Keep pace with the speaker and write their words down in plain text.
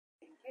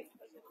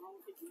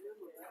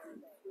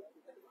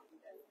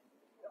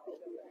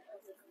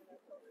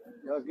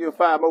Let's give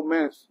 5 more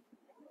minutes.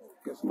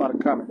 Get somebody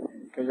coming.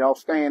 Can y'all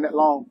stand that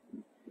long?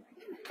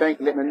 Think,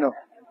 let me know.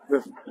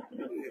 Listen.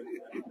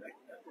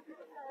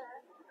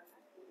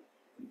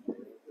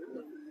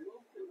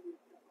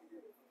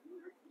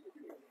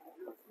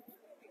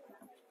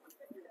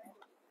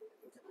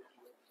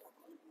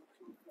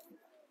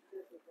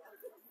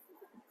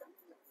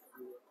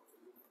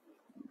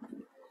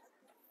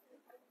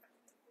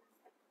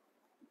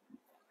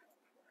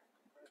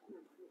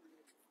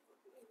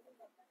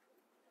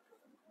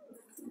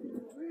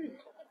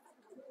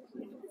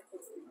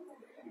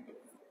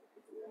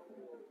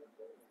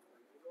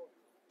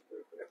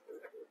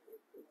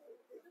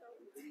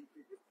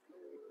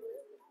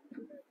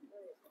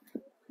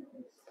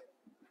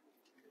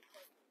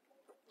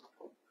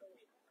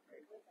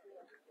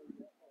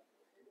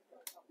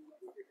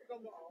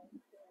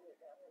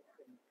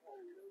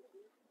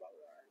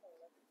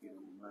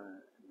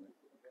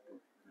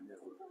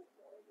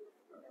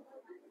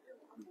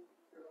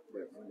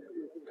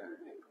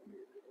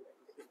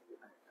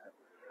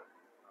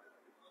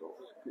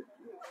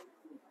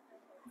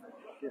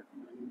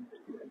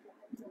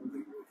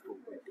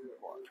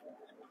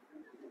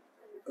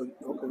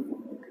 Okay.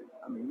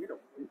 I mean, you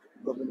don't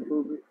go up and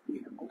prove it.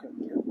 Yeah. Okay.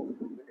 Yeah.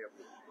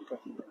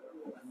 Okay.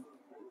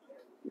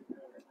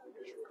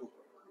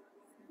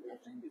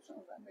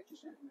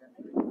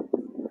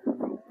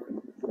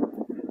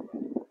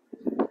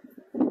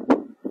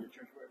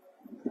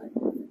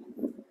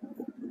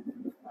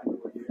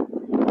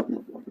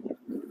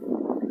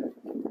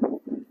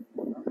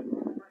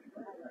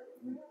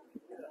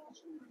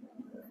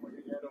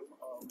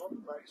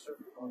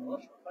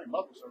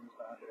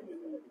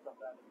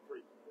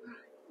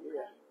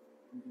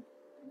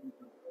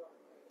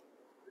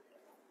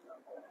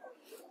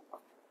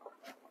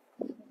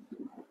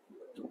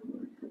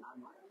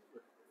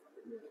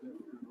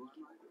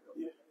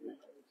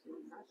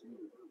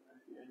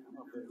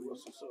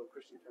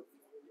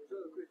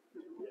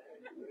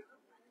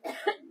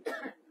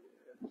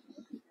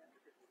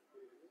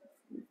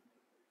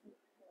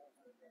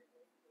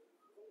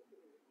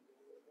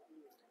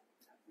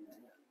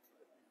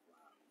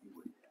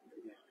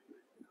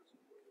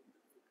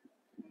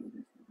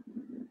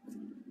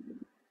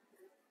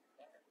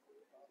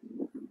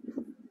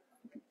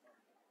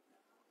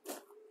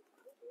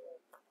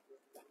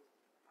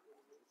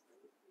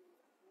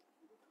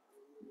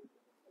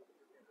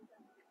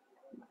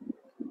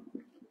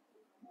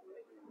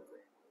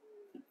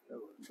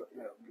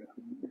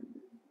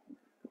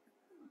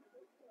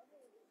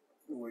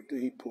 Wait till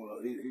he pull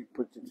up. He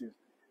puts it in.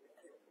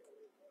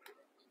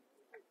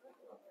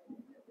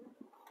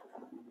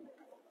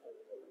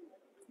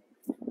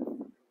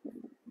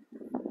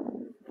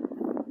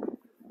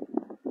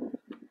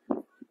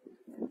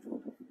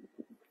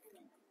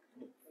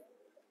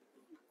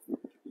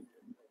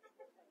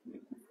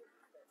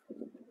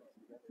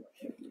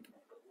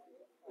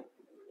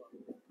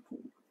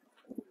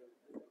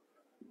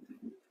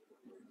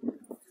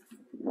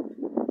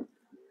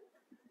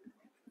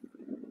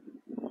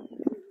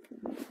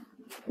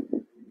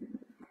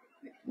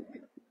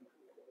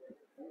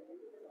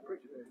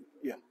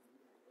 Yeah.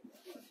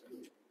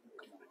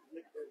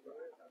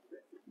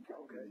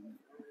 Okay.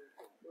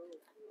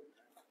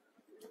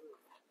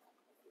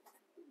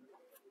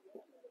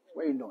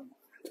 What are you doing?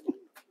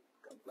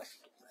 God bless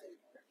you.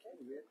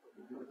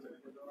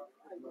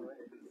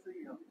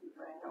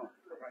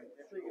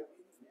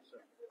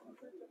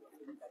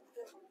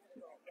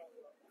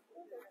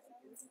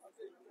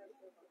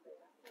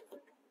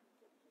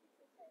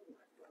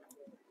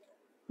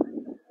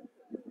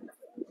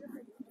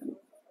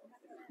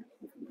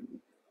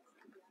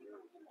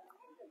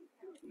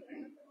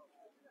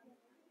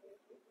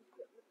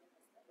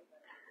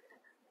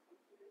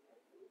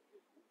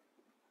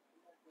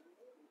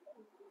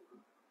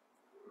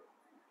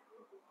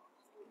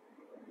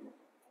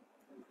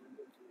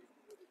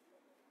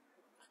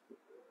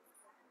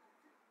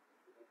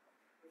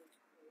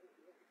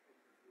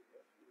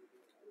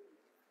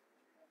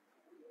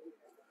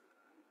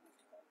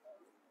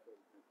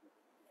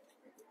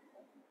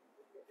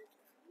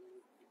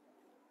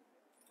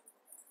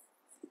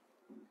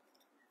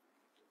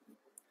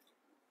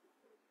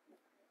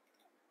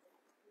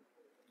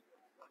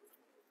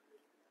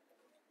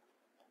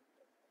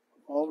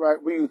 All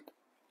right, we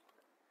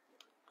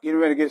getting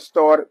ready to get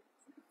started.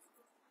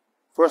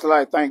 First, I'd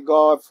like to thank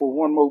God for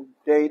one more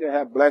day to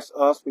have blessed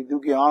us. We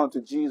do give honor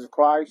to Jesus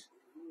Christ,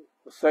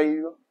 the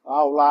Savior,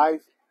 our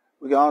life.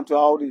 We give honor to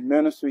all these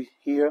ministries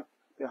here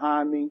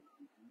behind me.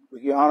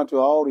 We give honor to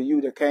all of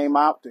you that came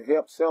out to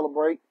help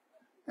celebrate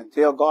and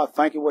tell God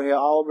thank you what He had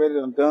already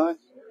done.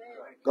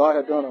 God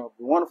has done a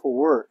wonderful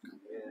work.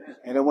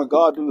 And then when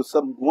God does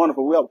something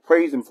wonderful, we have to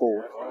praise Him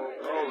for it.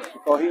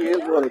 Because He is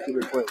worthy to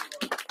be praised.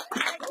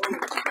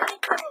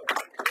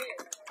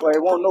 Well,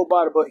 it won't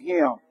nobody but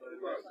Him.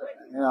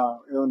 You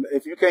know,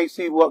 if you can't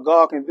see what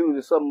God can do,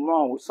 there's something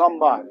wrong with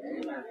somebody.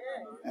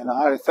 And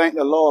I thank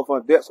the Lord for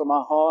the depths of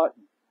my heart,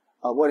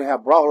 what He has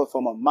brought us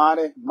from a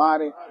mighty,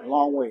 mighty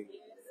long way.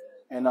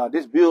 And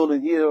this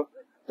building here,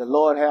 the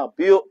Lord have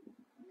built,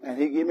 and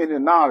he give me the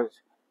knowledge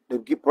to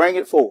bring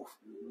it forth.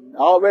 I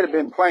already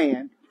been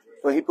praying,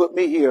 but he put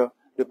me here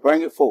to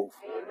bring it forth.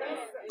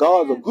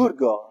 God is a good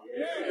God.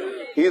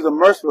 He's a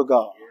merciful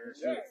God.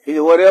 He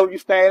said, whatever you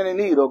stand in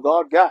need of,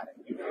 God got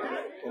it.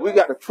 We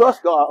got to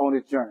trust God on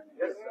this journey.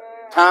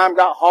 Time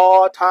got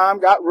hard, time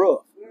got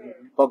rough,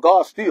 but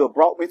God still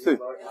brought me through.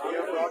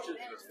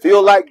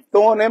 Feel like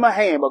throwing in my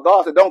hand, but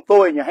God said, don't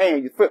throw it in your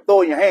hand. You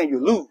throw it in your hand, you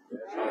lose.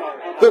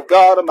 Good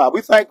God Almighty.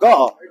 We thank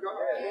God.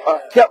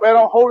 Kept right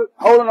on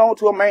holding on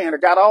to a man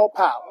that got all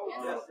power.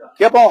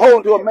 Kept on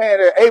holding to a man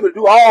that able to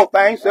do all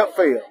things except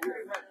fail.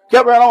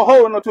 Kept right on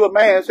holding on to a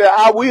man and said,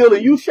 I will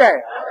and you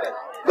shall.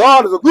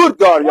 God is a good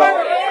God,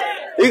 y'all.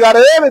 He got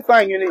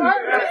everything you need.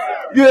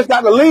 You just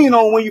got to lean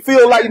on when you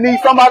feel like you need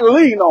somebody to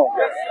lean on.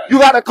 You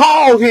got to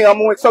call him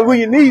when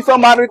you need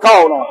somebody to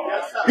call on.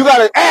 You got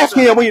to ask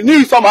him when you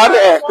need somebody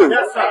to ask him.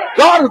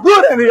 God is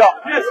good in y'all.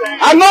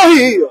 I know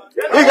he is.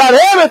 He got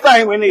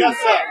everything we need.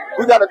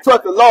 We got to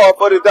trust the Lord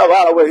for this devil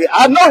out of the way.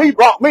 I know he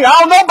brought me. I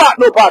don't know about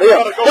nobody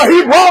else. But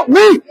he brought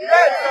me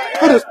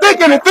to the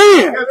thick and the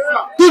thin,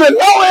 to the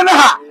low and the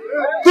high,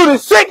 to the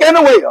sick and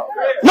the well.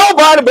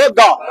 Nobody but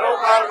God.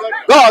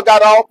 God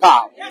got all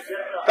power.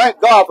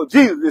 Thank God for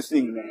Jesus this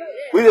evening.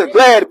 We're just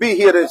glad to be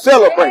here to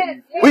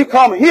celebrate. We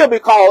come here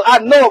because I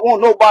know it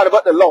won't nobody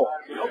but the Lord.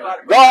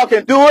 God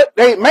can do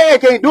it. Man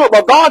can't do it,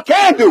 but God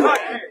can do it.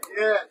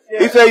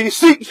 He said, you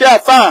seek shall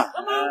find.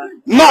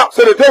 Knock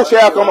so the door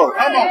shall come up.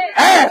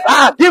 Ask,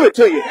 I'll give it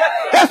to you.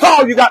 That's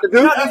all you got to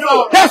do.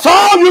 That's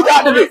all you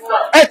got to do.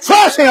 And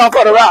trust him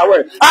for the right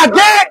way. I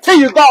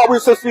guarantee you God will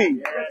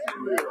succeed.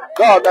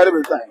 God got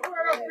everything.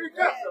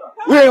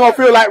 We ain't going to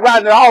feel like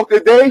riding it off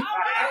today,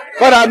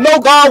 but I know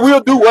God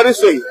will do what he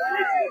says.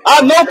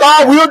 I know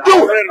God will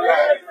do it.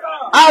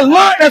 I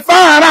learned and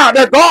find out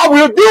that God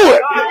will do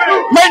it.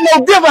 Make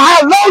no difference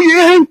how low you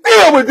is, he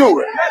still will do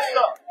it.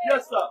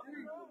 Yes, sir.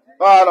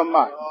 God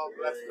Almighty.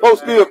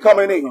 Folks still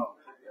coming in.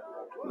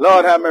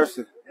 Lord have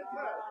mercy.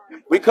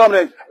 We come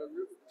to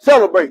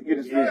celebrate you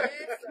this evening.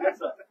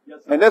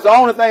 And that's the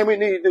only thing we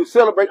need to do,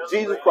 celebrate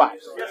Jesus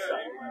Christ.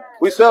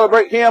 We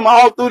celebrate him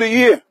all through the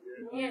year.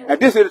 And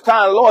this is the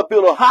time the Lord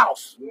built a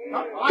house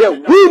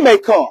that we may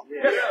come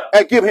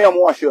and give him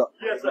worship.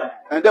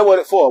 And that's what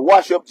it's for,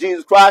 worship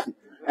Jesus Christ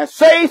and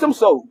save some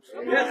souls.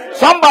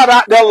 Somebody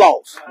out there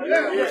lost.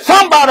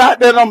 Somebody out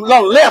there done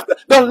left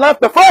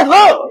the first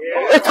love.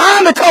 It's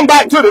time to come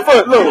back to the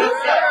first love.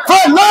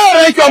 First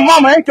love ain't your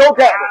mama, ain't your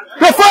daddy.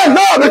 The first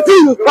love is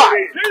Jesus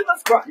Christ.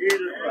 Jesus Christ.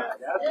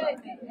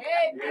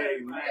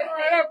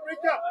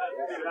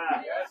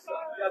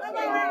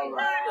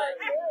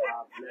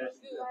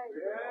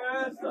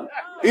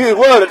 He is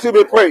worthy to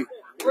be praised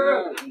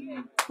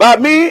by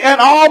me and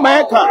all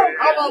mankind.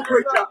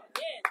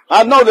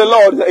 I know the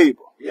Lord is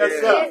able.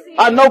 Yes, sir.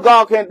 I know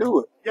God can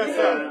do it. Yes,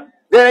 sir.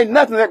 There ain't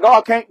nothing that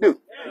God can't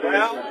do.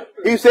 Yeah.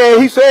 He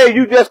said,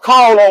 you just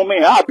call on me.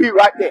 I'll be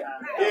right there.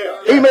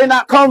 Yeah. He may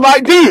not come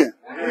right then,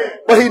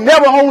 but he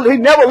never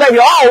late. He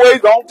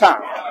always on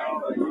time.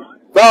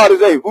 God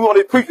is able. We want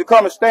this preacher to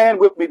come and stand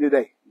with me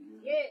today.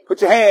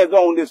 Put your hands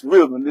on this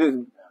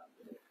ribbon.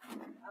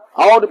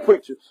 All the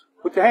preachers,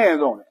 put your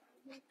hands on it.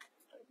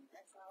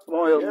 Come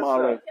on, Elder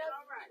Marley.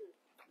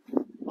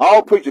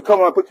 All preachers, come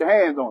on, put your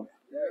hands on it.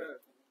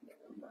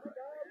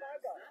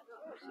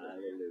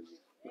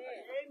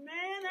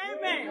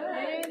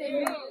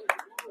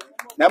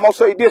 Now I'm going to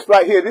say this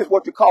right here. This is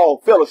what you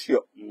call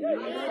fellowship. This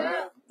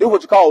is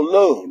what you call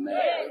love.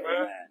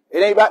 It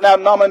ain't about no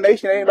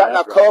nomination. It ain't about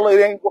no color.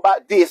 It ain't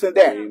about this and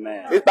that.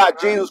 It's about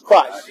Jesus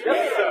Christ.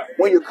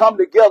 When you come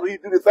together, you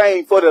do the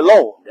thing for the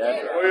Lord.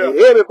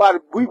 Everybody,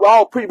 we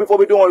all preach before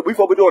we doing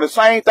the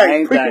same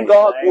thing. Preaching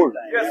God's word.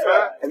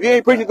 If you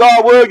ain't preaching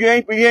God's word, you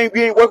ain't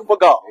working for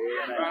God.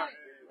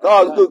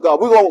 God is good God.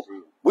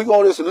 We're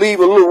gonna just leave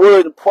a little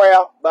word of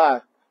prayer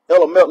by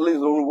Elder Melton leaves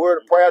a little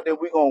word of prayer, then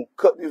we're going to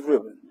cut this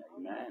ribbon.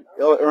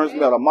 Elder Ernest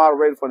Melton,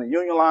 moderator for the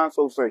Union Line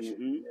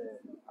Association.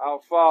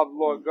 Our Father,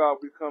 Lord God,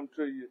 we come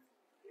to you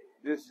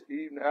this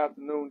evening,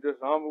 afternoon,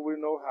 just humble we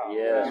know how.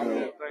 Yes. Thanks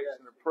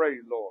and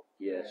praise, Lord.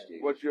 Yes,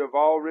 what you have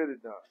already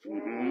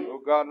done. Oh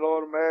God,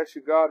 Lord, I'm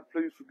asking you, God,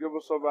 please forgive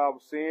us of our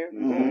sins.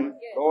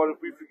 Lord, if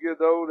we forgive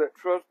those that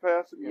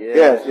trespass against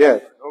us.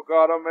 Yes. Oh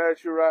God, I'm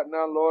asking you right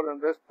now, Lord,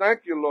 and let's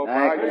thank you, Lord, for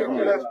how you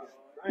blessed us.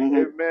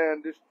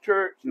 Amen. This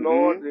church,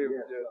 Lord,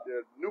 the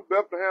New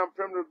Bethlehem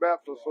Primitive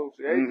Baptist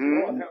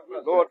Association,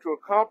 Lord, to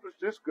accomplish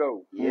this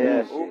goal.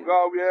 Yes. Oh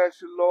God, we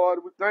ask you, Lord,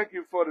 we thank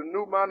you for the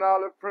New Mount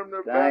Olive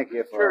Primitive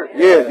Baptist Church.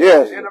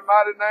 Yes. In the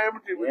mighty name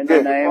of Jesus. We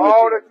thank you for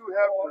all that you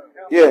have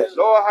done. Yes.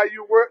 Lord, how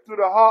you work through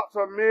the hearts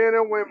of men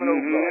and women,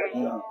 oh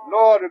God.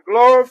 Lord, to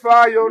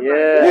glorify your name.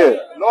 Yes.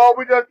 Lord,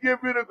 we just give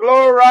you the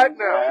glory right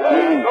now.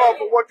 Lord,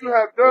 for what you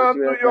have done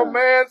through your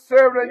man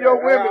servant and your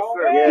women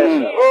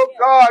servant. Oh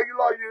God,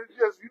 Lord, you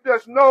just you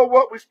just know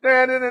what we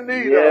stand in the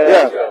need of.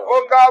 Yes.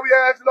 Oh God, we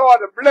ask, Lord,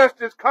 to bless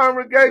this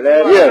congregation.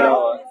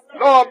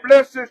 Lord,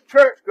 bless this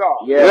church, God.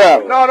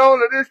 Not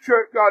only this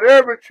church, God,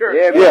 every church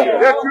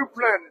that you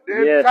planted,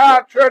 the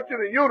entire church in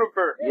the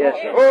universe.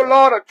 Oh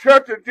Lord, a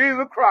church of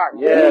Jesus Christ.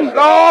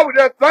 Lord, we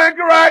just thank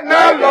you right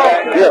now,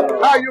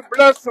 Lord, how you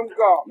bless them,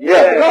 God.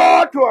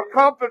 Lord, to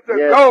accomplish the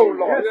goal,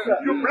 Lord.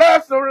 You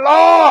bless them,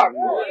 Lord.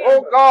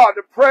 Oh God,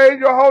 to praise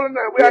your holy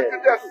name. We have to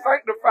just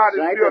sanctify this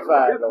building.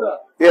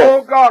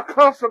 Oh God,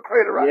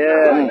 consecrate it right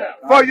now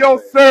for your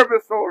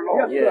service, oh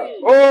Lord.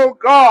 Oh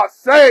God,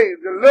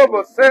 save,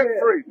 deliver, set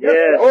free.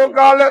 Oh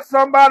God, let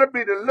somebody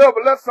be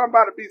delivered. Let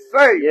somebody be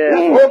saved.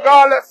 Oh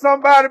God, let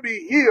somebody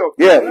be healed.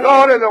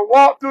 Lord, as I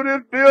walk through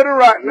this building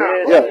right now.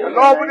 And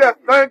Lord, we just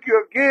thank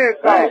you again,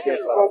 God,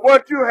 for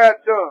what you have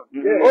done.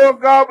 Oh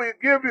God, we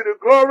give you the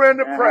glory and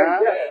the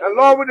praise. And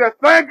Lord, we just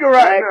thank you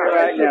right now.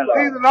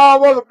 These and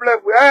all other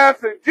blessings we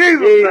ask in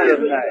Jesus' name.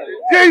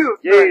 Jesus'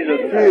 name.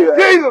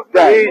 Jesus'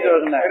 name.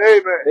 And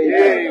amen.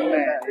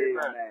 Amen.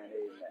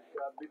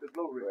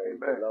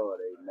 Amen.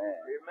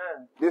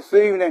 This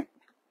evening,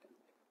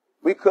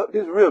 we cut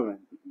this ribbon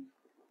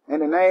in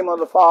the name of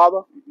the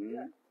Father,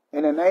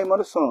 in the name of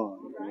the Son,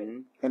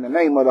 in the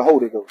name of the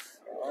Holy Ghost.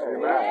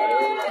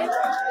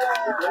 Amen.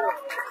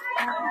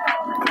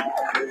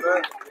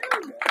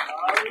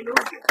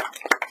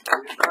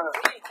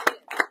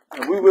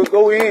 And we will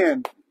go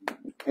in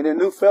the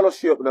new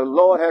fellowship that the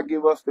Lord has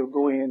given us to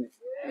go in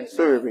and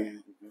serve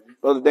in.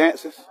 Brother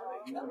Dances.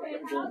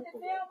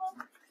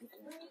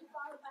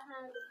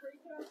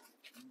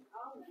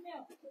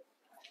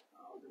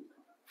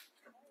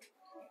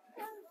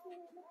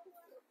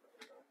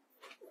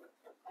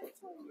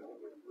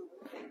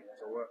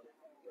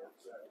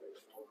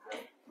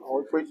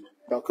 Oh, preacher.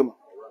 Oh, come on.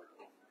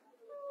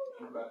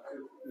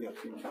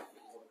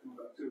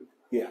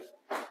 Yeah.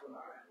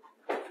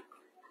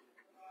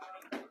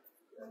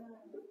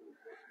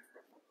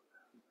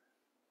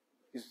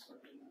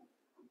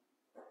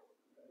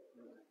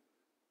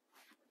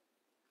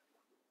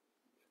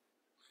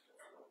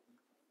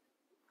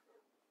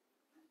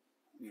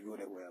 You go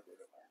that way, I'll go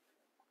that way.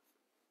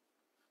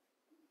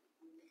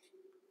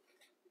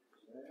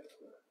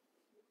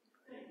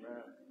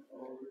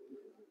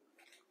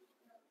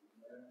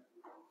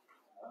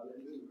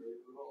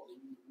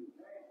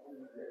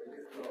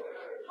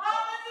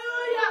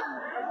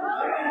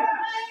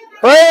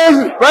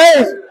 Praise,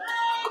 praise,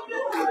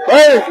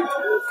 praise.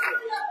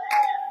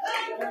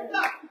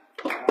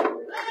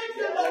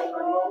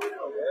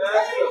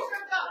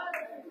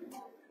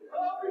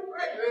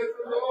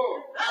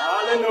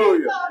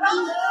 Hallelujah.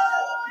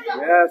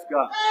 Yes,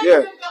 God.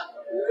 Yes.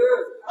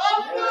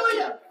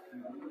 Hallelujah.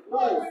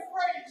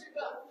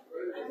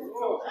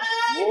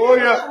 Oh,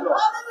 yes, Lord.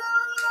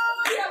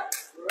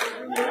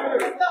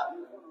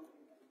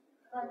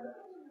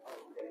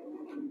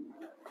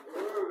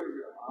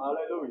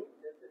 Hallelujah.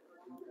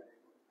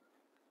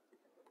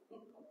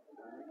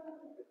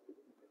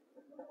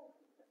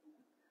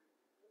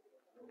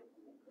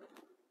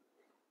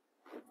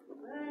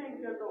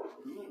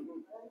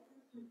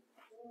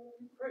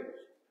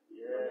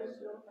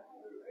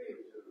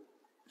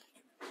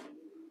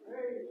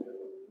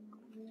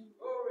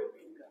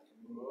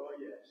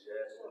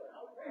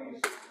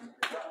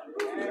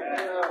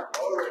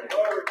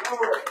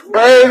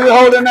 Praise His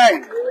holy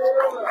name.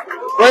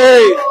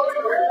 Praise.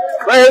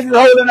 Praise His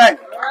holy name.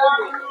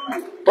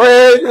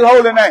 Praise His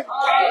holy name.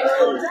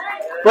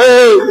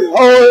 Praise His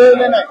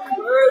holy name.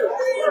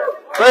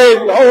 Praise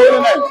His holy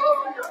name.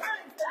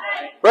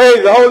 Praise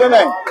His holy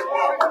name.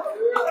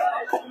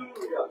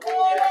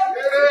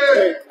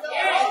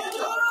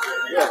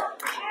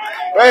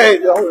 Praise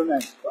His holy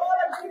name.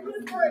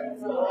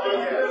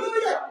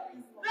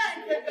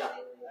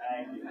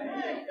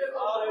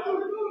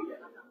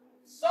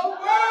 So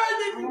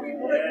worthy to be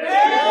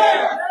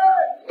praised.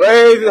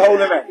 Praise His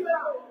holy name.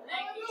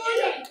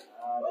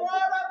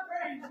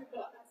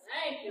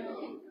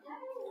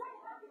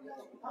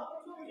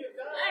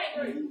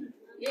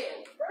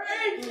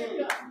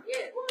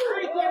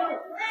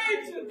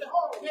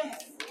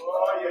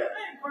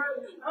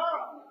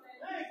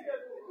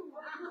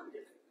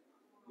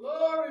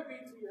 Glory be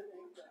to your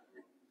name, God.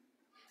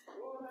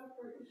 Lord, I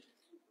praise you.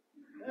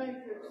 Thank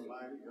you,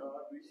 Almighty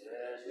God.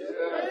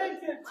 Thank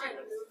you, Jesus.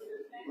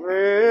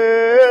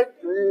 Great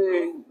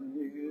things.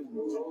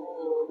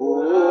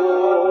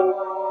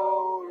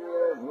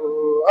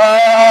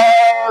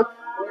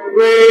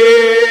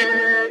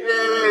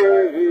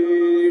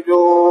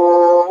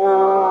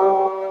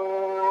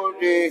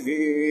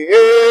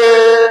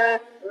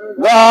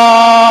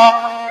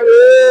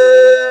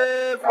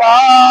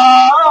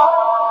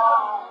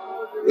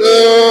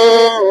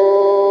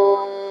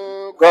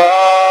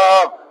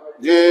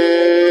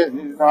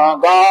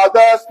 God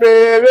the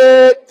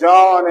Spirit,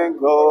 join in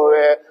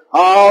glory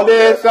on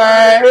this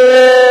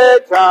same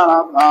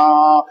time.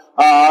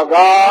 Our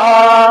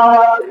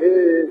God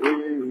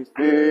is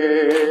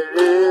Spirit.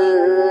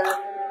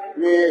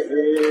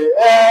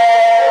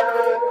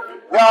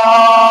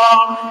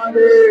 Join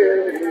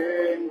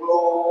in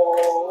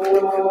glory.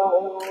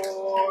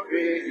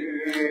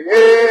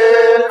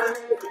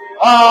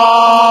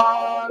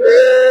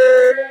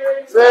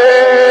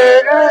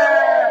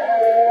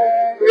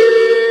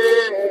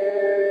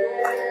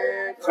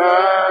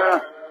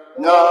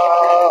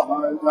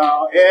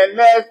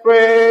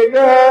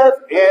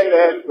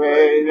 Endless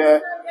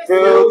praises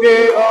to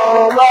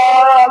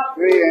Jehovah,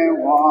 3 and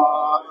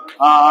 1.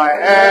 I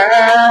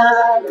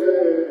am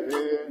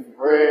in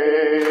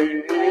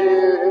praise.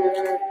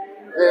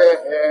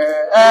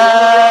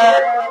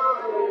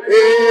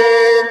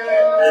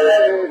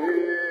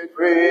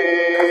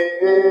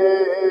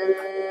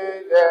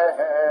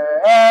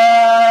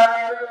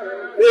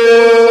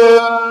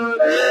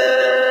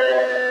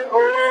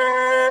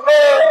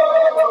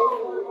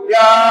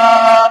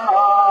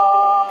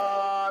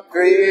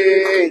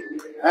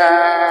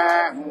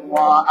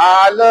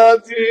 I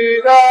love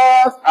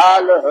Jesus, I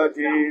love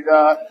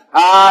Jesus,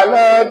 I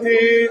love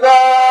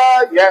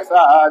Jesus, yes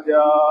I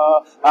do.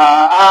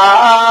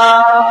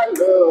 I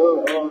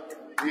love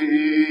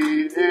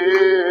Jesus,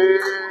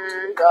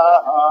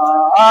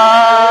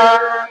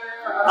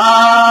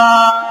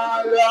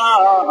 I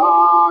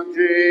love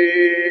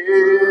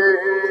Jesus,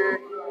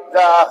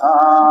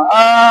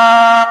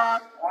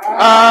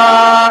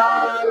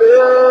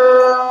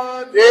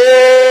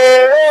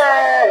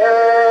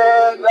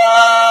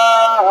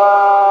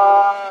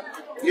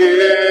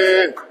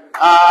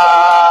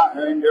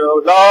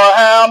 Lord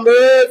have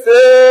mercy,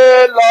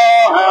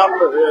 Lord have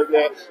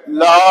mercy,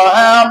 Lord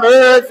have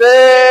mercy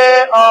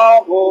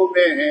on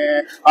me.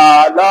 Lord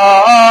have mercy,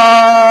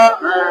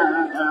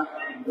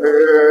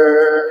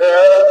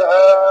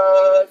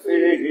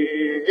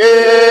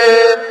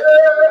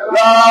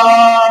 Lord have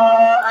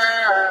mercy,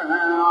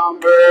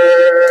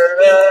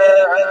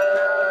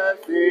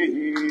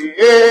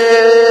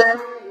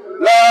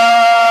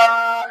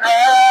 Lord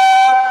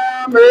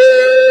have mercy.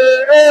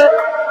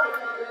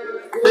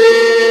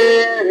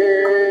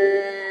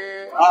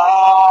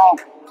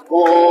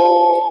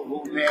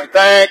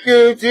 Thank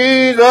you,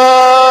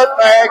 Jesus.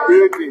 Thank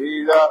you,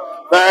 Jesus.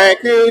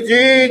 Thank you,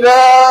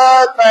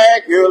 Jesus.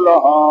 Thank you,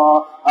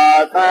 Lord.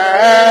 I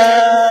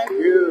thank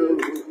you,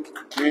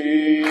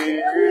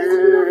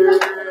 Jesus.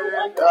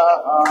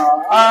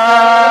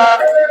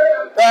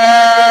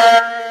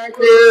 Thank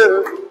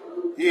you,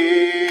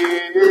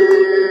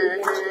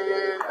 Jesus.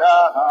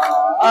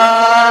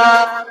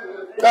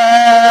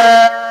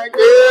 Thank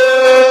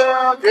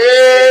you,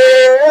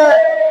 Jesus.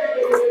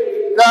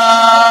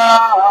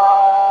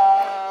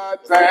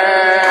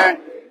 Thank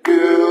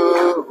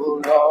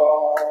you,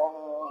 Lord.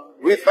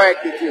 We thank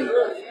you,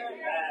 Jesus.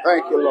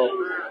 Thank you, Lord.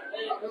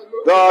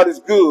 God is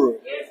good.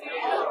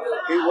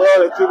 He's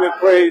worthy to be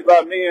praised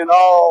by me and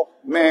all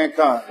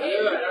mankind.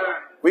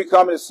 We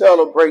come to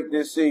celebrate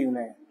this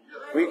evening.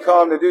 We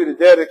come to do the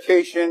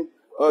dedication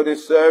of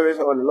this service.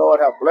 Oh, the Lord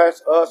have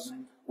blessed us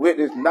with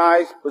this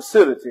nice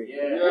facility.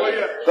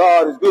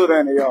 God is good,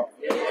 ain't he, y'all?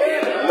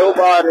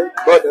 Nobody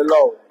but the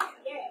Lord.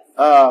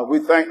 We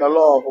thank the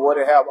Lord for what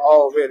they have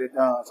already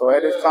done. So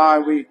at this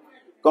time, we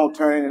going to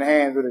turn it in the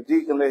hands of the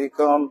deacon, let him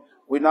come.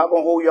 We're not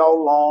going to hold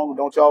y'all long.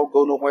 Don't y'all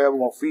go nowhere. We're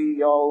going to feed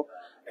y'all.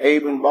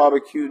 Abe and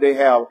Barbecue, they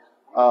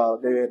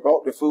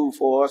brought the food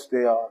for us.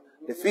 They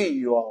feed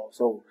you all.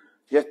 So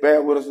just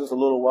bear with us just a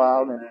little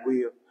while, and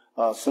we'll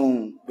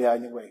soon be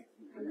on your way.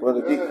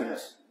 Brother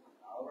Deacons.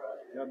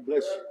 God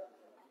bless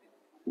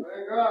you.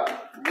 Thank God.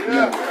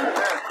 Yeah.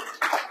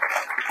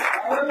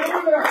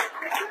 Hallelujah.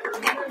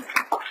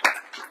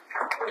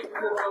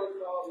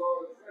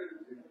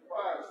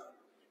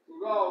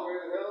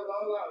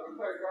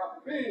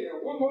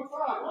 One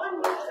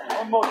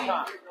more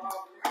time.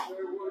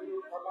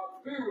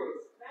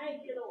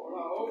 Thank you,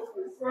 Lord.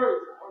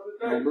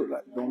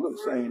 Don't look the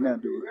same now,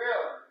 do it.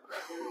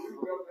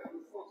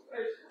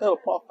 Help,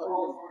 Papa.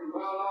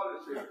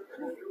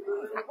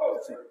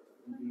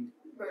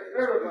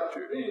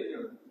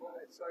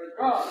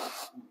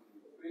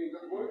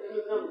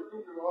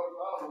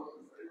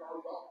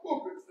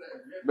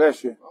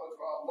 Bless you.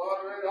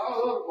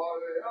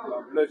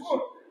 Bless you.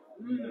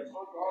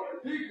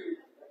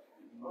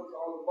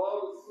 All the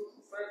brothers,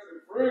 sisters, saints,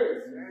 and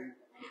friends.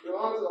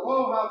 Unto the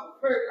whole house of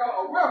faith, y'all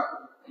are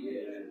welcome.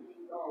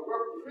 Y'all are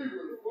welcome to be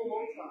with us one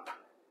more time.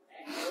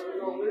 We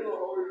don't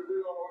hold you,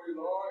 Lord. We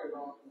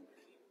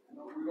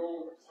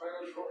don't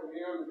stand short of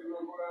him, and we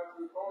don't go down to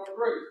the throne of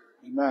grace.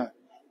 Amen.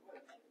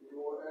 We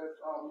want to ask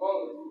our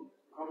mother who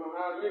come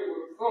behind me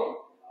with a son.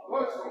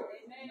 What son?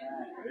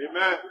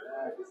 Amen.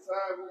 At this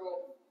time, we're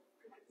going to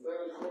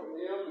stand short of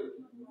him, and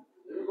then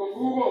we're going to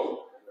move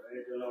on.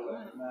 Praise the Lord.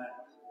 Amen.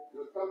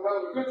 Just come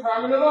have a good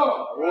time in the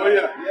Lord. Oh,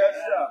 yeah. Yes,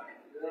 sir.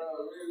 Yeah,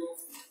 we go.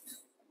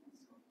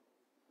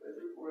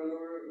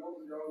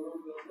 Most of y'all know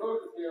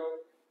the deal.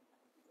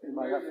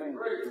 Anybody got things?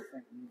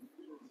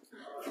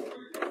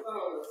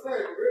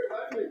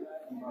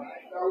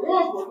 Now,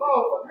 once was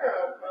lost for now.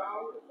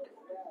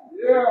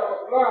 Yeah,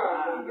 I'm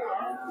blind.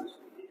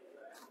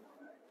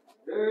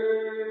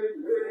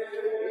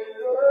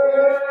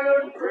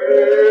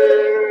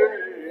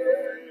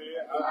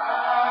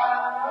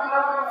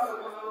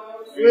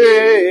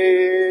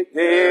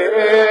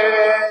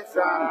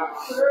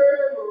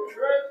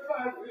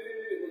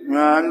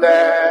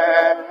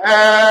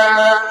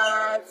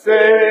 and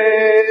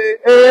say,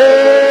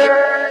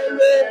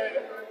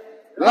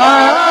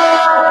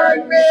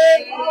 like me.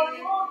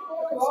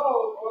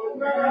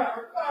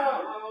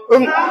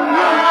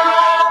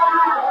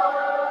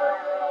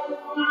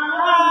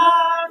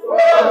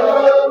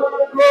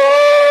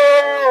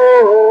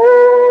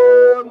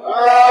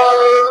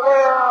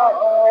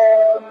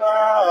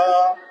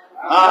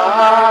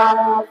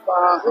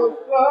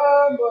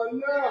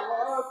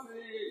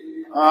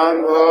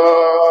 And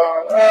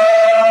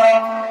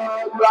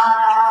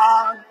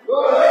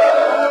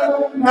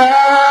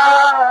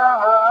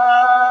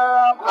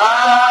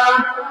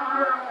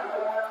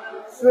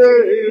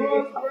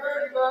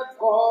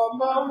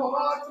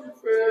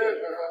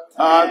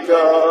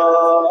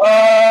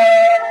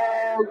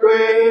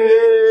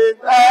great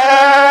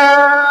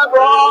and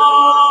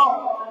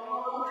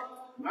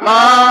my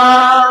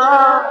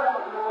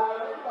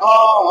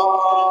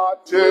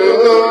heart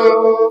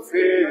to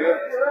fear,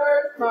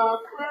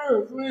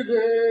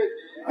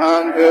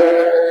 and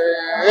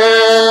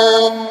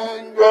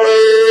in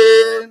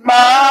great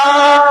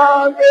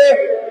mountain,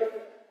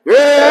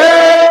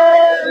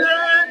 and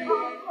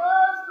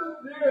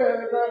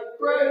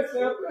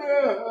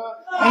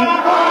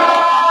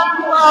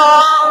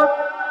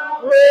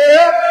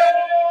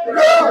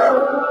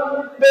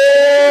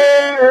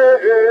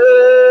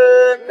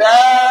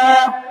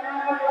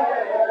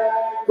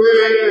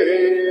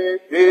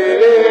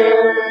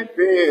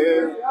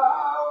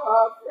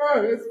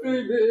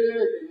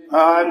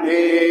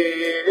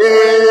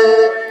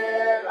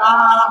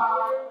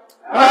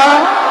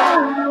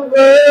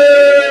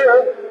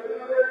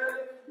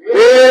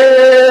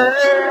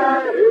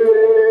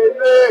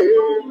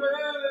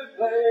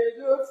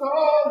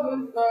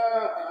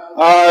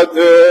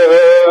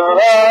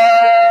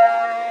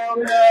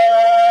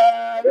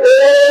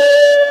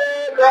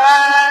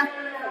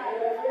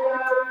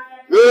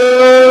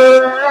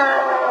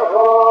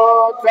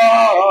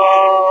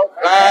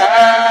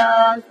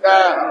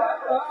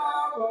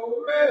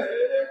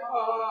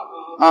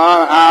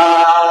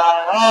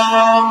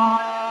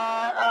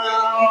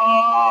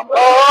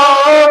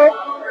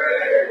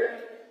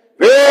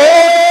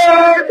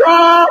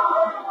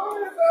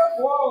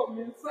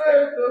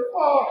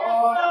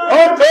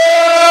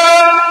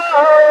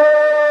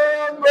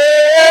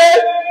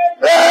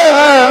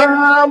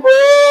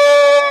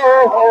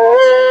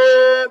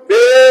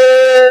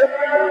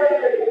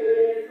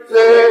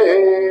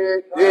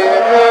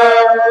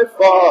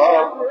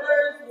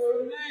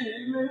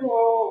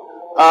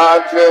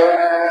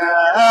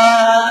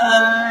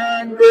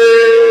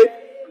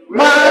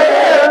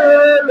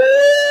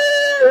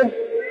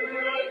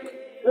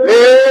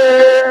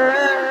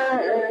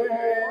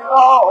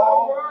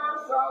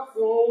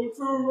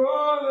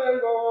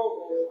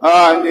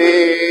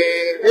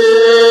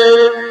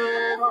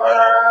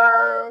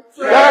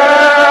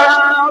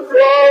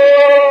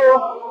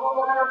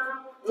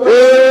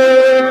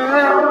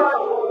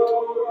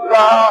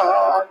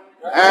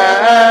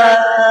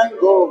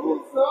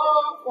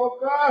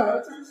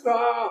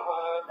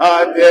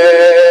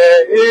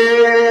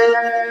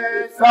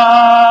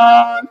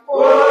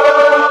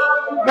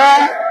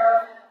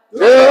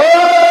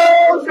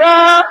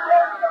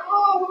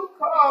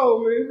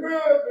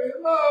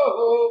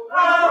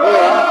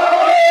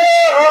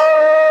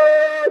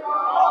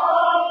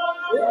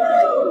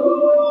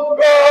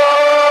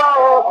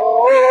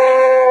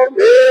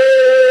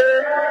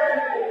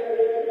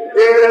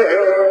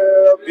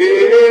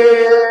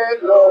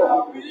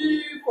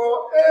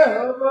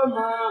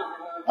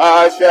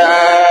I shall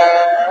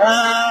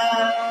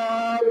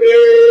be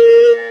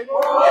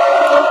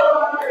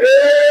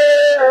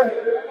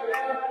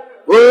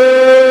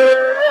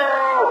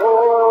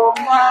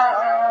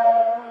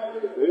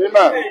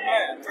Amen.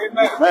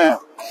 Amen.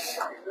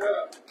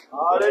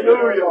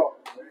 Hallelujah.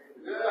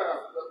 Yeah,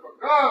 but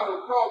God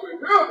will call me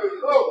healthy,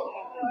 Lord.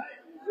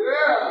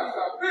 Yeah,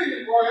 I'll be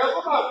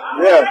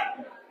forever. Yeah.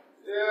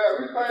 Yeah,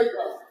 we thank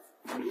God.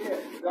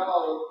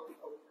 God,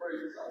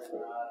 praise God.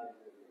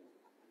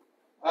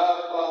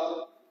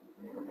 Father.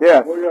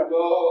 Yeah.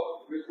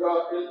 Lord, we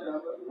draw in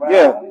heaven.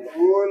 Yeah.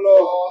 Oh,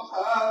 Lord,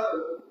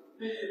 hallelujah.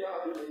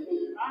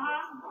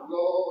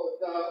 Lord,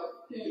 thy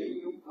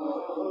kingdom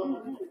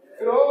come.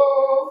 And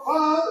oh,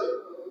 Father,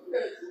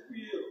 let your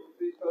will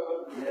be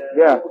done.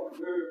 Yeah.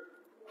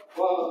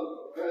 Father,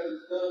 has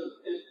done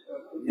it.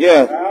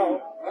 Yeah.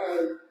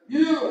 And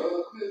you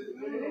have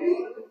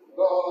been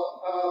Lord,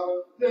 our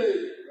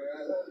Savior.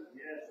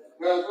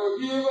 And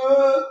forgive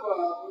us,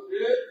 Father,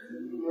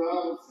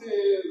 our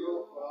sins,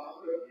 oh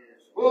Father.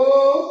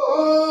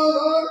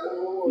 Oh,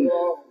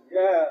 Lord,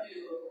 God.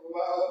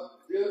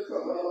 Dear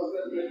God,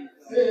 that they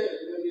sin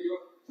and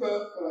your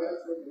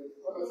trespass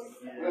against us.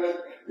 And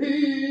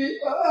lead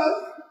us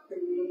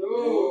in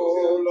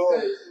no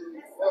temptation.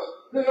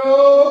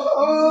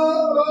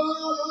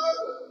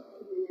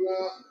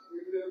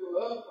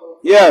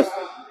 Yes.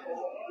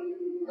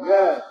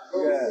 Yes.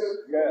 Yes.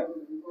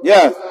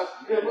 Yes.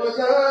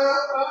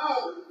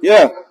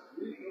 Yeah.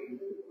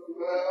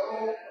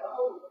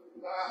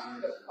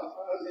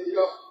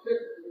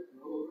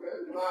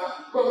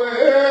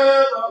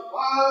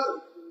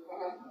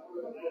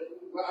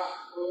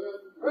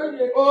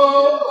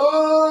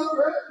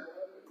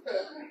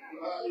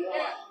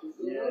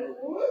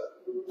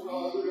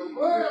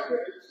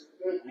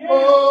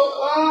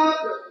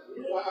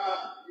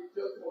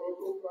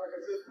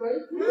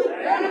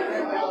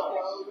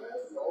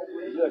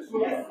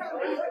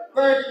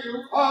 Thank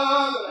you,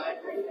 Father.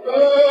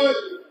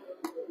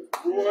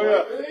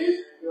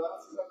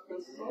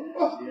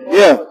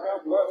 Yeah.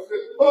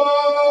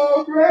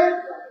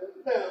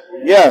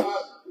 Yeah.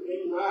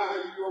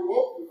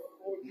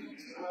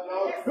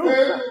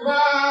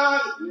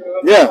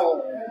 Yeah.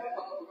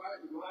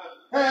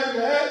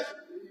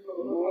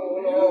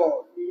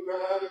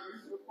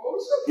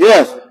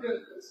 Yes.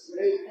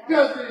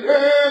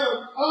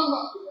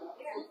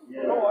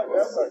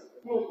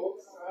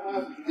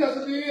 Just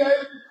to be able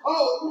to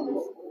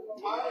call.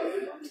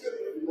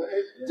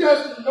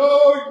 Just to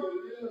know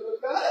you.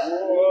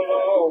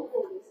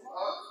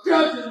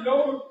 Just to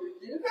know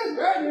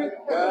you.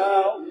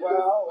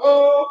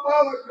 Oh,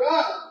 Father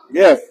God.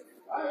 Yes.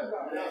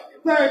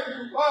 Thank you,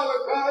 Father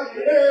God.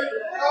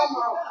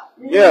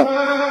 Yeah.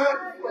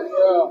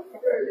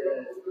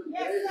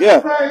 Yeah.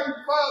 Thank you,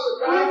 Father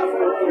God.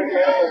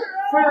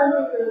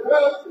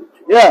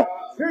 Yeah.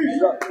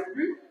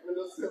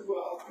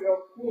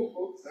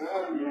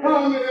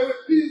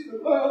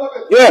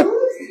 Yeah.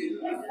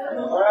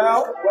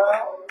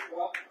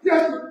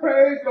 Just to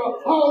praise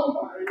your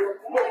holy.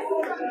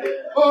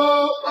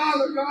 Oh,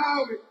 Father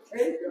God, we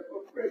thank you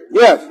for praise.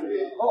 Yes.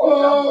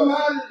 Oh,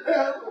 mighty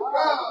God.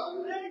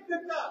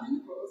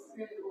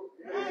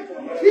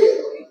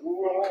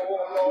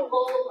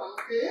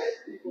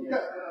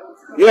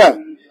 Yeah.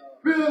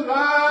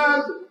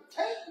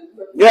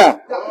 Yeah.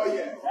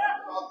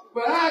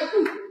 But I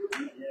do.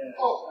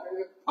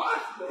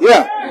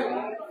 Yeah.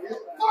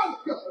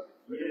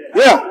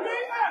 Yeah.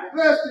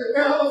 Bless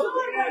your health.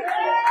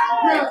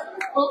 Yeah.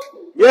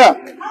 Yeah.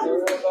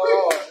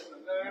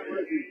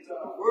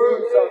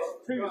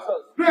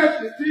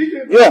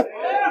 Yeah.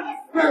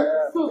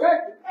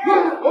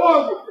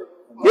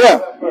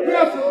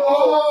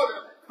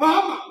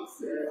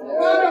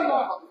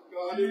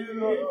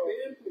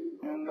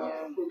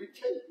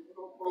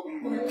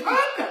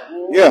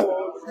 Yeah.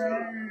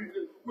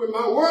 With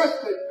my words,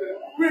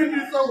 when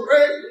it's so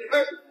ready.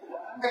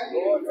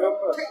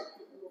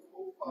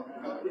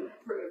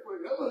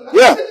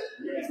 Yeah.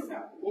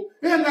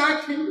 And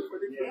I keep it for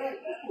the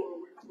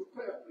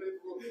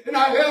and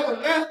I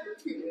everlasting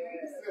keep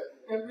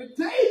every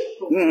day.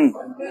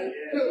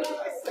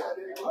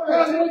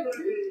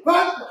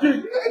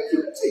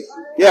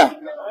 Yeah.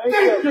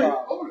 Thank you.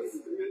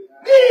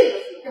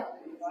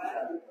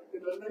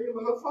 In the name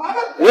of the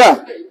Father. Yeah.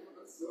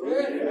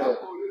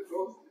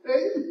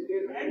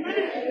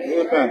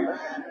 Amen.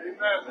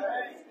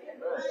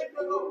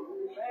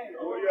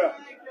 Oh, yeah.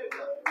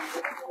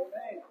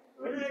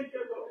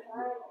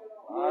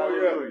 Oh,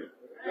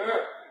 yeah.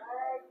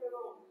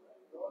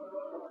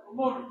 Come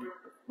on.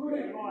 Who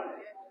is going?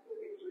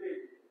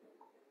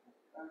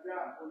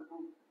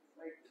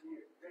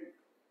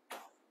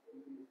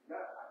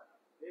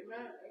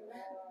 Amen.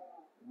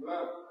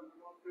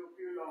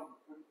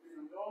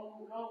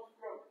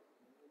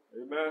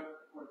 Amen.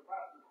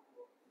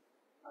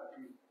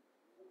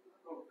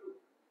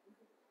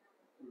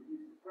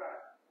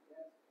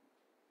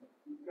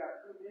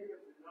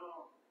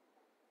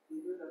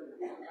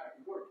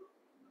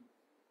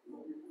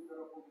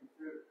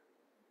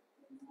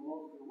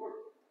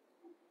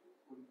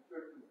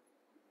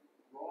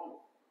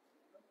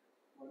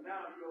 Well,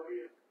 now you're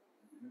here.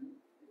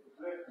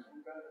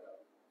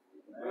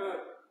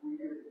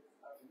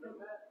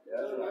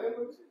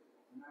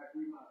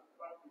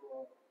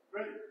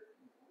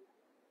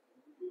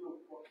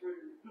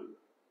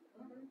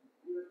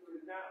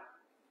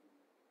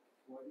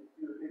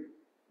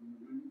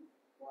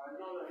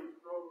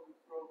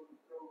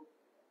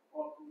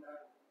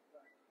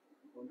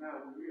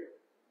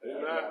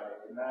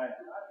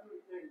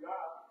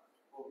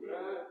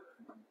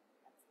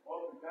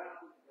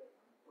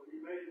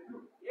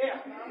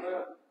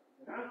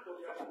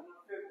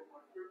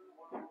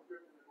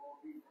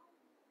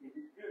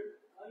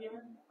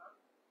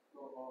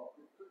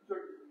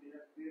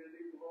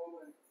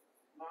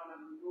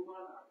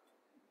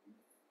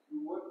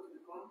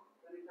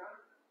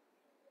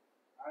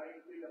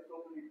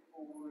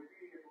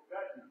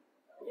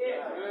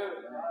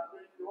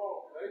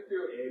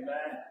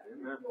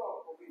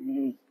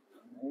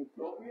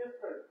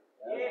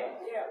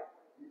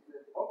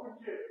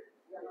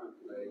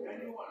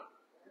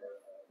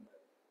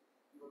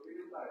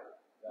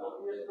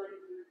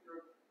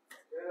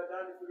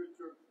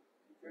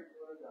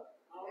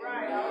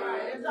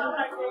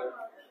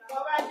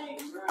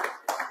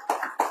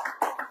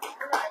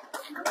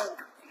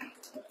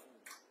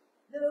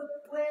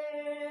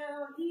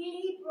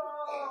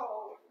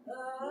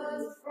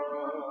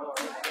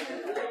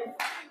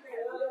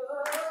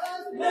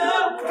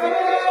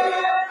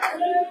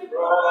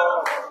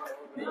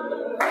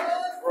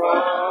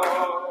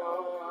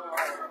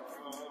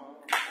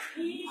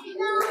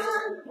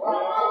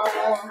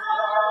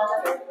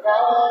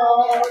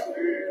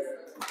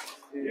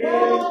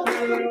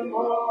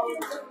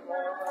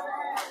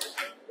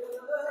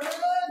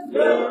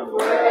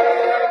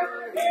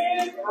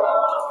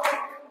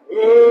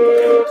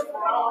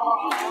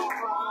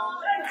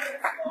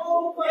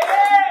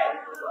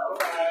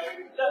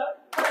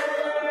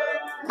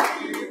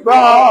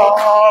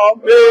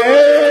 brought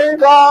me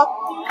from.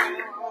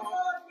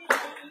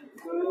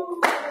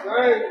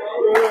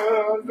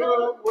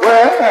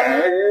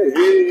 Where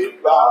he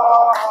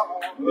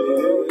brought me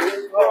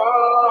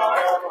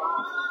from.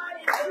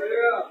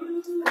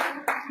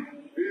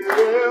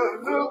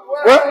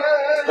 What?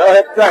 Go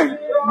ahead, sing.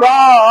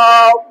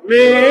 Brought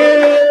me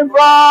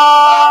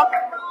from.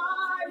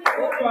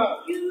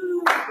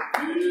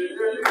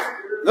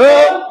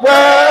 Look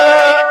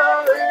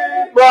where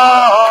he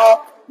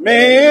brought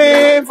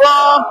me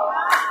from.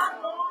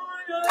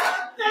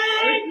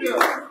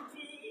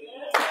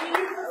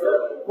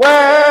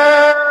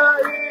 Where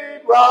he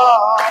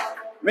brought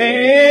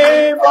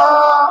me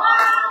from.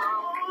 Where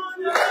he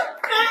brought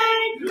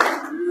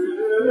me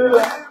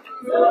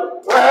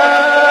from.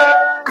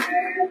 Where he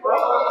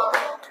brought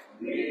me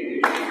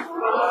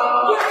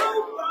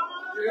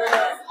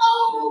from.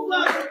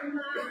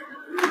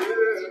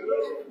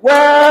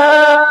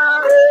 Look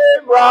where he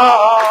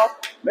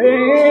brought me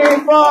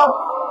from.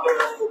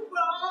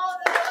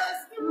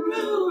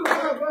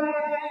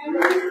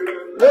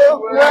 Look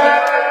where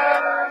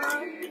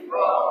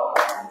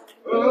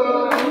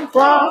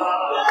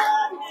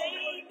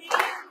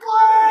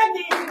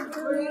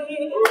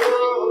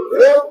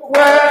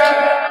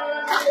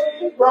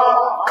he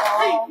brought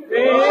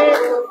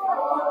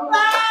me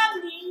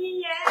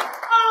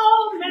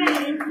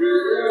from.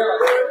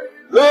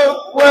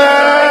 Look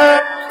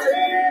where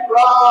he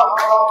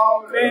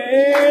brought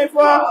me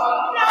from.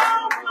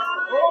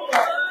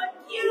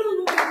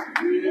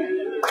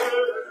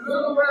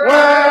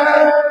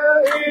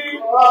 Where he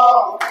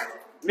brought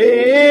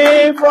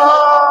me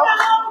from.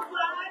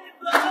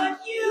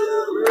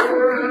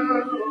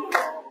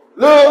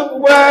 Look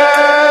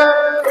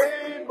where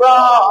he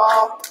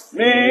brought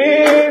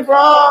me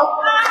from.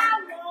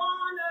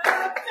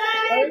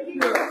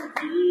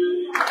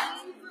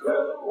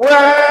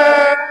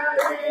 Where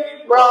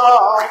he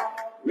brought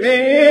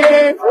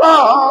me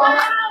from.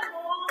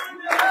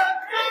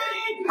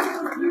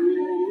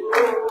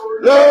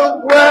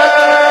 Look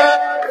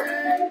where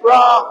he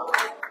brought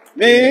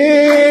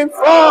me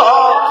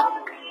from.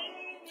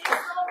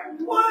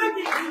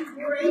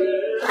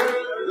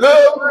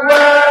 Look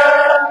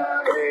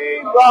where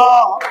he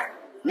brought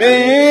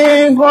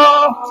me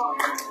from.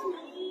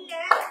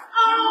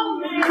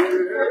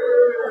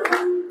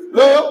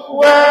 Look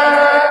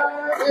where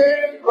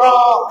he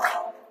brought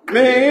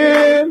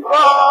me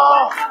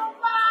from.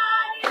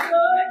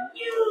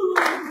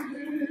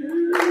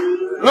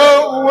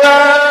 Look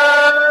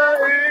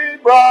where he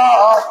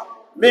brought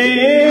me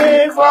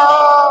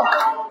from.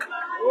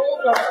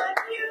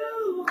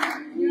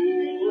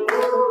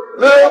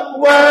 Look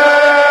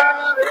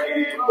where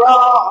he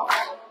brought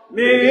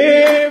me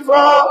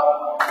from.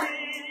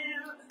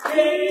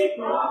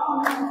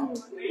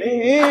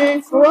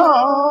 Me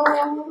from.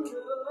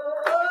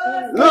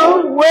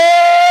 Look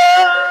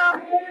where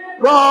he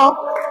brought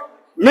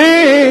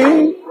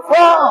me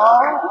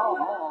from.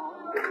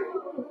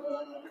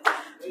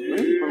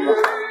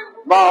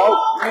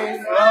 Brought me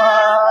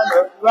from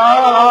the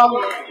from.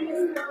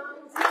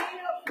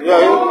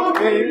 Look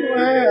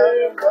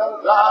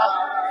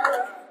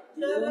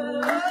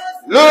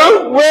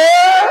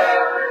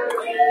where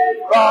he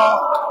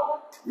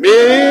brought me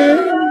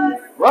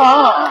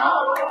from.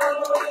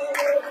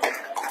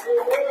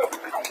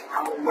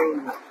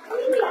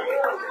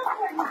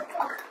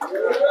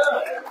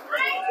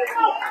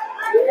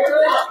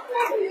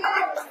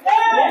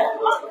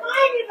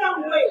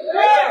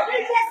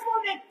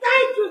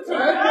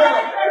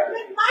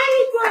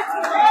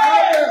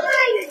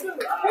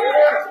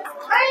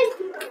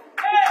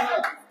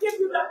 Give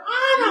you the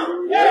honor.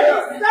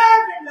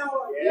 Serve it,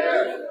 Lord.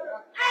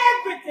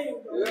 Everything.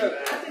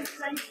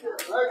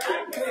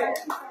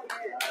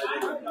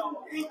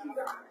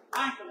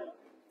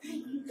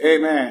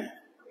 Amen.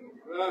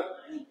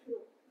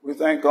 We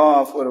thank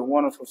God for the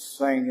wonderful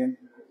singing.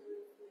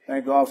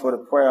 Thank God for the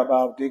prayer of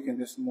our deacon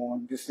this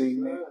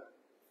evening.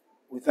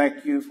 We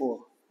thank you for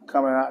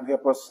coming out and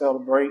help us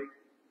celebrate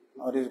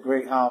this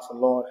great house the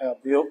Lord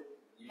have built.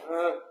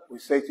 We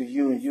say to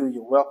you and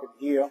you're welcome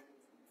here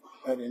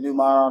at the New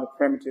Mount Honor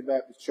Primitive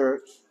Baptist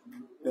Church,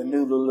 the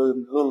new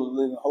Little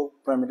Living Hope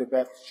Primitive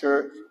Baptist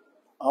Church,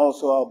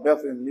 also our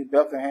New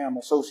Bethlehem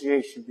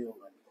Association building.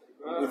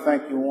 We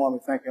thank you one, we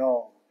thank you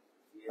all.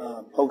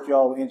 Hope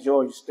y'all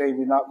enjoy your stay.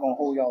 We're not going to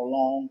hold y'all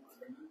long.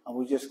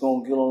 We're just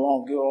going to get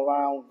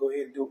around, go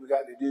ahead and do what we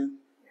got to do,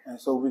 and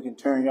so we can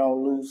turn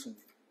y'all loose.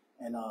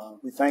 And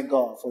we thank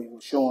God for you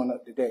showing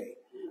up today.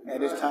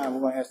 At this time,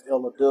 we're going to ask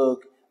Elder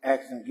Doug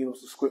Atkinson to give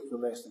us a scripture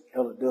lesson.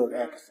 Elder Doug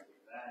Atkinson.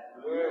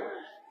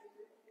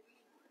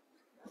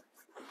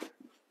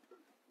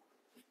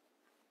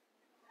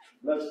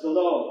 Bless the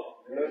Lord.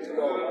 Bless the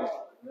Lord.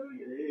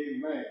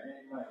 Amen. Amen.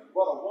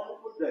 What a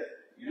wonderful day.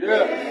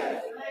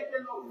 Yeah.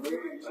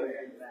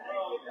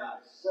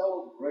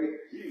 Celebrate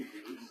Jesus.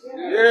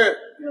 Yeah.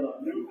 In a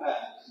new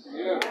house.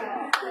 Yeah.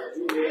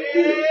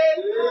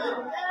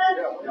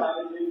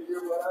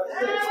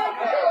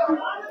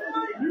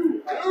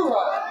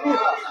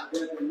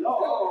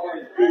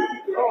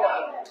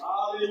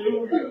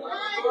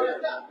 Hallelujah.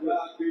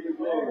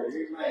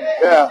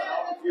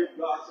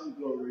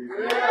 glory.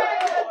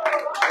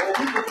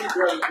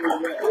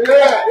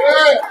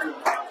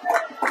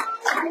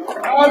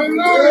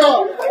 Hallelujah.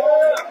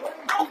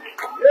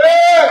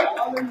 Yeah.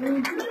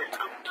 Hallelujah.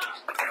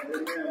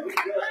 Amen. We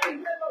just,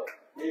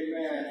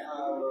 amen,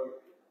 our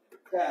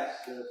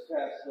pastor,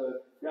 Pastor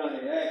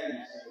Donnie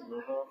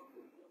Atkinson.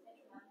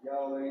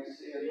 Y'all ain't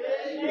said that.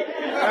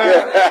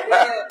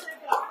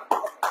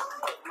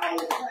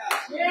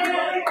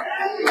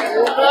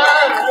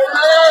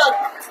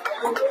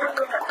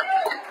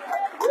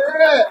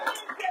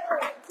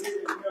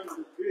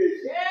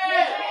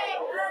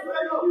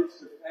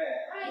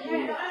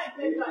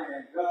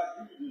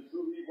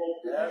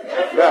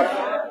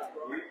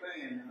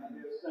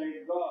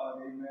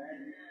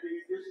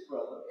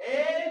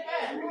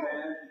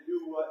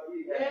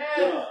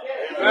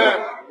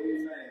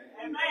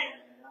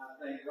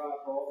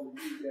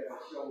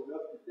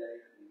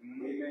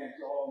 Amen.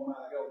 To all my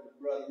elder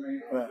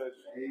brethren.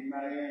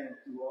 Amen.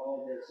 To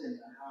all that's in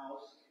the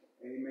house.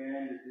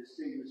 Amen. The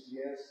distinguished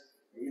guests.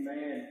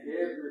 Amen.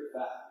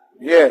 Everybody.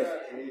 Yes.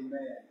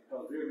 Amen.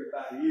 Because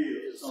everybody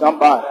is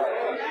Somebody.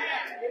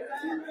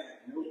 Amen.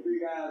 No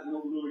big eyes, no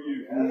little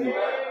you. Everybody is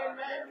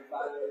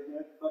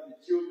nothing but the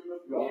children of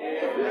God.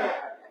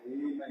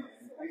 Amen.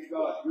 Thank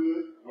God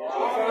good.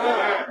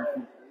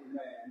 Amen.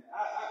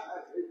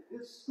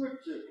 This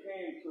scripture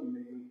came to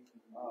me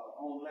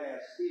on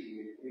last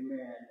evening.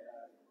 Amen.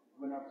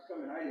 When I was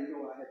coming, I didn't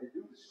know I had to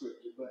do the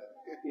scripture,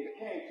 but it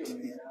came to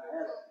me, and I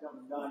asked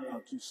Donnie,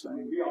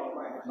 would be all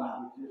right if I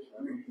would just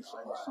read the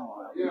song.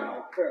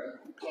 Because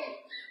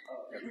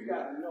we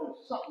got to know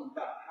something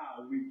about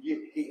how we get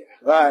here.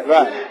 Right.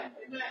 Amen.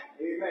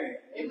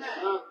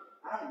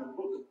 I'm in the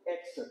book of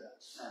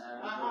Exodus.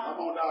 I'm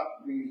on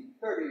the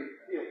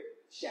 35th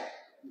chapter.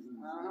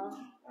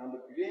 I'm going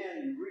to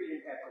begin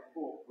reading at the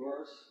 4th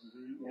verse,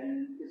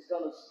 and it's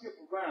going to skip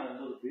around a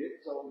little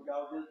bit, so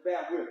y'all just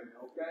bear with me,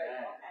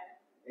 okay?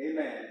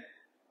 Amen.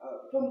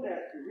 From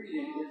that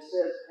reading, it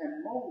says,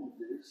 "And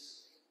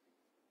Moses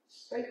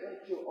spake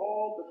unto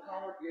all the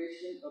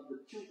congregation of the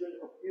children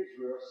of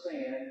Israel,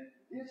 saying,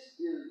 This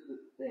is the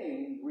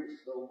thing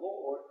which the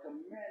Lord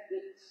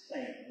commanded,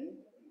 saying,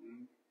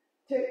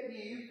 Take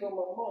ye from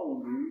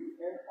among you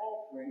an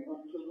offering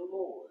unto the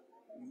Lord.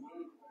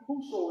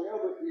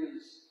 Whosoever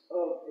is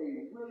of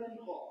a willing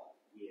heart."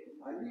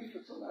 I need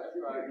for somebody to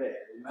hear that.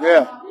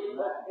 Yeah. Of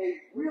a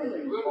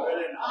willing heart.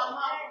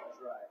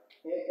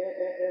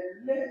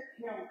 And let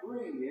him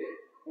bring it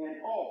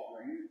an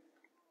offering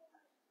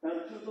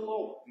unto the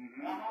Lord.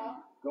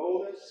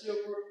 Gold and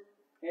silver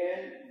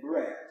and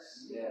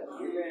brass.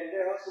 Amen.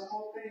 There are some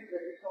more things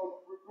that he told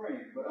us to bring,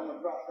 but I'm going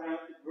to drop down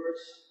to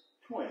verse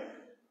 20.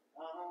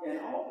 And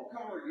all the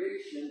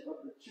congregation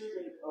of the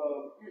children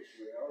of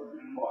Israel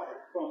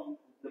departed from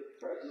the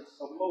presence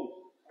of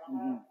Moses.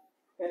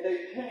 And they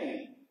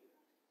came.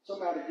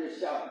 Somebody just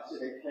shout and say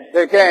they came.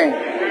 They came.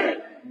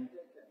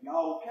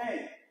 Y'all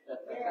came.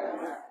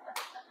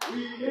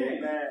 We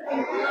came.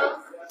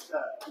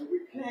 And we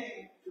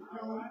came to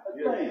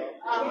do a thing. Is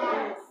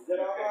that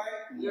all right?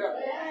 Yeah.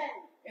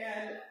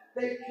 And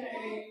they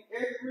came,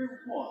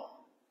 everyone,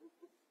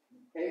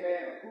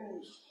 amen,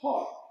 whose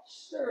heart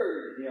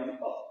stirred them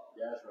up.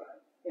 That's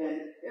right. And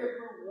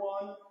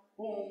everyone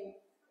whom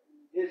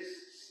his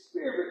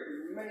spirit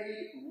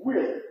made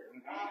willing.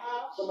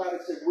 Somebody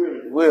said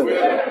willing.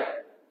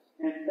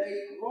 And they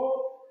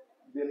brought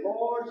the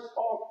Lord's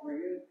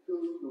offering to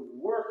the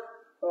work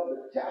of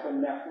the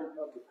tabernacle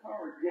of the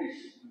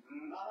congregation,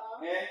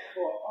 and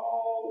for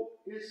all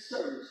his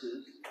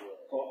services,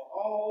 for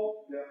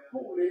all the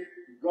holy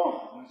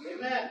garments.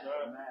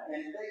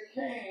 And they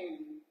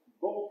came,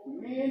 both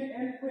men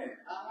and women,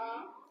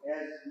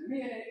 as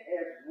many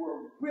as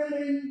were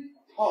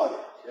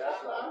willing-hearted.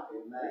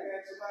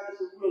 Amen. Somebody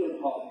said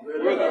willing-hearted.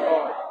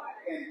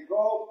 And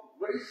brought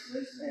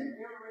bracelets and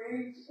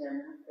earrings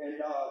and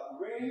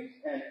rings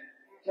and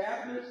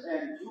tablets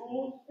and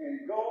jewels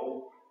and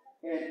gold,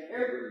 and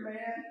every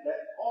man that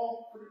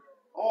offered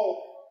an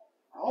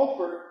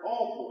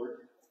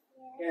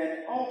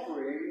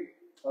offering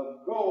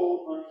of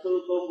gold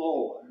unto the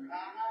Lord.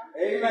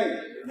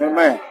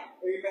 Amen.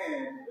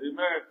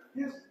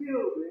 This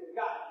building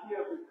got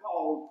here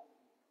because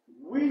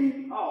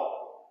we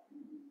all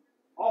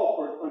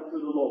offered unto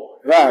the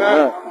Lord.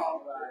 Right.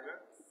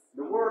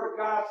 The word of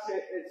God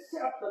said,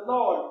 except the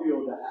Lord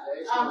build that.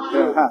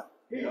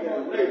 He is a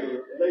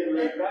laborer in vain.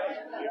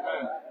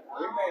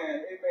 Amen.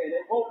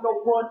 There wasn't no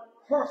one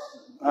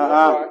person,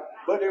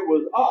 but it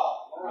was us.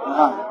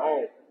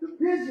 The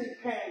vision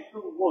came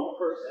through one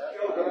person,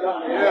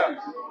 Donnie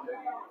Atkinson.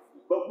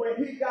 But when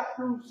he got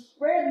through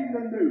spreading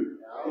the news,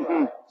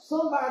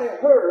 somebody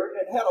heard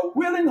and had a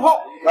willing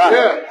heart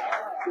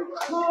to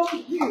come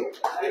here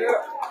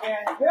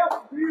and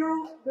help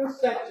build the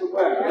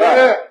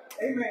sanctuary.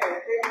 Amen.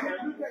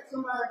 Look at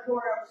somebody going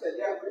up and say,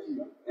 that was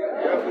you.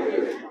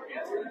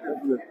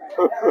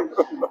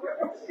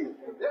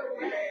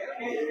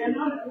 And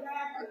I'm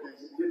glad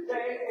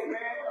today,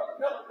 amen,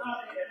 Brother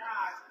Donnie and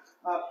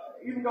I,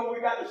 even though we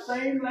got the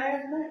same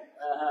last name,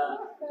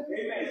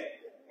 amen,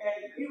 and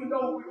even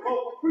though we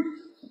both preach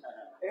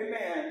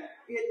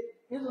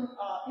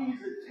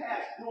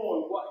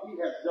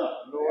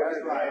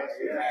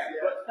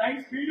But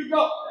thanks be to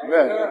God.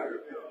 Yeah.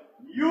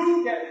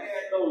 You that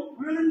had those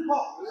willing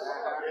hearts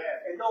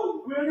and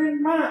those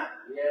willing minds.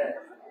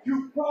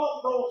 You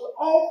brought those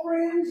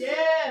offerings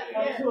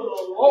unto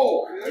the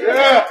Lord.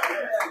 Yeah.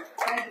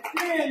 And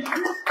then this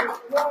is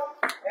what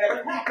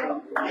has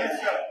happened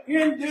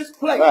in this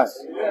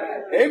place.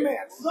 Amen.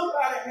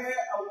 Somebody had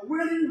a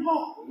willing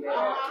heart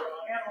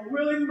and a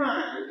willing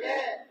mind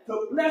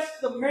to bless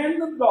the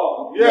man of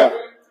God.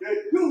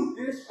 To do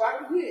this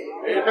right here.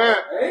 Amen.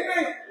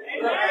 Amen.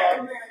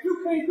 Amen. You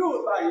can't do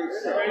it by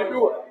yourself. You can't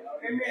do it.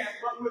 Amen.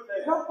 But with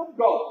the help of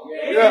God,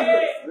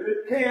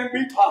 it can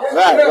be possible.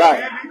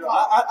 Right.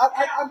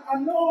 I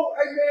know,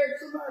 amen,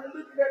 somebody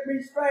looking at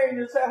me strange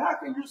and say, how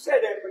can you say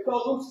that?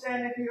 Because I'm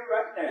standing here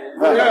right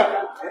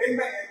now.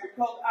 Amen.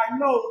 Because I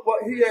know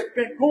what he has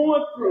been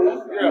going through.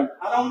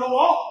 I don't know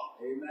all.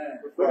 Amen.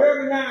 But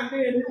every now and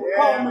then he will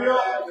call me up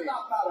and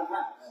stop by the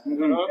house.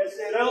 And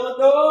say, Elder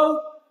Doug,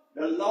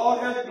 the Lord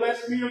has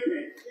blessed me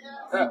again.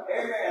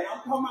 Amen.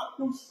 I'm coming out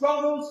through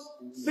struggles,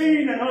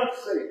 seen and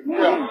unseen.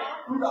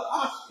 Through the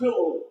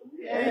hospital.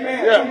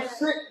 Amen. Through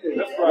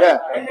sickness. Amen.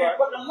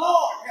 But the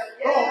Lord has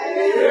brought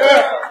me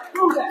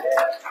through that.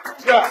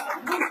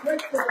 We pray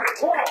to the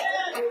Lord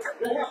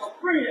to have a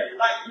friend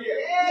like him.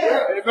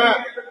 Amen.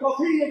 Because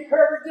he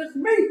encourages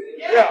me.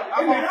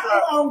 Amen.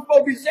 I'm supposed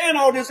to be saying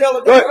all this,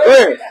 Elder. Go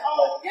ahead.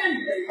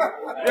 Amen.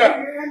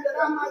 That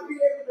I might be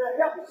able to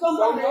help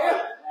somebody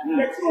else.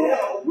 That you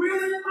have a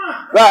willing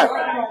mind. Right.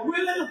 And a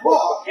willing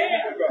heart.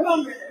 To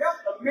come and help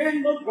the men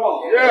of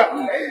God.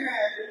 Amen.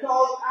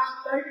 Because I'm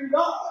thanking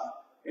God.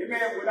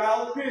 Amen.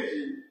 Without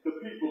vision, the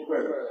people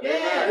perish.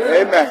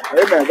 Amen.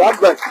 Amen. God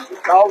bless you.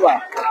 All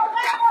right.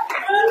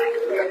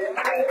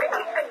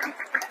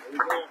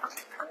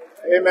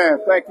 Amen.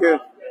 Thank you,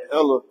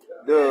 Elder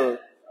Doug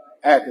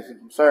Atkinson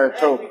from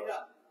Saratoga.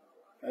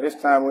 At this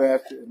time, we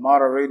have the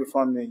moderator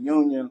from the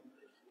Union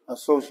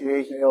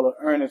Association, Elder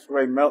Ernest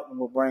Ray Melton,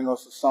 will bring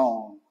us a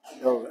song.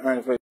 Elder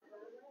Ernest Ray.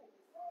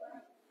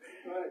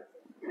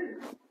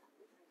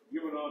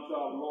 Giving unto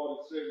our Lord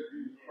and Savior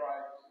Jesus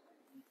Christ,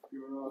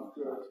 giving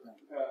unto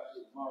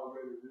Pastor,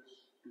 moderator this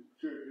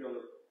church,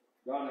 Elder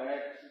Donnie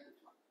Atkinson,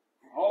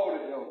 all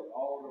the elders,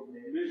 all the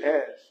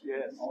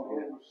missionaries, all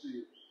the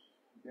overseers,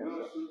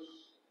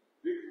 ministers,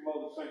 deacon,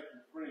 mother, saints,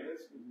 and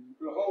friends,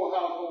 the whole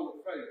household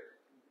of faith.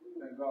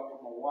 Thank God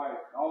for my wife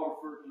and all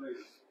the first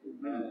ladies.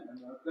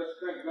 And let's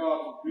thank God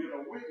for being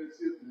a witness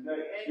here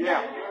today.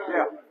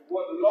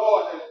 What the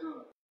Lord has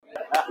done.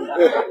 I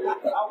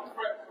was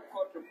praying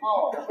for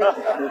tomorrow. We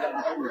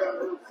got a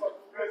little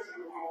something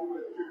special when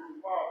we went to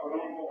tomorrow, but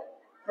I'm going to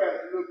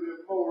practice a little bit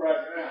more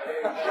right now.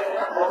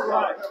 All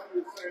right. I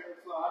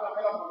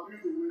don't have my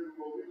music with me,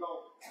 but we're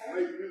going to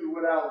make music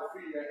with our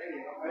feet and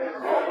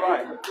hands. All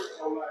right.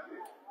 All right.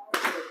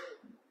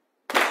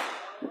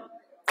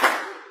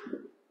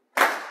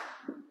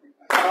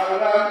 How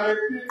did I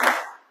make it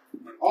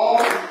all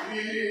these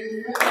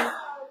years?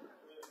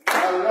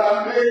 How did I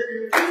make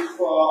it this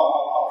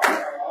far?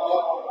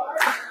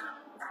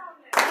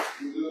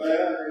 To the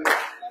land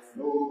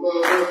over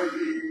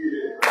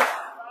here.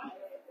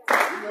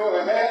 You know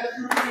it had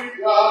to be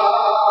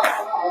God.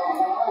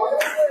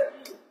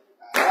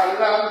 How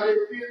did I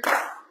make it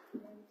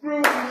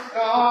through the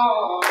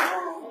storm?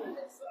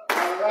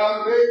 How did I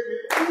make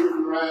it through the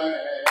rain?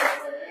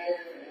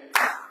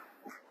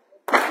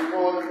 You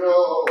want to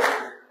know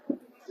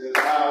just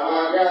how I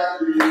got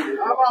here.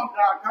 Come on.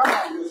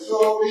 It's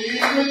so easy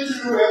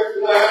to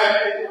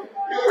explain.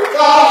 It was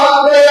God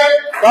great.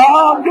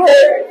 God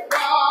great.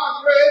 God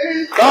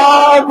great.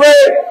 God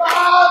great.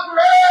 God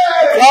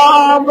great.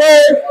 God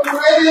great.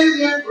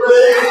 Amazing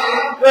grace.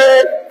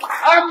 I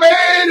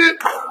made it.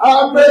 I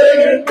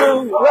made it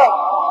through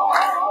God.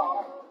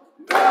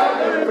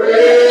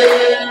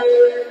 Praise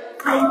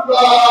to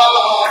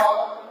God.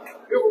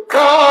 It was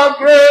God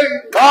great.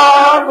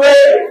 God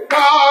great.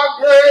 God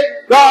great.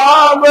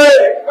 God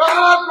great.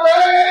 God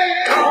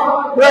great.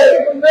 God great.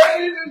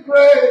 Amazing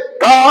grace.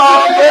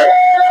 God great.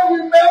 We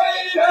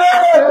made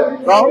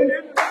it. God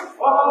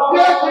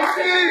Yes, we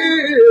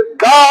did.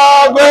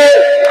 God great.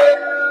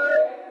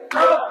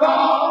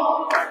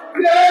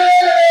 Yeah.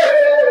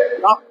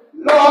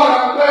 Lord,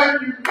 I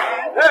thank you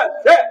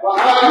for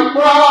how you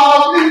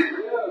brought me.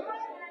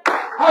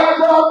 How you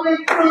brought me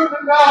through the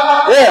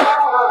night. Yeah.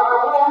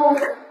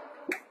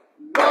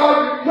 Lord,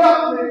 you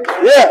kept me.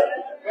 Yeah.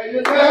 And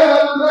you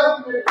never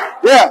left me.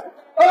 Yeah.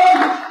 Oh,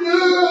 you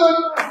stood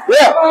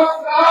Yeah. by my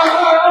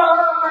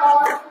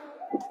side.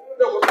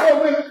 There was so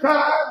many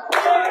times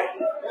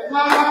in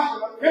my life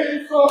when I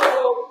came so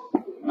close.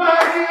 My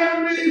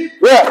enemy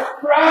Yeah.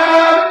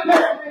 tried to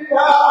take me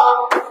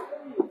out.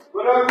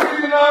 But I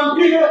reckon I'm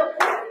here.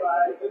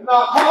 It's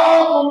not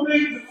hard for me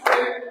to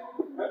say.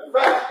 In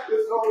fact,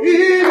 it's so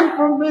easy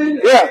for me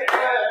to Yeah. say.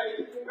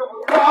 It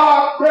was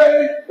God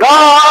great.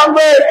 God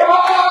great.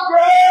 God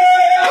great.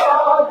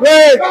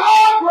 Great.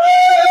 God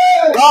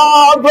great.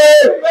 God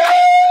great.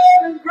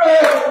 Amazing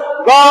grace.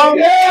 God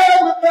Yeah,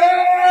 we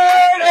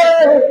made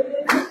it.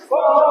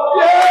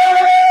 Yeah,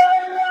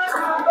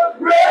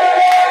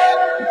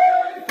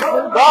 great.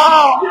 God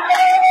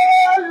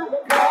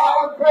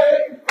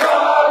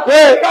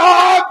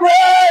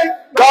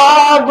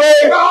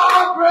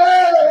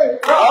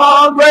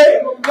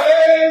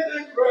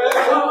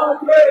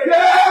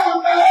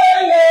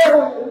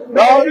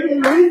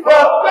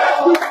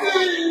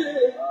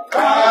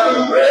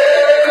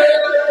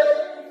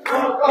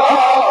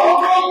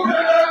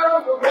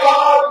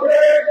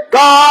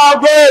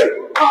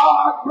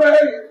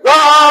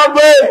God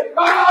great.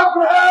 God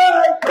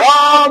great.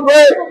 God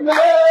great.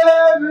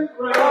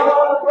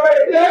 God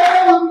great.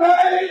 Yeah,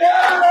 man.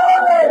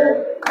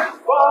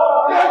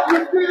 Yes,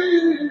 you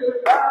did.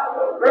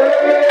 Great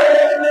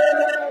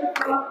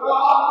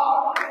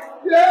God.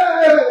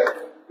 Yeah.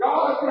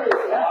 God great.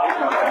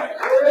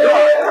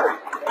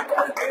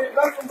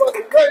 Nothing but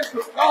the grace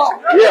of God.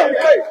 Yeah.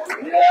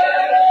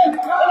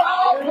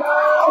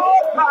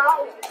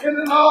 In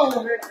the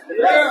Lord.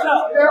 Yeah.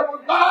 There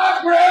was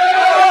God great.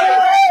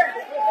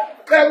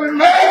 That we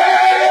made.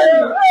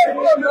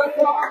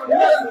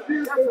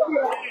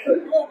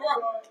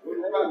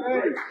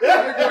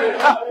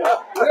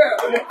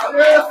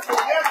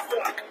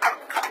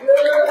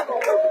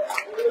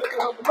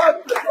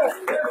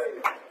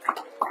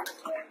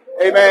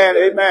 Amen.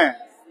 Amen.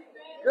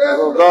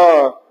 Oh,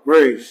 God,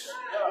 grace.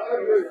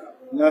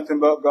 Nothing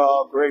but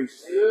God,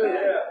 grace.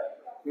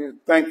 We're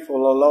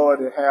thankful, oh Lord,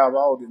 to have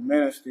all the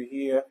ministry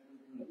here.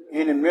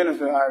 Any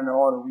minister out in the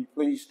order, we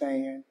please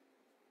stand.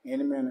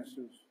 Any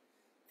ministers.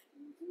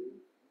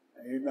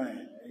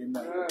 Amen.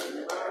 Amen.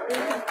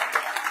 Amen.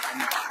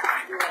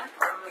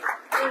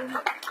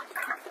 Amen.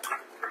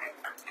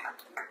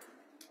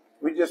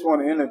 We just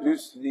want to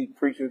introduce the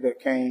preachers that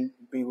came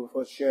to be with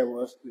us, share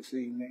with us this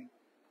evening.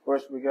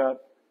 First, we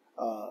got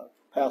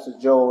Pastor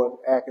Donnie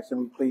Atkinson.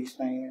 We please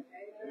stand.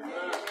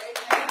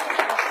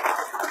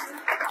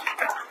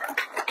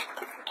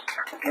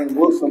 In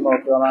Wilson,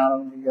 North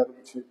Carolina, we got a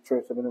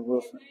church up in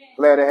Wilson.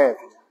 Glad to have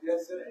you.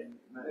 Yes, sir.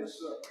 Yes,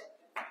 sir.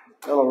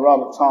 Hello,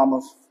 Robert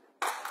Thomas.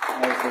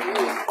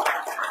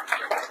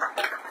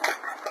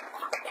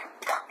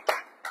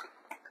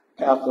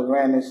 Pastor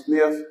Randy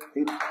Smith.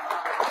 He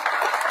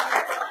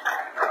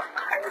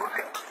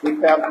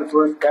pastored the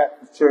First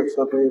Baptist Church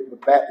up there, the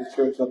Baptist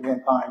Church up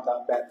in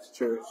Pinetown Baptist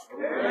Church.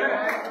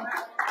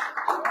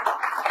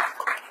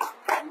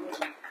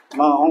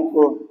 My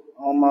uncle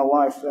on my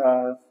wife's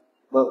side,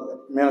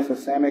 Minister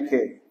Sammy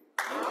Kay.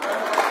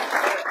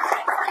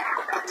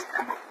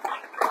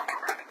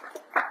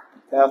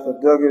 Pastor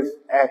Douglas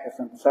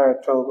Atkinson from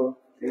Saratoga.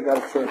 He got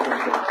a church in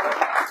there.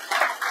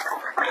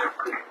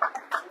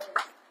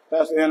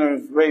 Pastor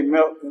Ennis Ray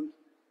Melton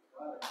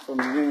from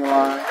the Union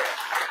Line.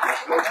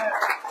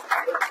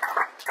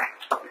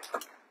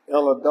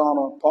 Ella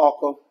Donna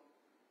Parker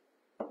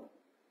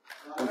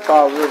from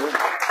Tar River.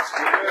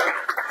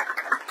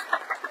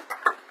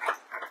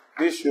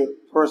 Bishop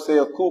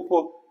Purcell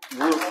Cooper,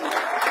 Wilson.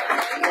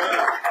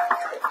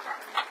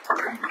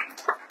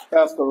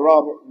 Pastor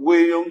Robert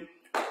Williams.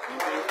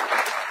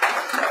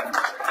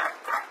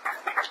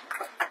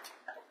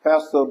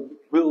 Pastor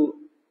Bill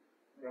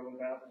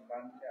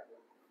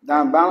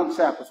down Bound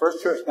Chapel,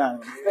 First Church down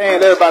there.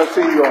 Stand, everybody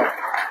see you all.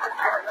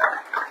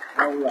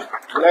 All right.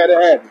 Glad to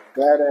have you.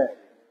 Glad to have you.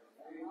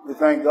 We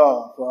thank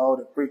God for all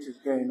the preachers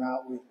came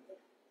out.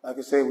 Like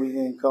I said, we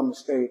didn't come to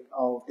stay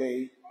all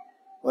day.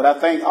 But I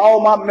thank all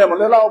my members.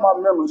 Let all my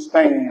members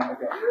stand.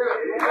 Okay.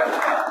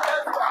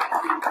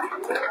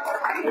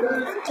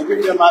 I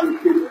give them out the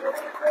people.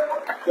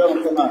 Tell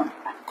them come on.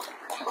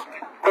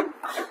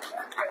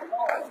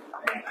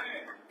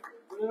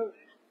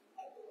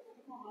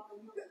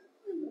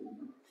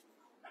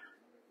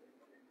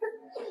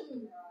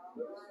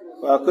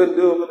 Well, I couldn't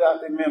do it without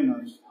the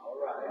members.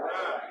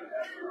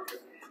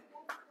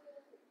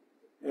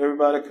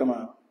 Everybody come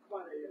out.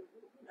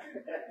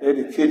 They're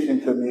the kitchen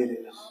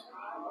committees,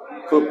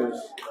 cookers.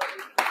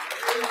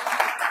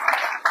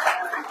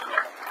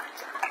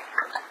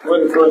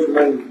 Where's the First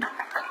Lady?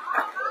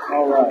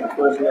 All right,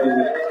 First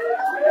Lady.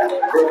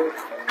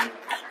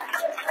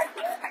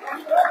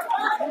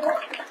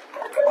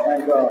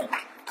 Thank God.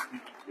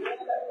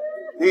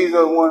 These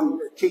are the ones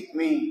that keep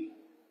me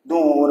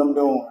doing what I'm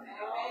doing.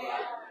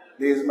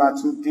 These are my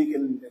two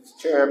deacons,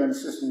 chairman,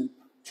 assistant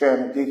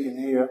chairman deacon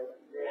here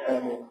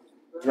at the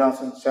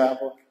Johnson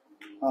Chapel,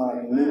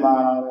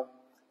 Nehemiah,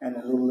 and the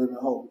Little Living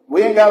Hope.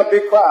 We ain't got a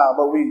big crowd,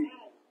 but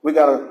we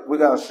got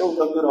a show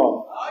up good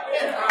heart.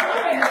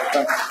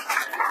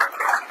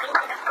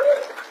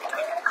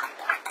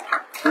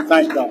 We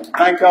thank God.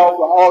 Thank God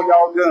for all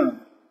y'all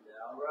done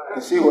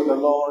to see what the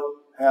Lord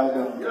has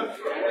done.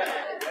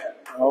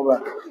 All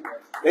right.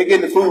 They're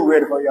getting the food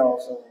ready for y'all,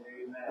 so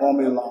it won't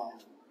be long.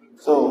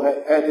 So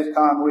at this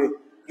time,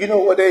 you know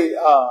what they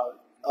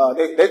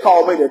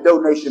call me the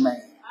donation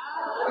man.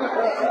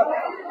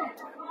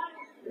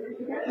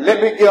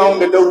 Let me get on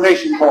the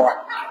donation part.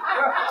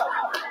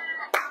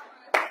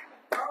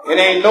 It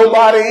ain't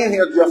nobody in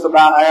here just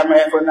about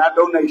asking for that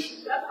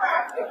donation.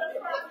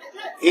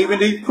 Even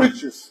these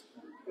preachers.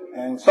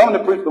 And some of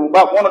the preachers,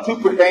 about one or two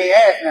preachers, they ain't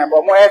asking now, but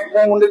I'm going to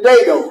ask one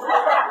today, though.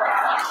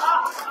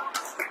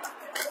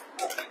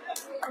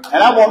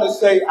 And I want to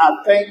say I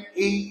thank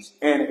each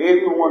and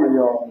every one of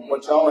y'all for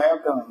what y'all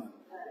have done.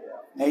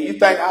 Now, you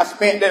think I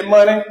spent that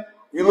money?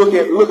 You look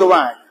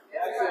around.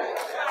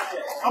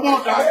 Come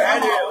on,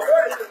 Doctor.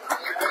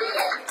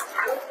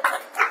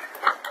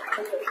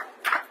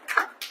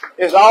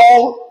 It's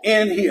all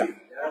in here.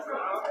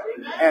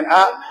 And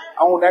I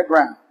own that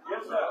ground.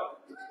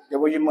 That's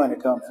where your money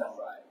comes from.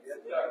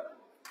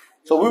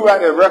 So we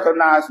like to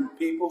recognize some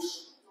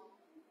peoples.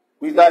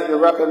 We like to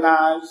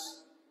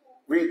recognize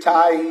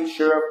retiree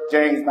Sheriff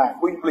James Knight.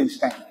 Will you please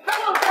stand?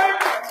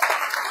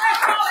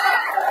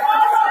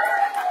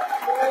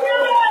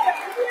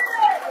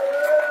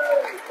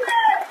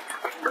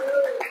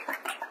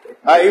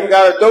 I even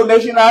got a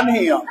donation out of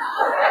him.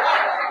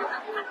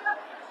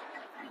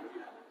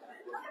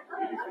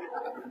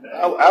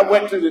 I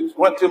went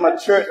to my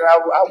church and I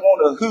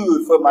want a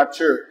hood for my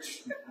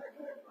church.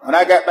 When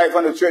I got back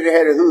from the church, I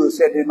had a hood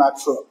set in my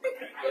truck.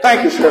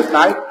 Thank you, Sheriff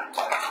Knight.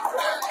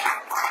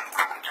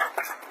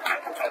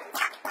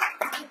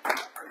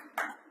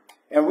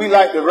 And we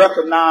like to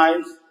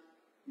recognize,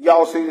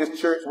 y'all see this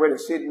church where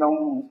it's sitting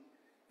on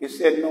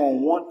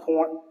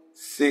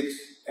 1.6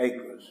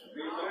 acres.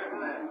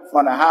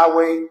 From the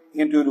highway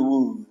into the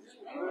woods.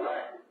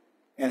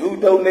 And who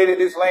donated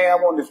this land? I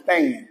want to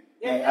stand.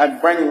 And I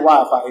bring his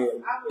wife out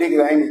here. Dig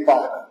it Amy's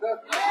father.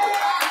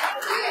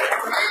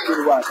 Get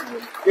the wife out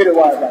here. Get the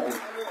wife out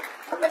here.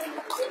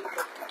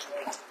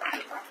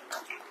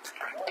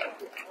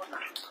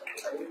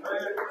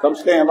 Come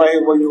stand right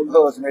here where your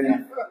husband is.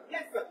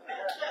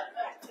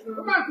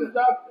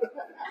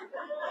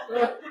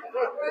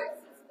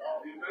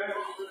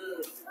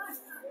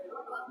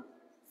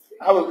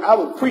 I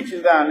was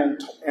preaching down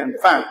in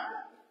Fountain.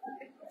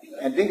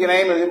 And Deacon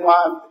Amos and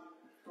wife,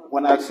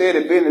 when I said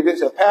to Billy, this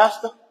is a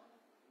pastor,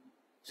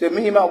 said,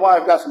 me and my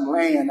wife got some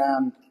land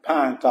down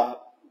Pine Top.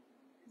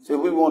 Said,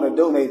 we want to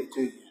donate it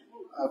to you.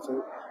 I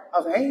said,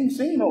 I ain't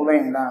seen no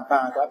land down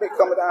Pine Top. I've been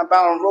coming down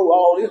Bound Road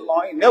all this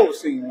long. I ain't never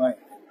seen land.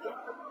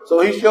 So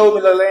he showed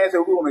me the land and said,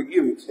 we want to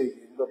give it to you.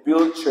 We'll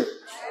build a church.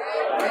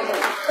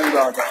 Thank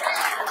God.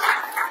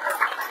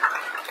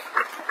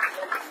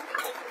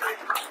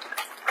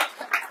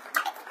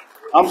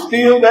 I'm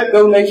still that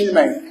donation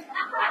man.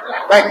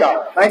 Thank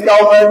God. Thank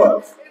y'all very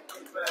much.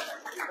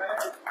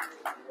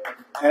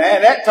 And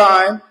at that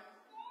time,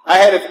 I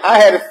had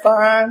to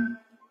find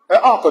an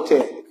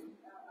architect.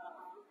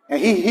 And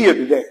he's here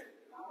today.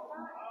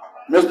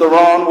 Mr.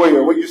 Ron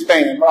Ware, where you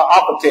stand? My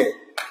architect.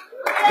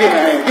 Give me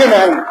a hand. Give me a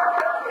hand.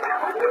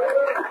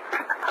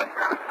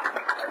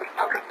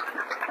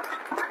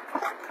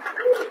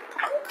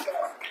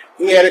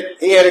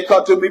 He had to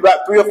come to me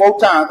about 3 or 4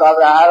 times. I was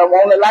like, I don't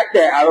want it like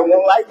that. I don't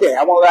want it like that.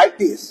 I want it like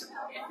this.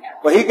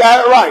 But he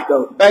got it right,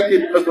 though. Thank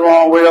you, Mr.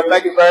 Ron Ware.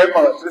 Thank you very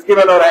much. Let's give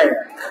him another hand.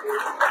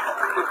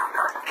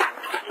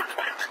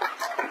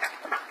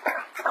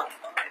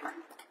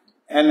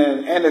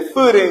 And the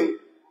footing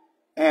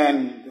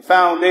and the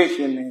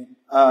foundation,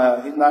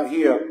 he's not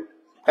here.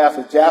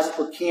 Pastor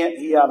Jasper Kent,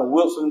 he out of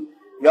Wilson.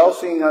 Y'all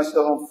seen us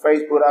stuff on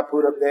Facebook I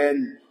put up there,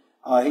 and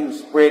he was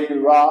spreading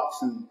the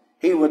rocks, and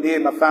he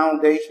did my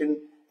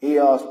foundation. He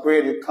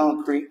spread the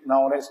concrete and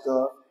all that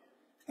stuff.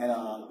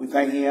 And we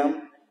thank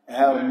him and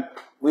have him.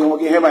 We don't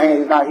give him a hand.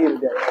 He's not here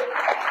today.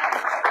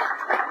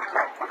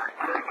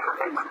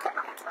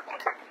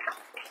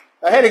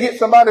 I had to get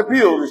somebody to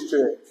build this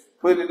church,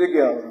 put it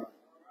together.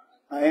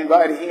 I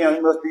invited him. He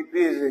must be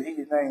busy.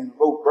 His name is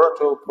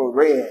Roberto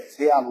Perez.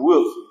 He out of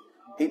Wilson.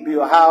 He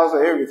built a house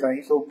and everything.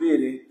 He's so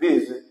busy.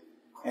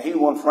 And he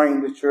wanted to frame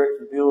the church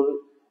and build it.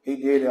 He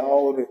did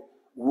all the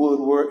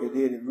woodwork. He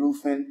did the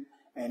roofing.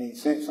 And he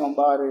sent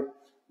somebody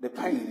to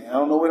paint it. I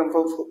don't know where them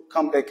folks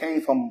that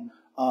came from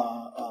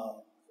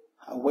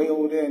way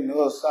over there on the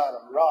other side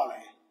of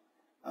Raleigh.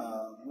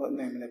 What's the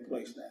name of that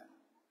place now?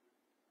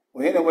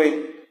 Well,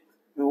 anyway,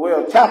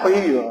 Chapel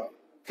Hill.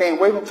 Came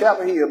way from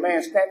Chapel Hill,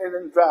 man standing in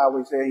the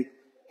driveway, said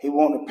he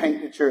wanted to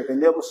paint the church. They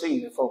never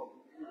seen it before.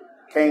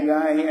 Came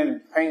down here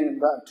and painted in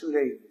about 2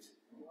 days.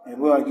 And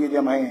we ought to give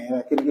them a hand.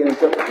 I couldn't get in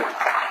touch with them.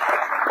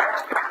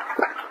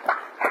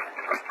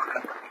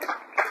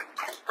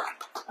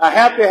 I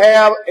have to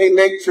have an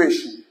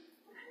electrician.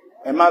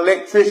 And my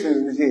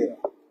electrician is here.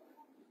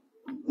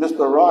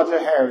 Mr. Roger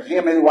Harris.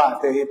 Him and his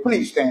wife, they're here.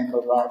 Please stand,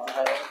 Mr. Roger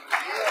Harris.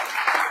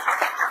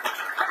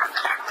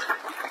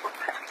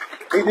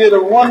 He did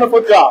a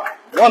wonderful job.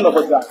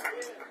 Wonderful job.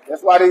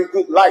 That's why these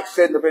good lights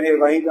sitting up in here,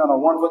 because he done a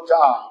wonderful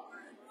job.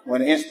 When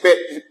the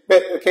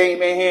inspector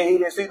came in here, he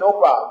didn't see no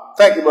problem.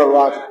 Thank you, Brother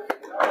Roger.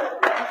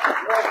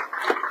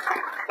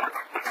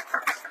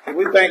 And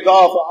we thank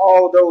God for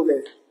all those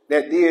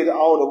that did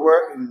all the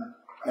work,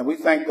 and we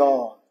thank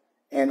God.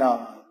 And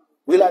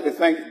we like to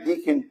thank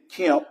Deacon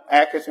Kemp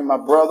Atkinson, my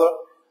brother,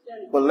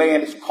 for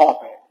laying this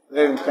carpet.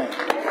 Let him thank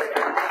you.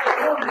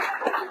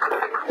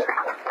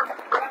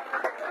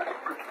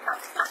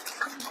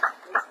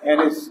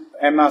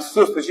 And my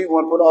sister, she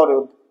want to put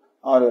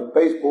all the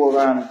baseball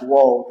around the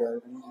wall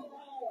there.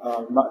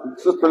 My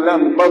sister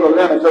Leonard, Mother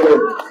Leonard,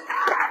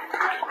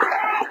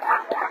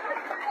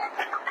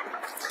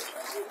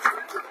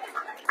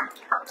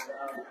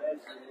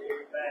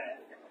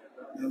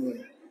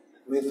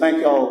 we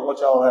thank y'all what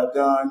y'all have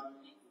done,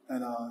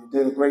 and you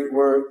did a great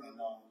work. And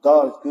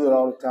God is good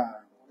all the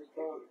time,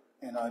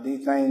 and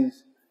these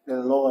things that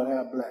the Lord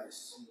have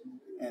blessed,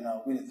 and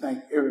we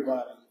thank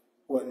everybody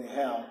what they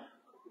have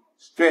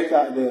stretched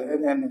out there.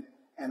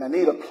 And I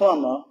need a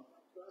plumber.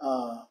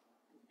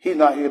 He's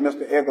not here,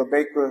 Mr. Edgar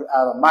Baker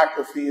out of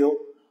Microfield.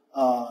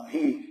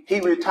 he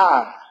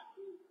retired.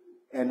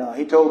 And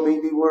he told me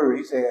the word.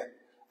 He said,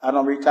 I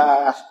don't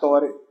retire. I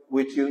started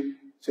with you. He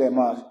said, I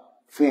must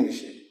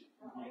finish it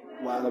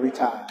while I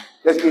retire.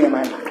 Let's give him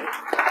a hand.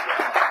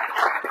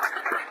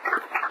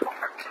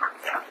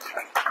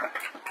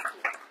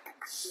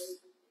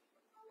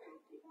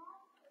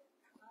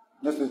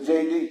 Mr.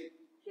 J.D.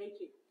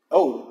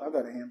 Oh, I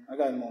got him. I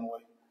got him on the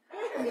way.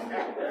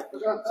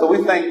 So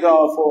we thank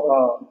God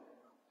for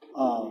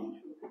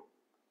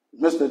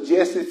Mr.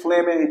 Jesse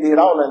Fleming. He did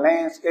all the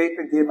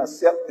landscaping, did my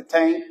septic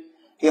tank.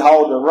 He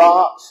hauled the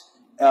rocks,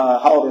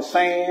 hauled the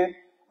sand,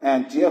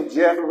 and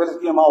Jeffrey, let's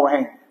give him all a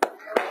hand.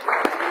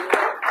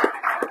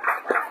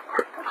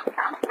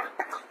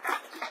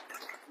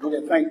 We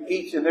can thank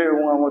each and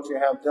every one what you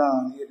have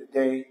done here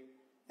today,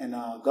 and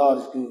God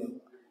is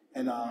good.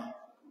 And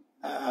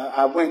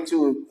I went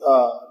to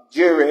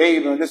Jerry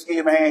Abel, let's give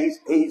him a hand.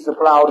 He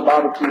supplied the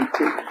barbecue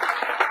chicken.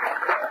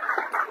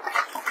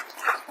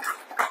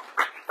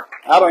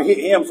 I don't hit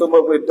him so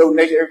much with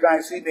donation. Every time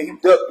I see me, he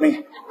ducked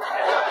me.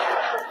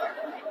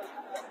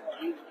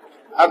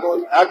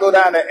 I go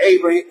down to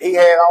Abel. He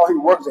had all his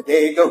work. Said,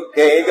 there you go,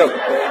 there you go.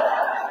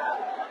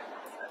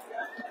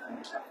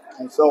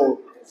 And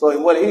so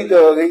what he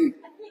does,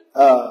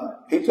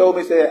 he told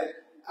me, said,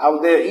 I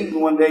was there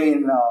eating one day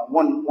and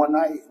one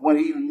night, one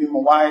evening, me and my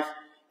wife,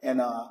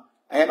 and I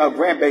had my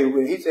grandbaby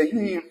with me. He said,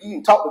 you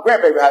can talk to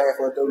grandbaby how that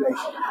for a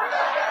donation.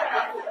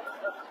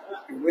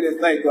 We just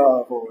thank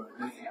God for it.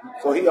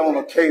 So he on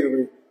a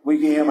catering. We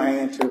give him a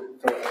hand too.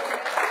 So,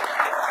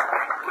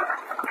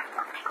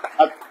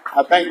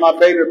 I thank my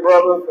baby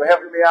brother for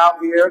helping me out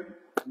here.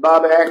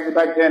 Bobby Atkinson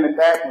back there in the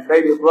back, my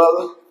baby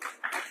brother.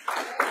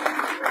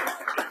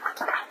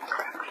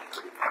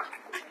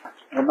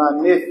 And my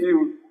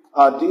nephew,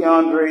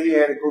 DeAndre, he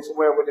had to go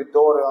somewhere with his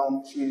daughter.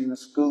 She's in the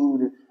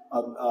school,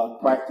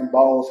 practicing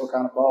ball, some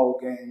kind of ball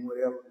game,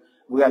 whatever.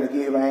 We got to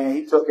give him a hand.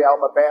 He took me out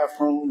of my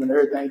bathroom and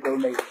everything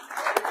donated.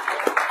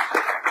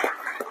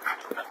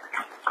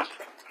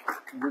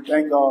 We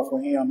thank God for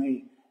him.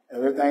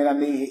 Everything I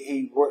need,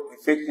 he worked, he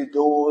fixed the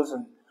doors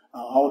and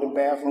all the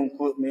bathroom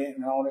equipment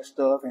and all that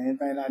stuff, and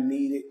anything I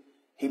needed,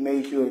 he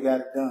made sure he got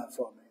it done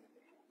for me.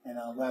 And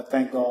I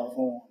thank God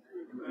for him.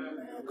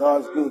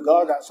 God's good.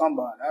 God got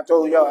somebody. I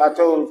told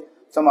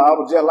somebody I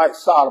was just like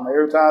Sodom.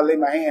 Every time I lay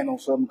my hand on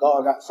something,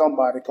 God got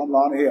somebody to come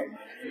along to help me.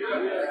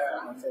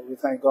 And so we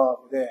thank God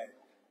for that.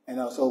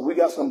 And so we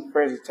got some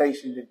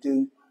presentation to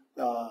do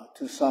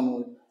to some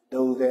of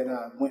those that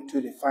went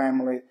to the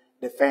family.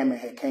 The family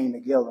had came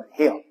together and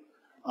helped,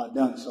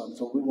 done something.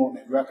 So we want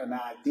to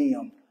recognize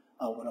them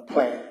with a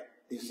plaque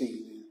this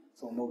evening.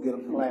 So I'm going to get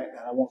a plaque,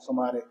 and I want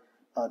somebody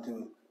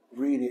to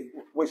read it.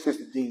 Where's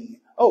Sister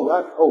Dean?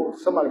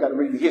 Somebody got to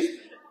read the history.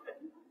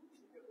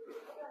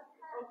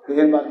 Did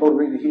anybody go to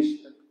read the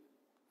history?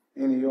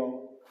 Any of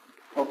y'all?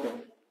 Okay.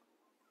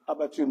 How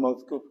about you,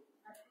 Mother Cooper?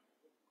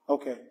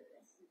 Okay.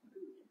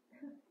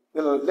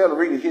 They'll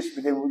read the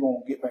history, then we're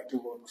going to get back to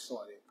where we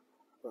started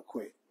real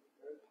quick.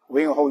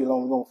 We ain't going to hold you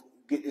long. We're going to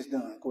get this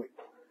done quick.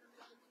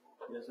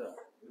 Yes, sir.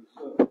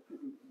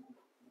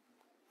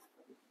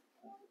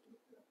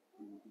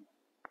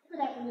 Good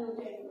afternoon,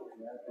 gentlemen.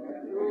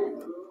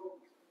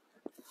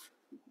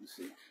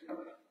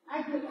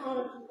 I give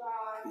honor to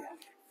God,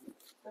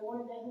 the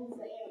one that He's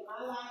the head of my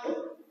life.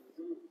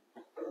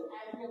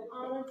 I give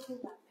honor to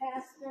my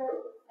pastor,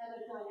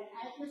 Donnie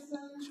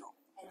Atkinson,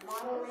 and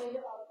moderator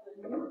of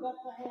the New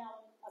Bethlehem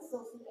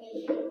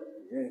Association.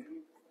 Yeah.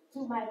 To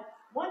my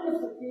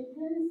wonderful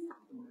deacons,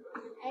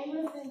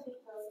 Amos and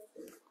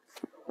Deacons,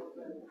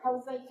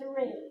 Jose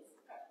Therese,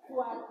 to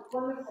our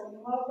wonderful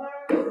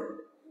mothers,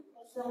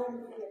 showing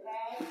in the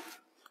back,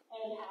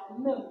 and our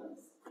members.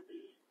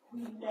 We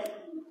love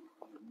you.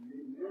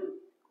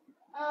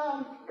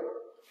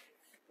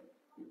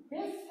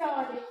 This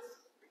started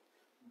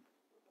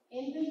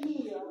in the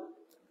year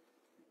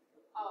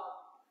of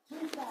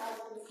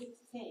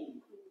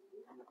 2016.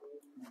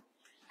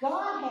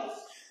 God has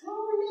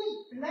truly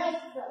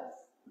blessed us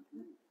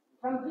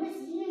from this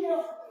year,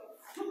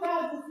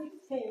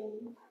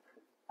 2016,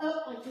 up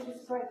until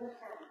this present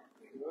time.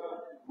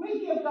 We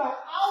give God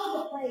all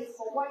the praise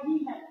for what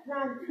He has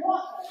done for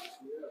us,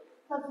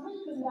 because we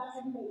could not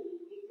have made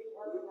it if it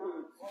wasn't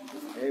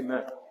God.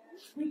 Amen.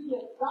 We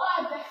give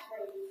God that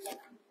praise.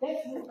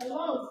 That's what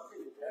belongs to.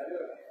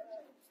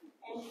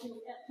 And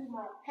to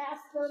my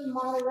pastor,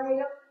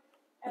 moderator,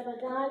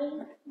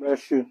 Donnie.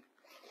 Bless you.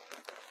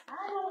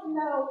 I don't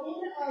know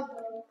any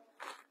other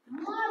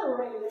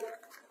moderator,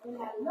 and I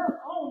love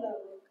all of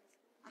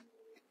them,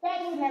 that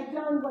would have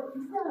done what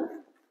you've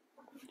done.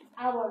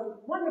 Our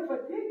wonderful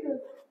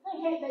teachers,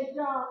 they had their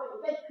job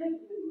and they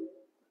couldn't do it.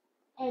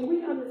 And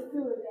we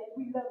understood that.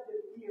 We loved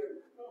them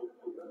dearly.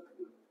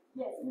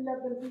 Yes, we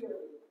loved them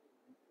dearly.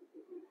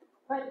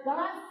 But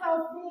God saw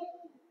fit,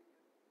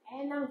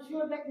 and I'm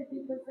sure that the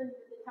deacons and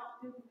to talk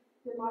to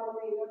the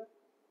moderator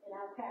and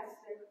our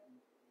pastor.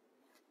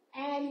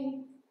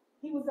 And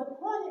he was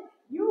appointed,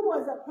 you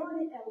was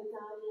appointed,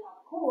 Donnie,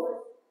 of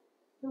course,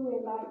 through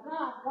and by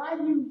God.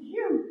 God used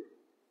you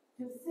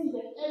to see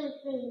that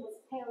everything was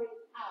carried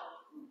out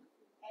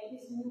at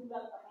this new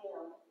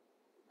Bethlehem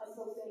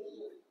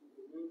Association,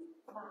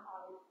 my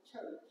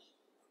church.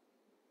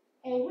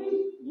 And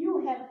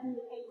you have done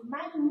a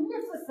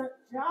magnificent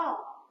job.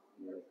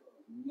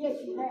 Yes,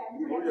 you have.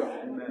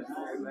 Amen.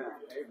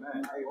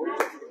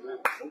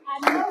 I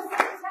know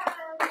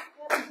sometimes,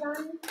 Elder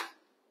Johnny,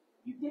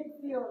 you didn't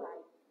feel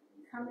like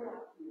coming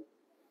out here,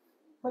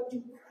 but you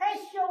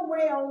pressed your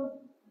way on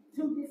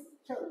to this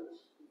church.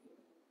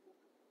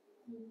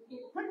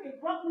 It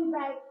brought me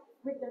back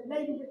with the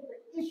lady with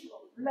the issue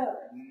of blood.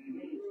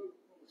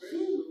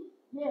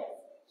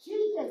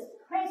 She just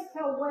pressed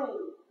her way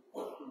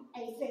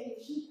and said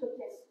if she could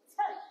just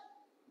touch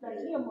the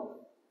hem of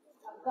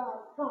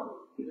God's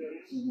promise,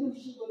 she knew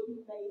she would be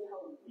made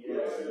whole.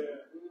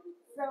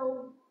 So,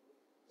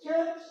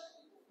 church,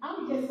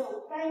 I'm just so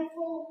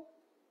thankful.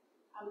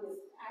 I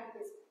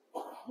just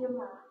give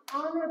my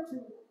honor to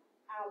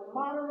our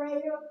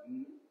moderator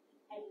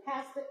and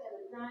Pastor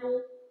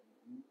Elder.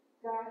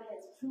 God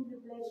has truly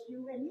blessed you,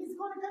 and He's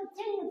going to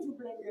continue to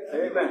bless you.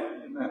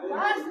 Amen.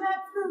 God's not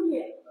through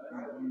yet.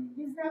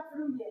 He's not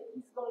through yet.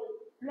 He's going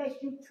to bless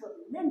you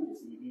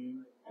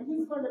tremendously, and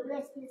He's going to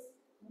bless this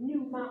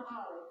new Mount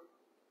Olive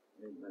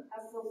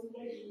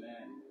Association.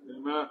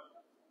 Amen.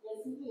 Yes,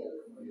 He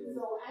is.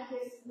 So I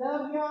just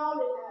love y'all,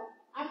 and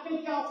I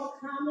thank y'all for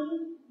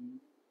coming.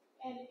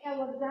 And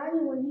Elder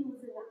Donnie, when he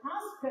was in the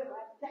hospital,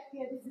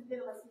 this is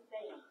little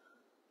thing.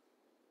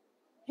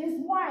 His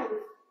wife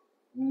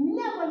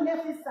never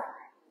left his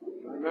side.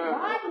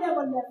 God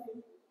never left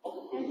him,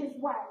 and his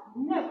wife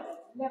never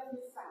left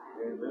his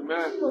side.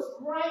 Amen. She was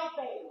right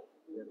there.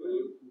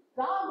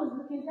 God was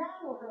looking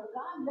down on her.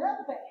 God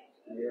loved her.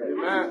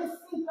 Amen. I can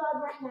just see God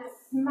right now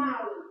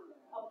smiling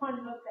upon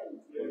her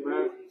face.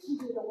 Amen. She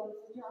did a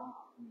wonderful job.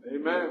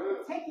 Amen.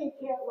 Taking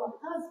care of her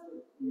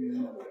husband.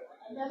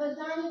 Another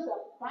time, the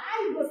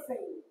Bible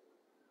says,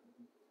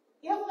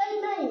 if a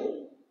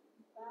man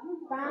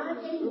find a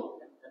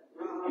woman,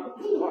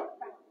 he has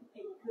found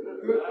a good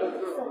woman.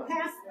 So,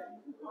 Pastor,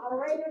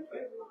 moderator,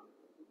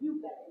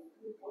 you got it.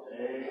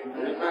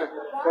 Amen.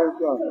 Praise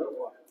God.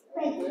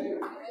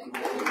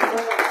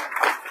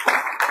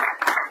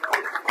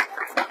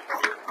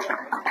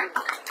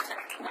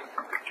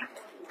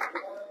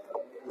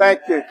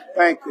 Thank you.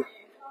 Thank you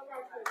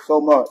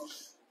so much.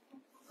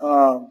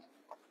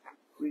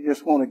 We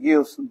just want to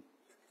give some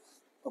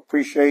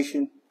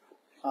appreciation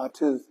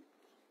to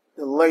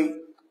the late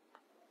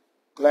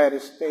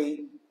Gladys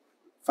State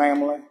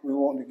family. We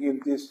want to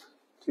give this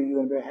to you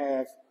on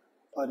behalf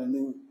of the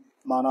new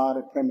Mount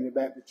Olive Primitive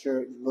Baptist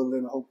Church, Little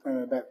Living Hope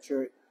Primitive Baptist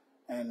Church,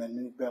 and the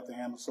new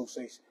Bethlehem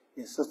Association.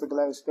 It's Sister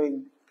Gladys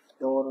State,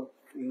 daughter,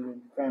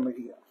 even family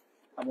here.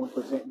 I want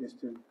to present this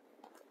to you.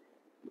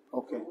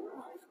 Okay.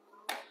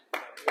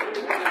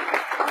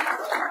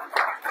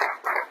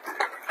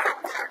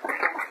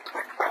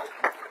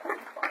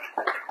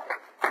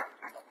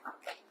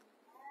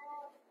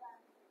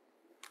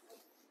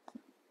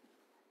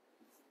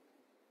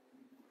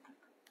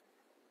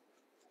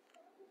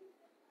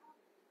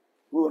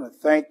 We want to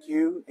thank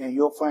you and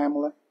your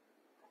family,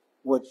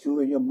 what you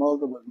and your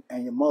mother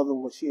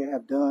what she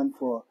have done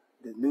for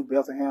the New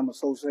Bethlehem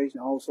Association,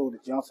 also the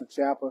Johnson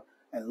Chapel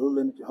and Little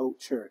Limited Hope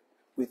Church.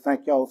 We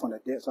thank y'all from the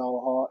depths of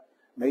our heart.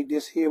 May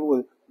this here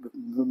will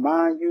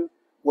remind you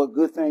what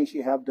good things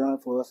you have done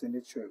for us in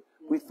the church.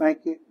 We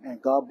thank you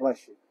and God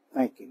bless you.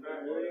 Thank you.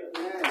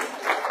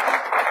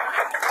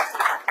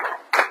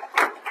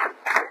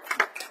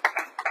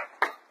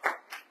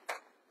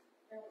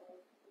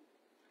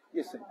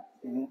 Yes, sir.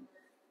 Mm-hmm.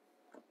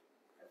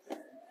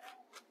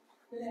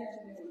 Good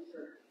afternoon,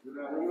 church. Good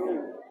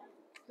afternoon.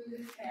 To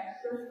this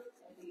pastor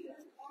and leader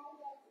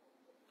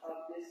of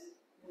this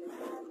new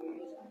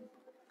association,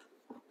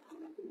 to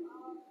two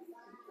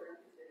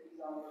churches that he's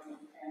already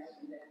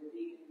pastored that were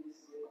leading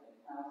this building,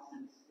 house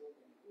in this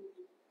building,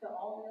 to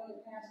all the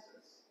other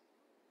pastors,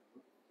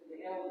 to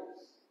the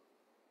elders,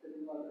 to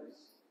the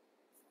mothers,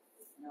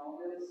 and all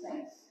the other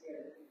saints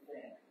here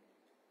today.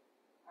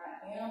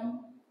 I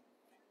am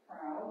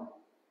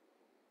proud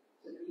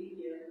to be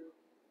here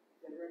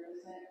to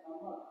represent my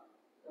mother,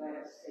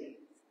 Gladys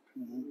State.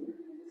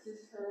 This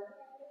is her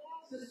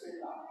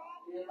sister-in-law,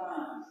 Leah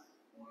Bonds.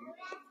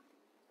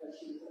 But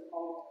she was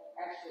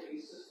actually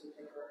a sister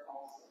to her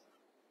also.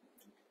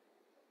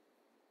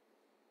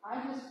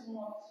 I just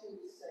want to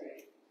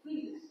say,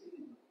 please excuse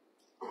me,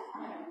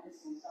 I am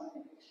missing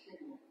something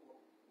extremely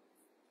important.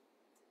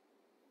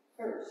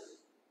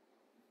 First,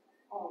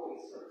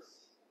 always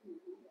first.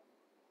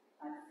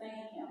 I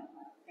thank him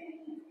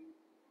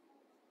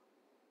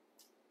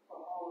for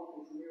all of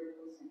his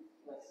miracles and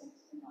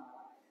blessings in my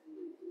life.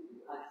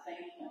 I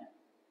thank him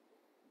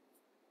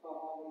for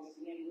always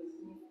being with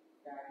me,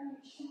 guiding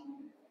me,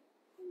 showing me.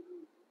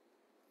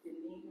 Give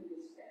me the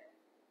respect.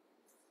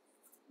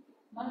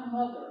 My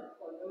mother,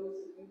 for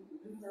those of you who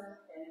knew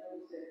her and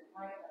those that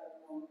might not have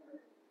known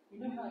her, you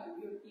know how you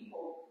hear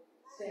people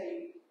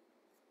say,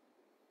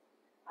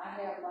 I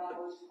have my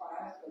most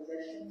prized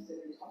possessions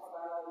that they talk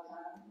about all the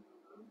time,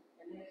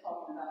 and they're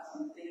talking about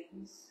some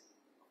things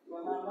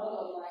Well, my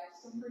mother liked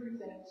some pretty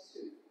things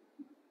too.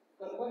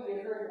 But what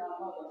you heard my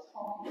mother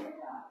talking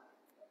about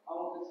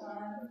all the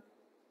time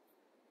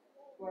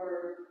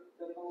were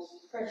the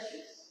most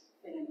precious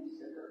things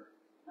to her,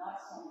 not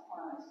some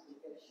prized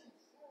possessions.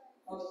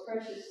 Most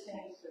precious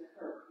things to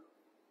her,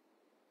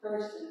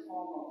 first and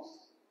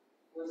foremost,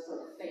 was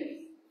her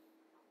faith,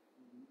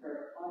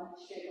 her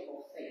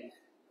unshakable faith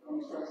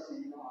and trust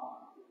in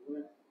God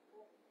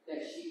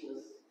that she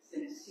was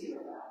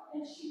sincere about,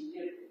 and she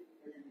lived it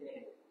every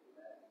day.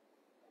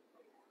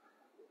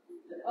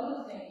 The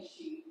other thing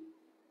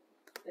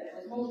that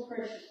was most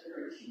precious to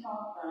her, she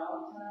talked about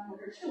all the time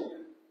with her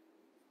children.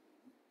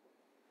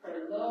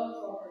 Her love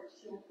for her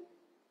children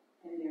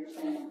and their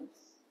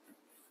families.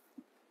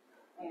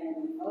 And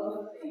the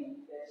other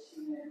thing that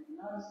she went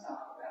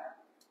nonstop about,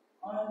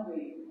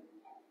 unwavering,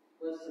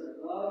 was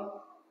her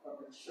love of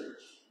her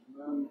church.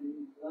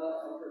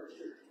 Love of her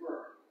church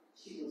work.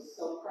 She was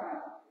so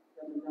proud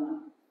of the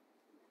run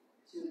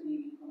to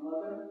be a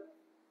mother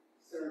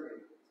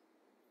serving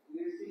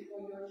years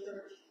before your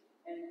church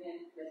and then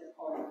as a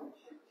part of the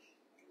church.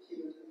 She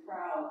was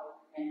proud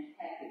and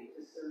happy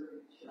to serve in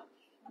the church.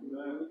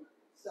 Amen.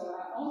 So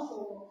I also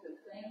want to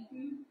thank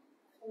you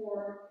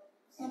for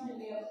something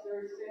else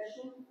very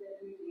special that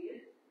we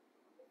did.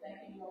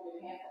 Thanking you on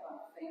behalf of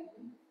our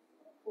family.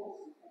 Of course,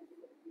 we thank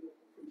you for your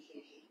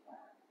appreciation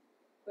plan.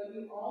 But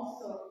you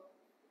also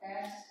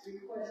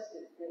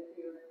requested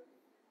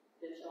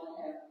that y'all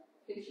have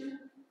a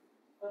picture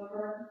of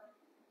her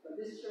for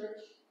this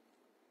church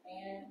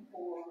and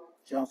for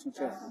Johnson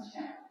Chapel,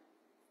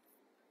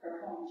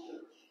 her home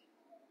church.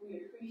 We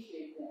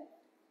appreciate that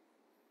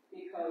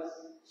because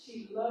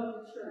she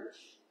loved the church,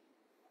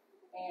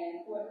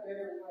 and what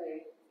better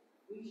way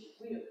we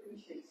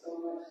appreciate so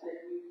much that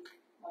we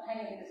are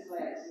hanging this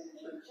glass in the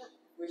church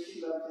where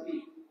she loved to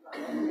be.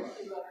 Where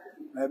she loved to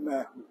be.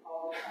 Amen.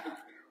 All the time.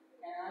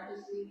 And I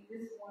just leave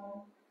this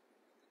one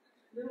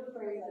little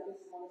phrase I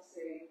just want to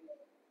say.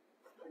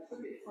 I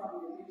took it from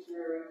the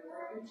obituary of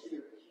her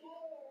church,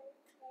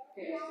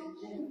 passed in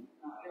June,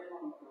 not that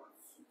long ago.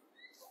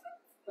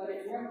 But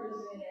it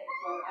represented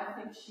what I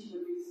think she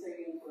would be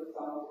saying to us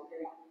all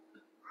today.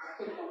 I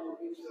put it on the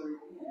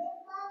obituary again.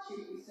 She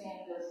would be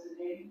saying to us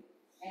today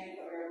and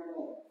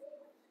forevermore.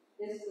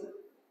 It's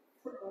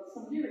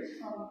some lyrics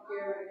from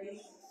Gary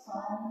Mason's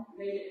song,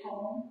 Made It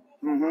Home.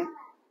 Mm-hmm.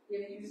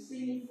 If you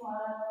see me fly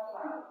on a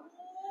cloud,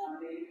 I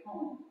made it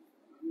home.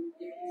 If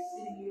you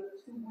see me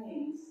with two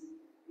wings,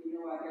 you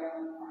know I got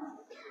my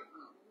promise.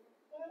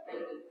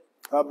 Thank you.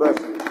 God bless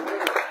you.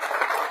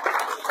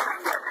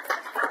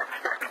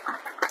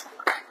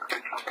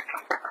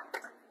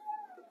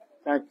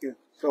 Thank you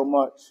so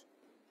much.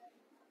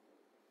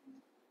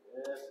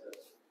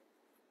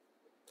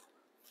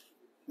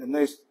 The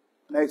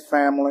next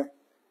family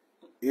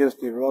is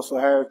the Russell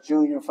Harris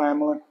Jr.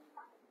 family.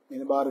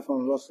 Anybody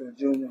from the Russell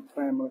Jr.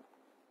 family?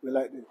 We'd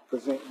like to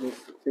present this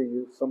to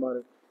you.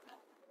 Somebody,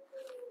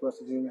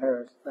 Russell Jr.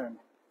 Harris family.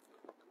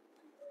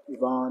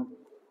 Yvonne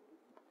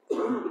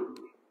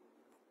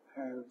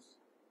Harris.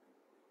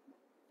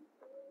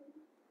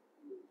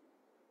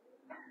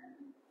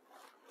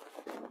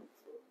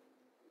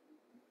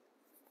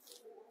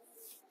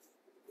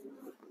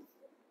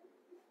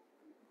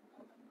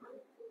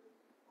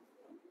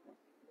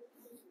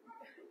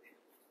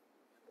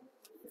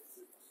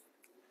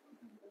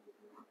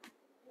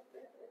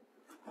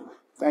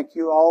 Thank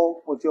you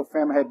all what your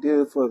family had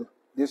did for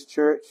this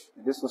church,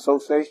 this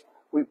association.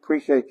 We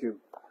appreciate you.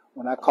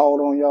 When I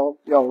called on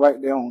y'all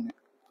right there on it.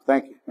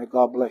 Thank you. May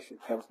God bless you.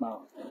 Have a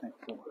smile. Thank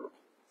you so much.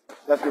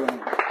 Let's give it a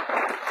hand.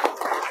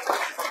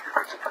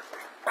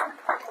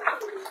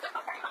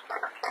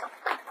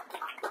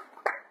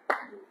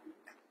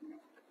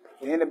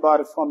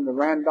 Anybody from the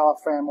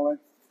Randolph family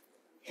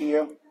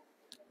here?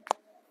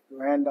 The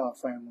Randolph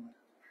family.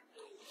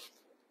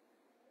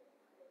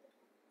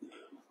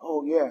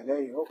 Oh, yeah,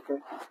 there you go.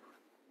 Okay.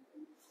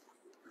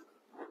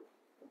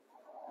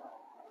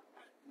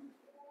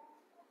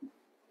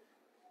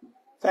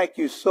 Thank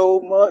you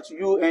so much,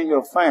 you and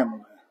your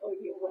family. Oh,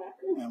 you're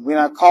welcome. And when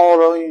I called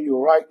on you, you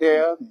were right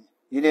there.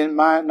 You didn't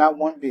mind not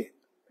one bit.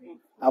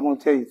 I want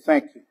to tell you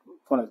thank you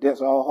from the depths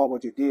of our heart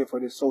what you did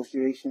for the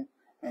association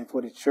and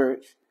for the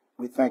church.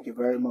 We thank you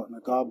very much. May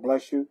God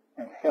bless you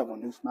and heaven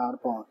do smile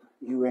upon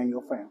you and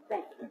your family.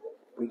 Thank you.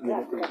 We give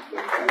it to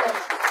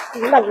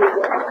you. Love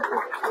you.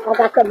 I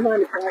got some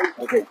money for you.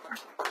 Okay.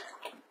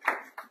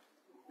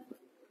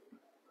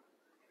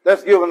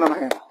 Let's give them a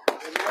hand.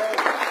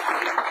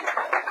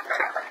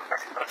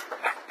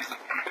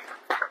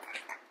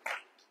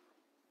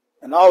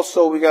 And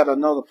also, we got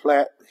another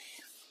plaque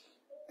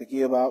to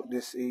give out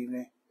this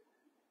evening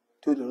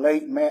to the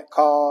late Matt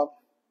Cobb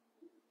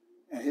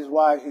and his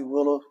wife,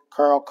 Willa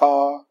Carl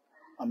Cobb,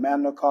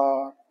 Amanda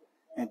Cobb,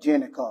 and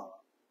Jenny Cobb.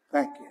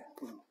 Thank you.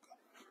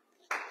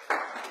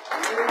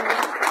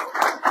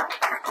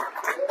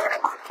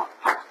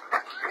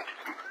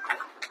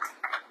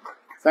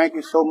 Thank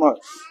you so much.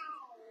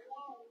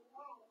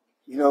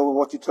 You know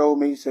what you told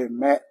me? You said,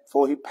 Matt,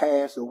 before he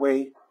passed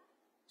away,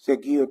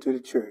 said, give to the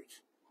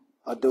church.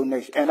 a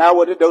donation. And I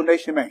was the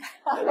donation man.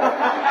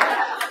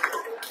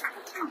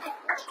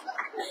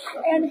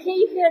 And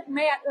he hit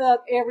Matt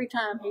up every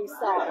time he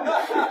saw him.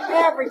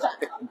 Every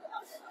time.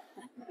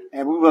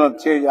 And we want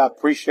to tell you I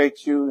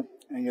appreciate you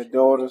and your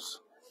daughters,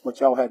 what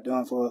y'all have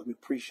done for us. We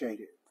appreciate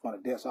it from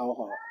the depths of our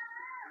heart.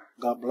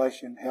 God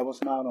bless you and have a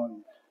smile on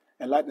you.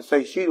 And like to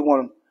say, she the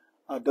one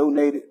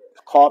donated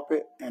the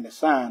carpet and the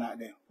sign out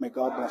there. May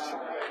God bless you.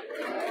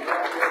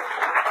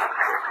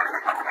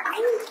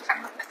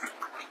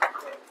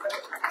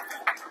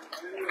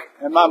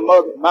 And my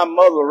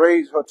mother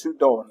raised her 2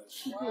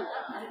 daughters.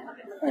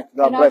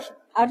 God bless you.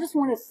 I just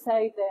want to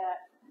say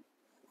that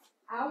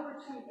our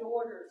 2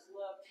 daughters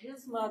loved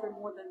his mother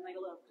more than they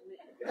loved me.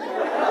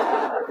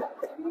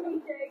 Many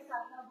days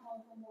I come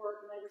home from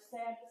work and they were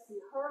sad to see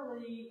her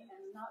leave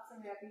and not so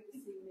happy to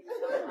see me.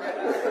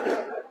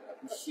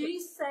 She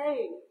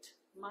saved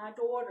my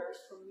daughters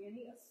from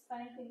many a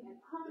spanking and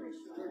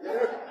punishment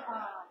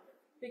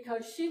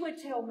because she would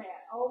tell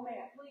Matt, "Oh,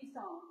 Matt, please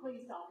don't.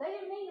 They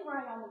didn't mean to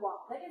write on the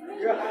wall. They didn't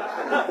mean to.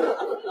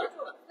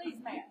 Please,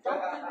 Matt, don't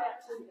do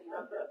that to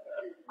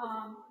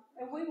them."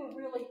 And we were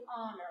really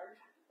honored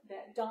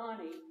that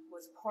Donnie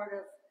was part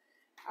of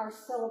our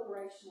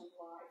celebration of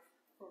life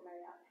for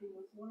Matt. He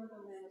was one of the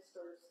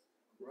ministers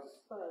who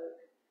spoke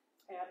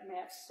at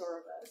Matt's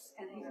service,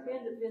 and he's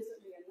been to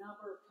visit me a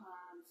number of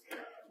times.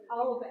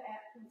 All of the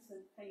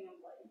Atkinson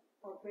family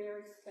are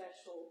very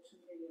special to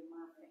me and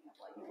my family.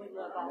 We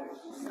love all of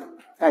them so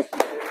much. Thank you.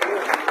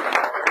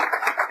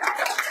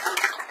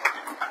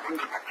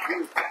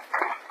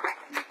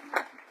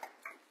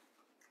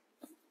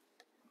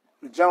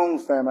 The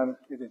Jones family,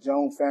 is the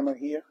Jones family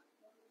here?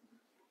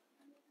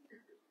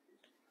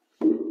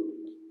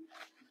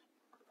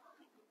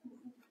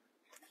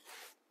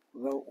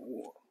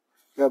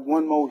 We have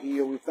one more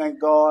here. We thank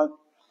God.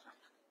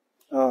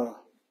 The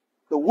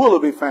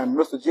Willoughby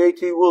family, Mr.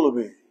 J.T.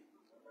 Willoughby.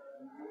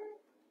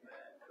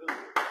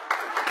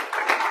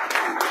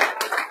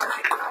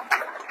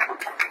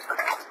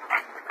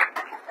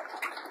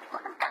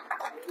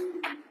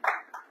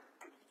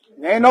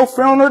 There ain't no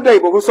funeral today,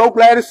 but we're so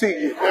glad to see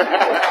you.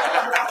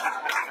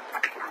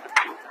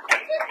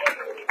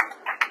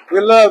 We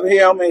love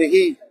him, and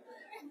he's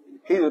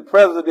the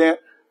president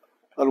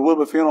of the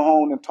Willoughby Funeral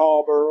Home in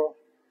Tarboro,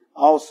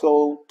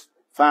 also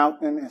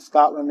Fountain in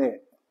Scotland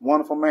Net.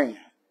 Wonderful man.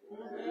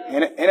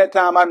 And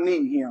anytime I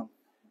need him,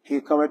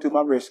 he'll come into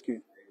my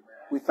rescue.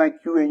 We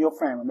thank you and your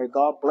family. May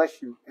God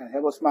bless you and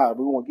have a smile.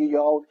 We want to give you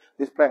all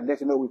this platform. Let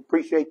you know we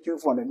appreciate you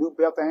from the New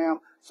Bethlehem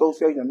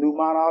Association, the New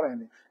Mount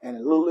Olive, and the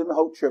Little Living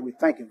Hope Church. We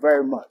thank you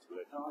very much.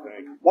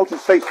 Won't you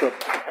say something?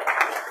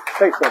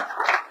 Say something.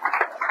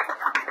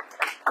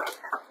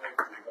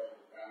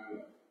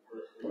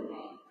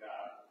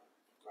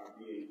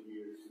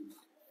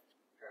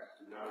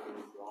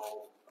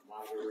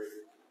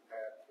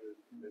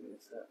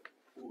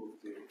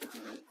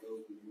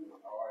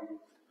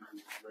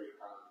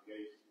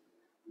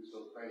 We're so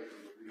thankful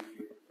to be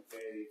here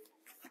today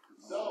to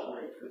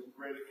celebrate this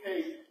great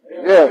occasion.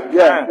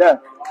 Yeah.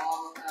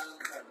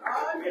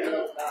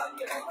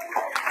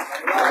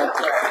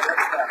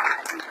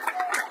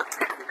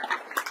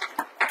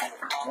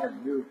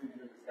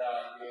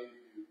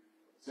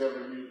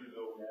 Several years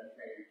ago, when you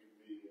came to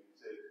me and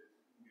said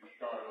you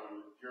started on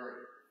this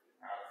journey,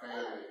 our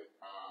family,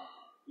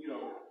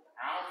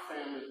 our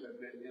families have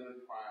been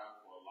intertwined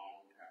for a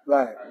long time.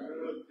 Right. I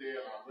look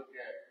there and I look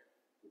at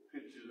the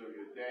pictures of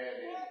your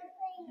dad and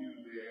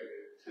you there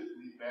that took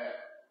me back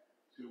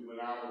to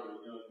when I was a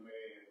young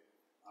man,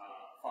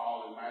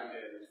 following my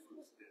dad's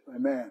footsteps.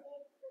 Amen.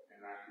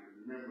 And I can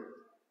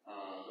remember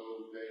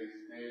those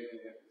days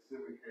standing at the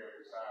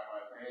cemetery beside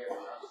my dad,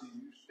 and I see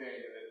you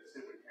standing at the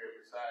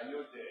cemetery beside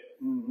your dad.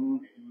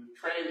 Mm-hmm. And he was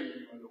training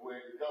you in the way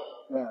to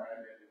go. Yeah.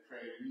 Right? And he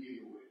trained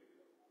me in the way to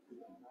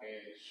go.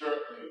 And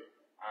certainly,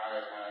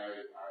 I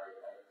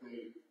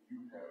think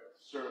you have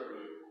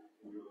certainly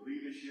your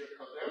leadership,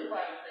 because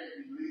everybody thinks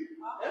we leaders.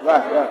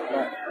 Right.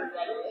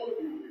 Everybody wants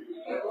to be leaders.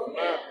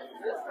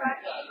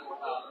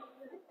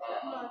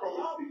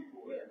 Approach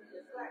people.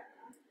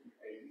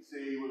 And he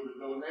said he was a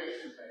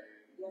donation man.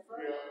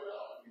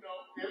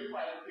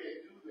 Everybody can't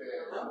do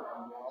that.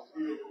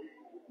 Still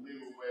people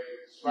live away,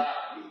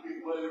 smile. You get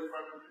money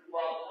from the people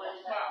all the way,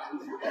 smile.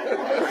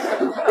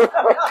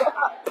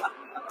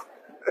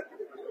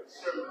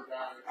 Certainly,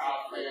 our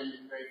family,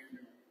 thank you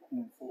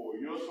for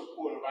your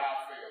support of our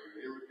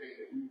family, everything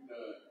that we've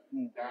done.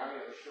 Down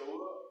there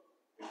showed up.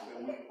 And so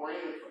we're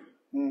praying for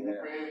you.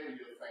 We're praying for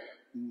your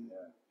family.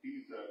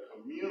 He's a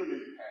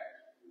community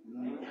pastor.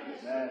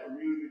 He's a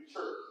community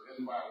church.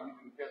 That's why we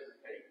can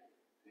hesitate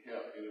to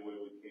help any way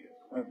we can.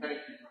 So we thank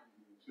you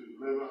to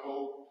Living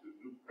Hope, to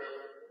New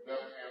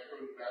Bethlehem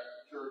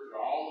Baptist Church, to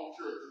all the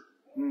churches.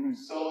 We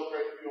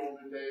celebrate you on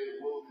the day,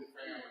 the Willoughby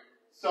family.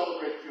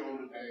 Celebrate you on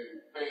the day. We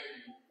thank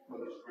you for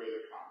this great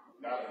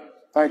accomplishment. God bless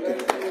you. Thank you.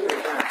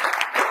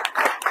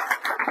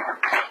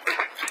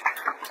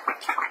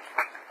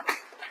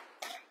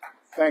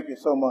 Thank you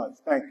so much.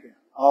 Thank you.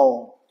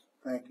 Oh,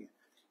 thank you.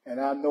 And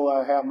I know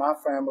I have my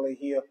family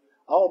here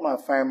All my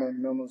family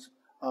members,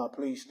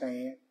 please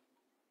stand.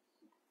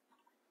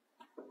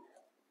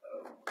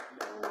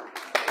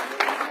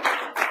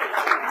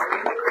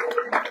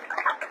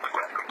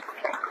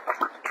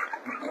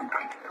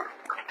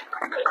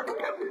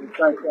 We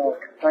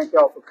thank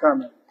y'all for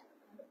coming.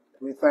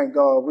 We thank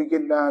God. We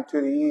getting down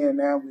to the end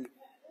now.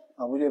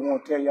 We didn't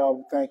want to tell y'all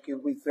we thank you.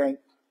 We thank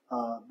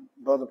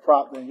Brother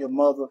Proctor and your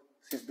mother,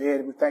 Sister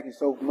Betty. We thank you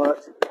so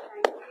much.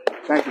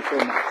 Thank you so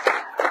much.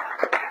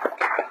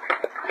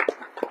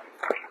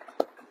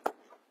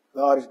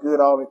 God is good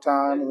all the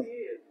time.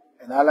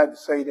 And I like to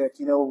say that,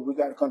 we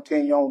got to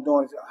continue on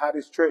doing how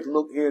this church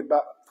look here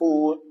about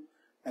full.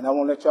 And I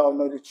want to let y'all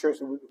know this church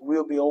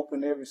will be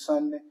open every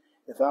Sunday.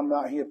 If I'm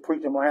not here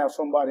preaching, I'm going to have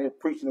somebody here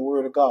preaching the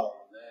word of God.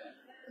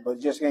 But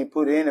just can't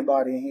put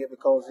anybody in here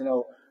because, we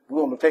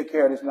want to take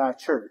care of this in our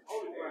church.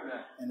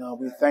 And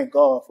we thank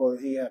God for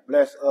He has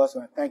blessed us.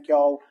 And I thank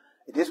y'all.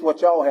 This is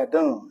what y'all have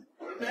done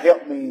to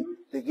help me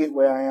to get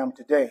where I am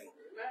today.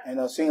 And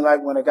it seemed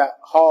like when it got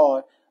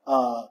hard,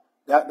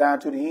 got down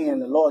to the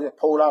end, the Lord just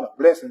pulled out a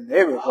blessing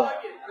everywhere.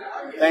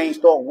 Things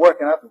start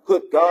working out.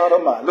 Good God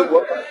Almighty.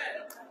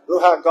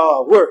 Look how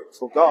God works.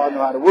 So God knows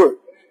how to work.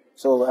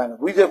 So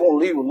we just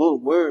want to leave a little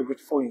word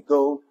before you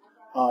go.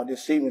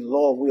 This evening, the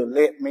Lord will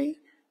let me.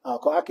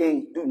 Because I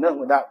can't do nothing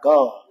without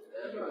God.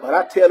 But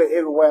I tell it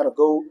everywhere to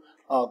go.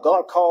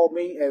 God called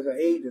me as an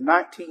age of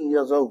 19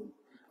 years old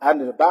out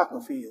in the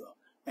battlefield.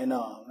 And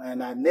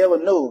I never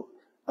knew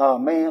a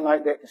man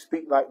like that to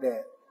speak like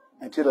that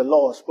until the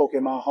Lord spoke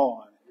in my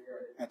heart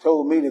and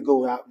told me to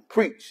go out and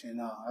preach. And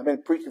I've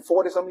been preaching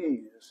 40-some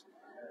years.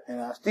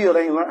 And I still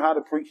ain't learned how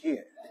to preach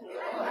yet.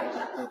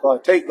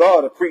 Because take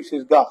God to preach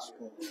His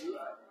gospel.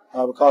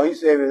 Because He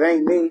said, if it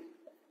ain't me,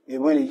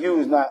 and when it's you,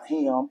 it's not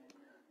Him.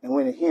 And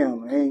when it's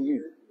Him, it ain't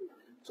you.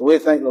 So we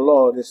thank the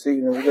Lord this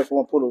evening. We just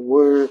want to put a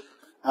word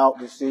out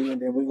this evening.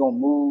 Then we're going to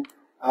move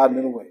out of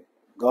the way.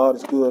 God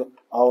is good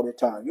all the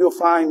time. You'll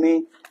find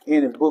me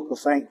in the book of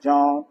St.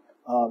 John,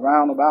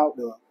 around about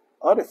the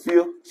other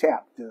 5th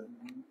chapter.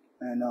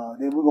 And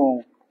then we're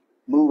going to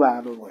move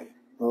out of the way.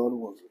 Lord, the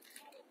word.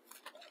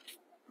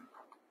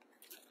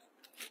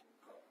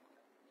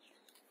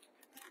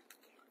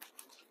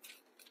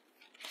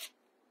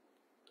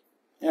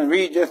 And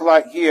read just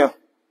like here,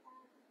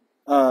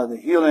 the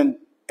healing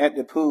at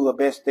the pool of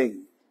Bethesda.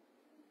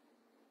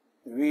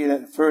 Read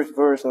at the first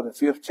verse of the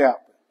 5th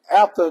chapter.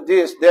 After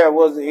this, there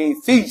was a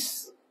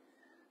feast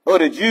of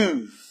the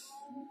Jews.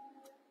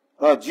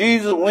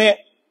 Jesus went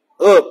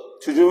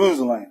up to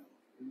Jerusalem.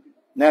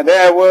 Now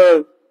there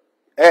was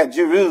at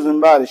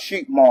Jerusalem by the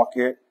sheep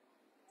market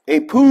a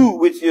pool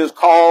which is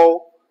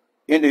called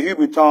in the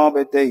Hebrew tongue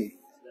Bethesda,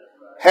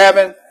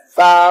 having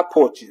 5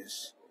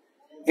 porches.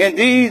 In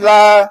these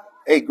lie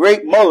a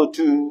great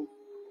multitude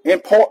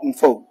important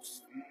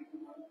folks,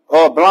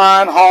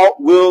 blind, halt,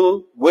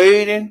 widows,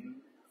 waiting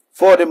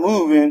for the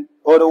moving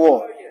of the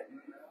water.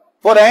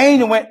 For the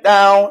angel went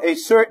down a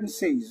certain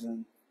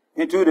season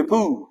into the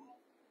pool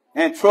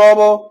and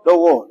troubled the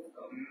water.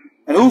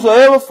 And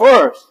whosoever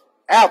first,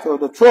 after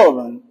the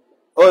troubling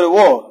of the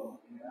water,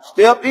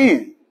 stepped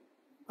in,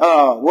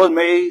 was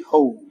made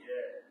whole.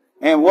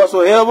 And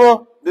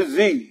whatsoever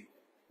disease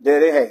that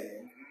they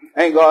had,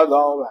 ain't God's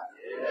all right.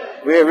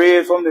 We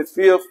read from the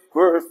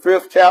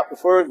 5th chapter,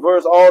 1st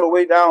verse, all the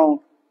way down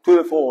to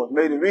the 4th.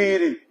 May the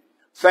reading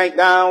sink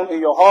down in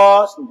your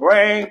hearts and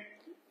bring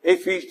a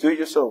peace to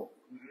your soul.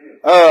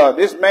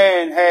 This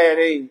man had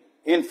a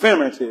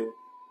infirmity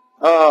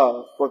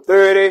for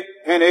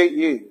 38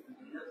 years.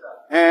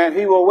 And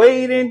he was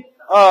waiting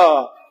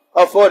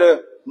for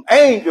the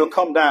angel to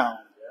come down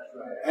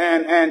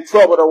and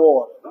trouble the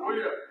water.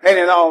 Ain't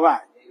it all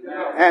right?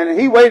 And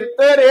he waited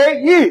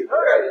 38 years.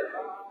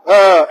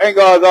 Ain't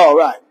God's all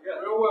right.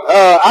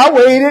 I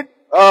waited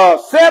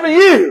 7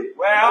 years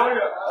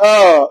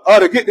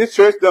to get this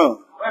church done.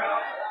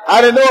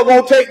 I didn't know it was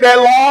going to take that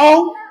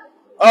long,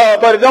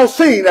 but it don't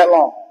seem that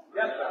long.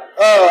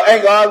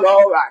 Ain't God's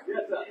all right.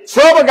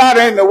 Trouble got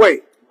in the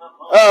way,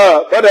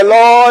 but the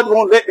Lord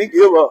won't let me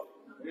give up.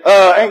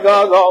 Ain't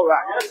God's all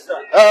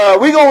right.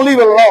 We gonna leave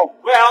it alone.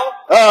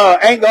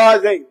 Ain't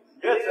God's able.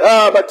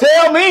 But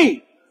tell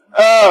me,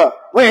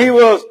 when he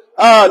was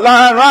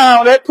lying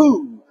around that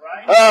pool,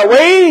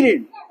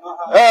 waiting,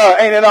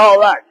 ain't it all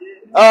right?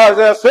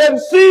 There's a certain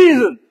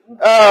season,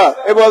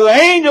 it was an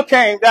angel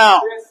came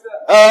down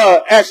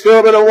and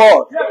stirred the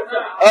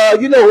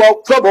water. You know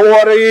what trouble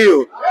water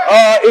is.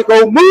 It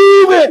go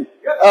moving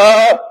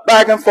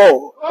back and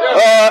forth.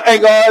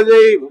 And God's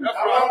able.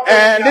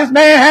 And this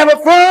man had a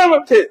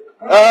infirmity.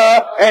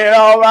 Ain't it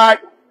all right?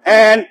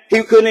 And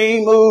he couldn't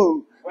even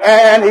move.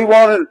 And he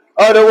wanted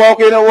to walk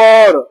in the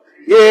water.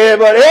 Yeah,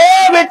 but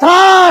every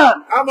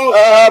time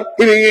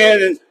he began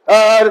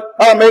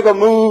to make a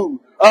move,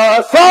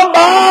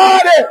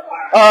 somebody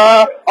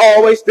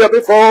always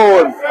stepping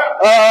forward.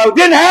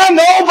 Didn't have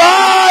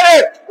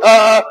nobody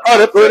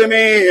to put him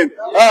in.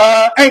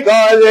 Ain't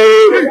God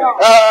able?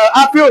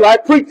 I feel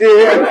like preaching.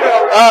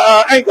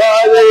 Ain't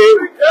God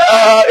able?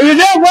 If you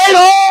just wait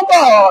on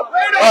God,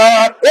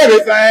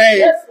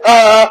 everything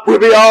will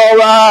be all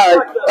right.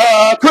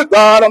 Good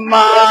God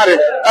Almighty.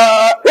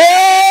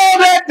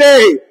 That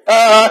day,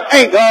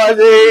 ain't God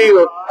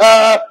able?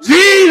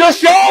 Jesus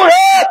showed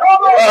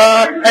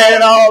up,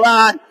 and all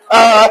right.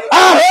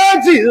 I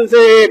heard Jesus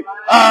said,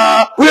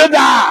 we'll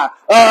die,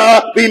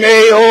 be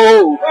made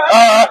whole.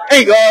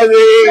 Ain't God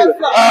able?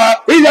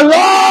 He's a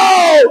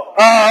Lord,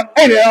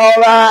 ain't it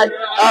all right?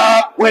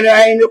 When the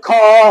angel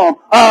come,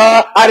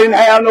 I didn't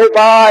have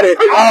nobody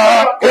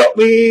help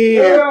me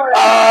in.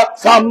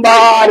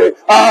 Somebody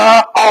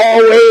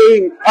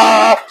always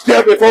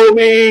step before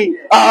me.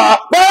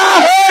 But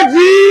I heard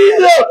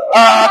Jesus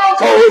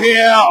told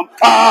him,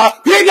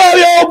 pick up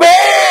your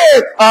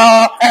bed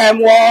and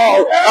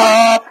walk.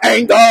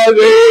 Ain't God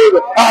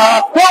able?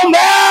 Don't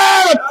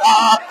matter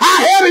how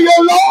heavy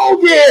your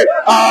load get.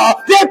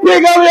 Just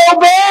pick up your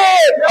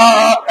bed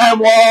and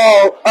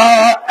walk.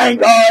 Ain't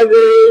God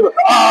able?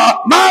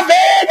 My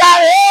bed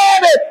got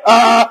heavy.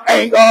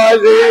 Ain't God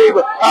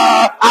able?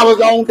 I was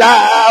on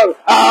down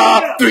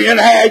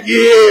 3.5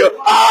 years.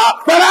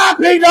 But I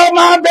picked up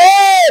my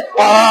bed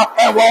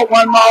and walked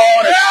one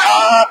morning.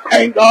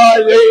 Ain't God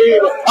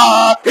able?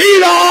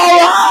 He's all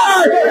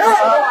right.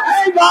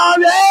 Ain't God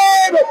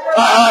able?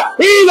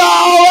 He's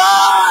all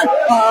right.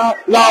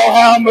 Lord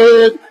have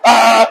mercy.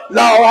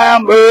 Lord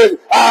have mercy.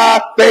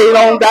 They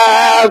don't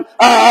die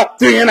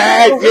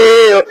 3.5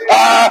 years.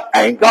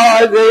 Ain't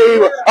God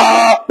able?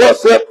 But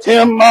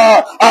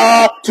September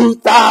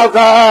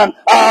 2000,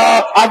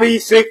 I be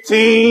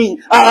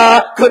 16.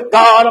 Good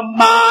God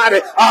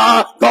Almighty.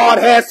 God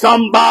had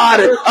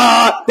somebody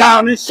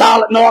down in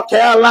Charlotte, North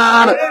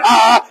Carolina.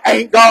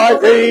 Ain't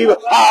God able?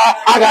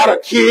 I got a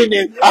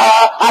kidney.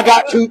 I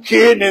got 2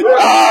 kidneys.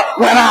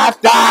 When I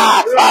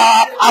die,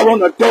 I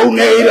want to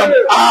donate them.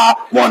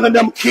 One of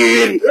them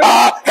kidneys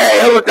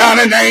hell down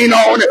and ain't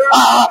on it.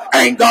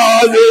 Ain't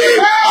God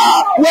able?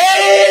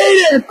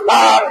 Waiting.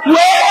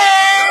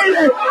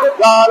 Waiting.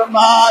 God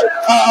Almighty.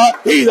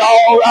 He's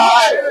all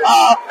right.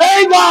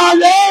 Ain't God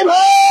able?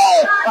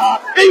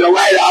 He can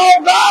wait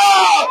on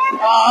God.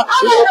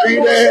 He'll be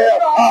there.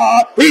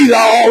 He's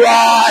all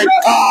right.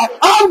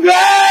 I'm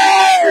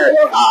glad.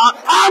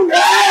 I'm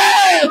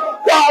glad.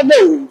 God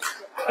knows.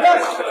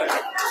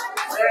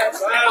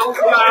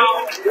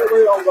 Get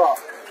wait on God.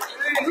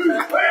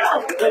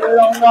 Get wait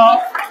on God.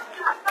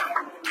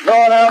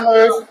 Lord have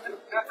mercy.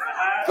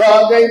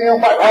 God gave me a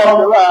white on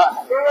the ride.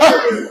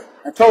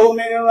 And told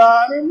me to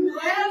ride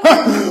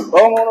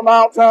on the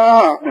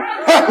mountain.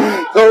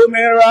 Told me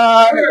to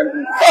ride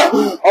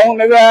on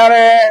the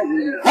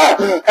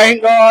valley.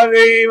 Ain't God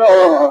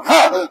able?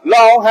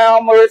 Lord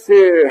have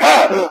mercy.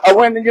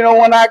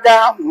 When I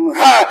got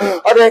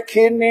that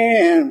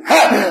kidney,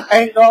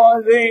 ain't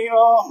God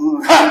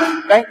able?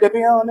 Thank to be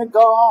on the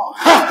God.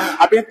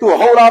 I've been through a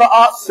whole lot of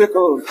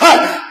obstacles.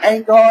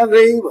 Ain't God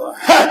able?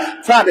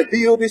 Trying to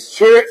build this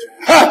church.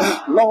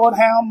 Lord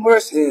have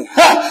mercy.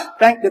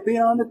 Thank to be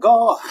on the God.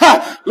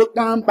 Look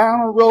down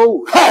Bound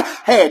Road.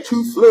 Had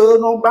 2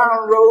 floods on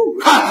Bound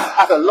Road.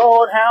 I said,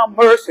 Lord have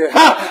mercy.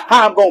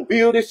 How I'm going to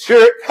build this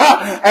church?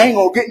 I ain't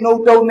going to get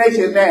no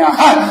donations now.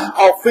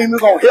 Our FEMA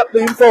going to help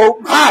them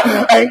folks.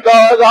 Ain't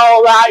God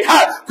all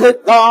right?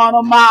 Good God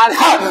Almighty.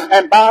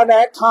 And by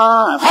that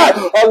time,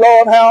 oh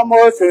Lord have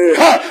mercy.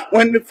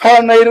 When the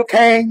tornado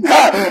came,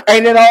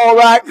 ain't it all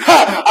right?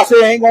 I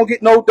said, ain't going to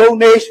get no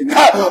donation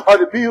or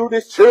to build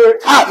this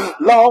church.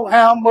 Lord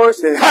have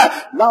mercy.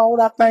 Lord,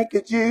 I thank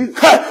you, Jesus.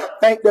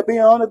 Thank to be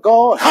on the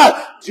God.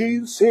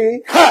 Jesus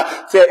said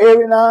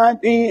every now and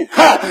then,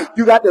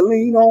 you got to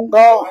lean on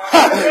God.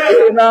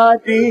 Every now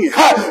and then, you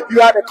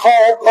got to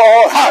call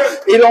God.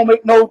 It don't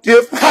make no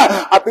difference.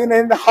 I've been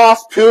in the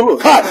hospital,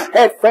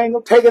 had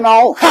fingers taken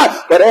off,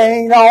 but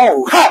ain't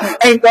all.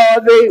 Ain't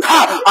God able?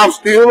 I'm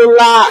still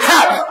alive.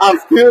 I'm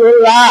still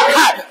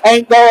alive.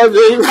 Ain't God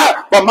able?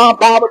 But my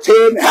Bible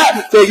tell me,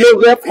 say your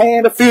left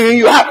hand to feel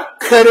you.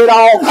 Cut it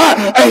off.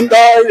 Ain't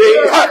God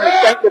able?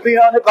 Thank to be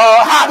on the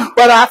God.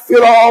 But I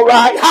feel all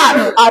right.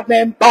 I've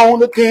been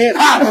born again.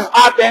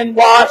 I've been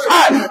washed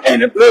in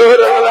the blood of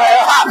the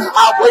Lamb.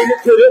 I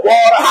waded to the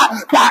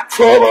water. Got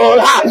trouble.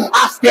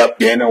 I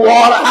stepped in the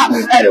water,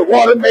 and the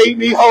water made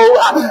me whole.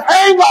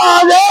 Ain't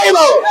God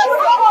able?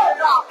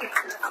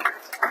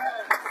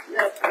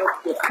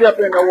 To step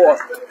in the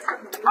water,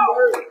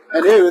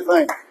 and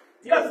everything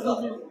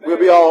will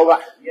be all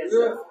right.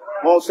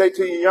 I want to say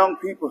to you young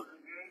people,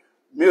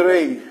 middle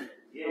age,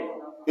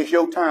 it's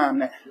your time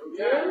now.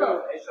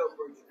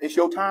 It's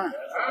your time.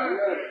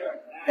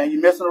 And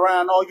you messing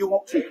around all you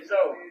want to.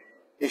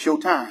 It's your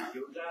time.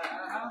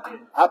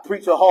 I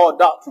preach a hard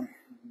doctrine.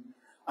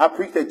 I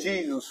preach that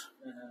Jesus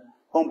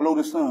gonna blow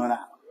the sun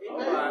out.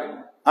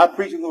 I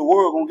preach that the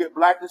world gonna get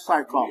black as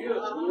cyclone.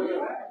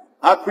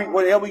 I preach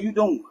whatever you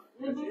doing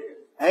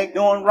ain't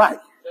doing right.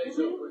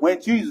 When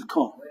Jesus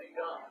comes,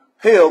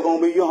 hell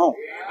gonna be your home.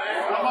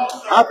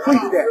 I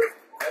preach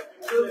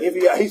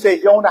that. He said,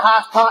 you're on the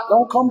housetop,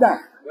 don't come down.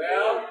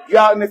 You're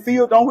out in the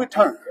field, don't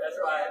return.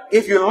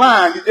 If you're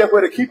lying, you just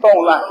better keep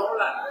on lying.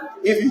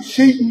 If you're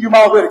cheating, you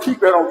might better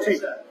keep it on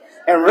cheating.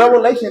 And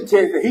Revelation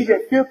tells that he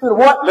that filthy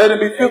what? Let him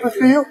be filthy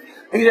still.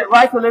 He that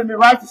righteous, let him be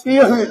righteous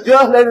still. He that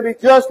just, let him be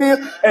just still.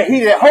 And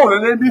he that holy,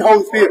 let him be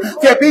holy still.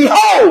 Say,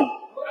 behold!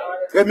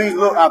 That means,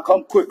 look, I'll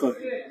come quickly.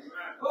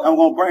 I'm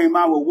going to bring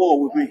my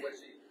reward with me.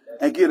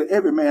 And give to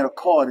every man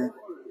according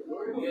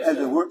as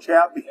the work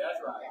shall be.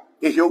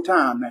 It's your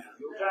time now.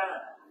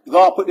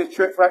 God put this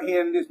church right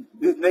here in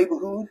this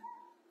neighborhood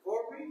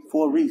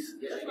for a reason.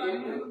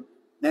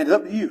 Now it's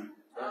up to you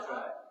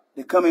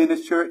to come in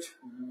this church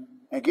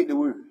and get the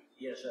word.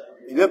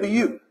 It's up to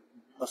you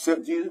to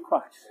accept Jesus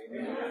Christ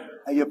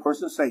as your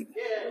personal Savior.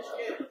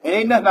 It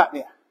ain't nothing out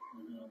there.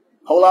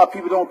 A whole lot of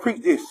people don't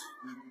preach this.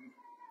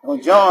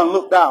 When John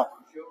looked out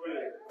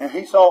and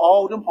he saw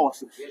all them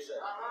horses,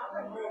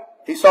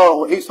 he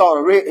saw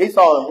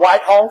the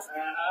white horse.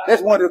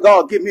 That's one that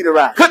God give me to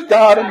ride. Good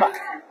God Almighty.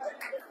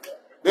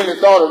 Then he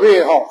saw the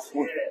red horse.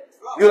 You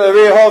know what the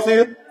red horse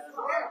is?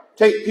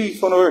 Take peace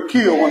from the word,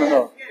 kill one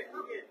another.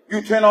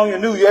 You turn on your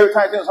news every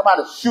time there's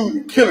somebody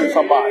shooting, killing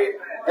somebody.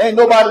 Ain't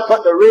nobody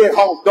but the red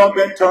horse done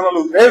been turned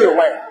loose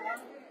everywhere.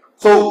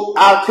 So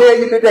I'll tell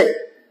you today,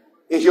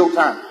 it's your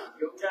time.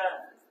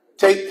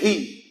 Take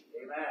heed,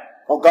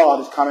 for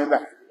God is coming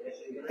back.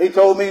 He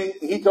told me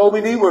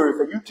these words,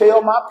 that you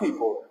tell my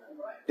people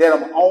that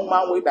I'm on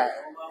my way back.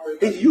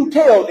 If you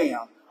tell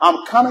them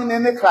I'm coming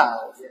in the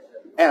clouds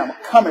and I'm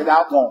coming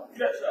without warning.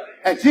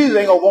 And Jesus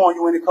ain't gonna warn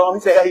you when he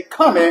comes. He said, hey,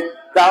 coming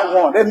without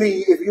warning. That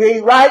means if you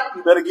ain't right,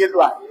 you better get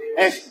right.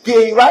 And if you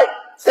ain't right,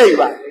 stay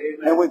right.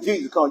 And when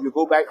Jesus comes, you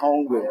go back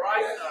home with him.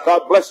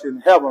 God bless you in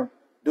heaven.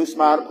 Do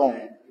smile upon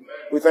you.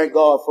 We thank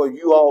God for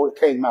you all that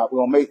came out. We're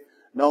gonna make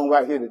known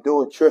right here the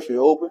door of the church is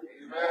open.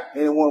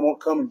 Anyone want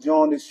to come and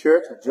join this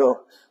church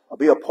or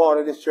be a part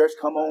of this church,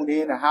 come on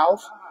in the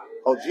house.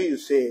 Oh,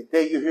 Jesus said,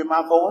 there you hear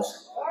my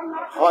voice.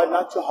 Harden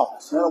not your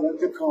hearts. I want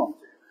you to come.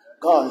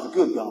 God is a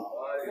good God.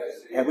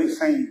 And we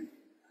sing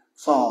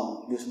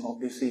song this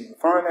evening.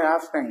 Firmly I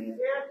stand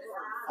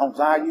on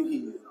Zion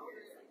Hill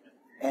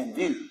and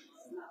view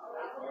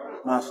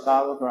my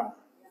scholar ground.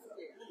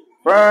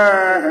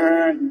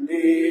 Firmly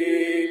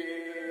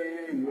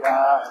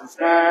I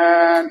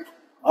stand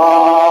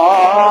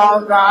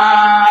on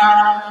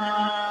Zion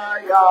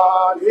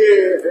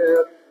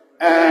Hill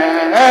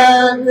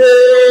and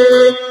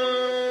view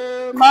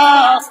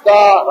my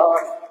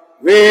star.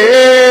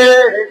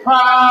 With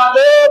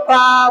clouded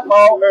by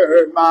on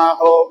earth, my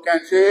hope can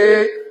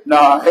see,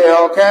 no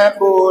hell can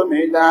pull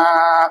me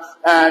down,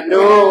 and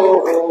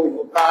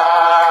no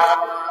power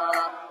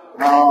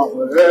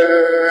on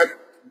earth,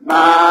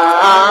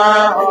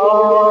 my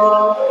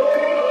hope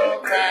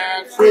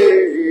can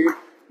see,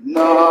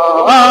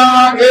 no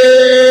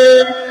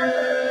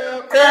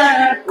hell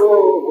can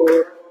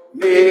pull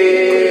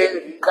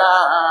me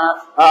down,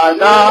 and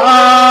no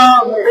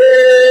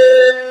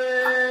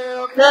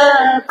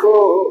can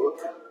put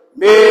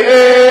me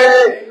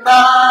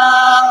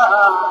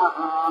down,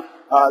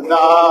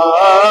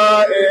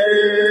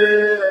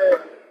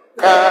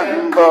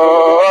 can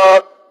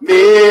put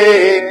me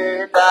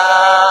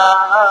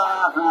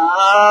down,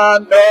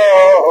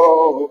 no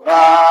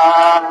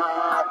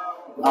power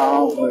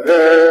on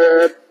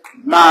earth,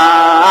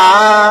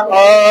 my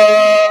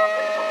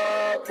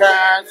heart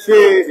can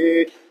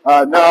see,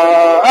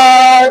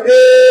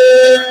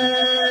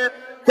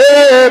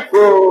 can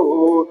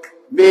put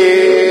me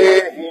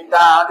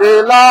down the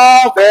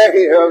long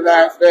hill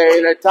that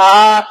stay the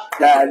time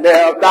that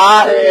lift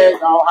thy head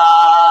on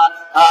high.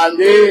 I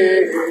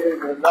need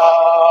the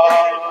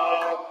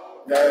Lord,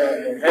 the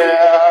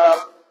help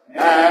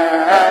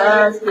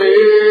and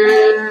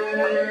spirit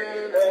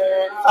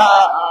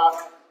high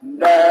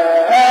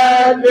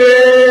that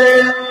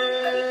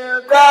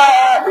lift thy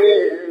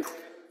head.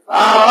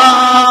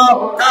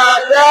 Oh,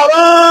 God shall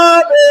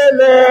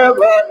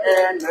deliver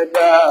in the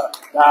dust.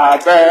 Thy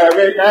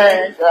very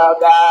name shall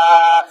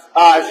die. I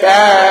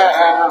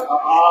shall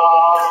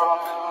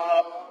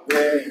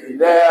deliver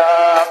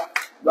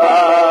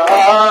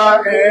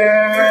in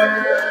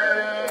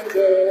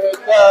the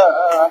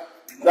dust.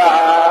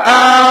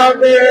 Thy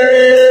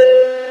very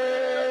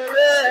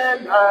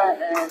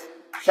name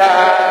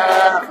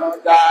shall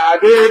die.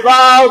 The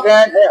walls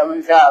and heaven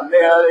shall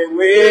merely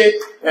weep.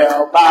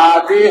 Help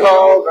by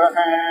Jehovah's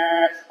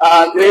hand. I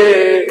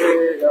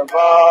deliver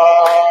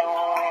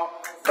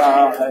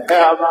from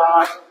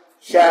heaven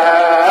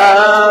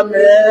shall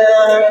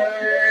merely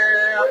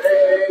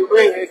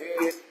weep.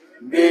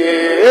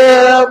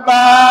 Dear by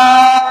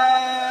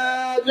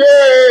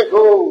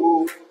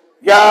Jehovah,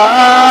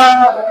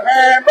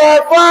 and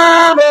but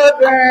firmer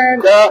than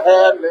the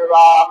heavenly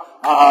rock.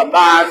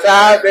 My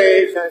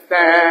salvation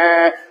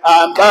stand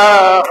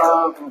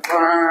above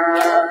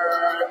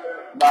firm,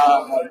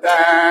 but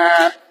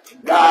that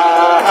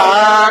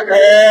God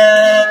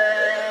heavenly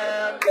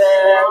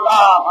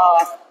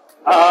rock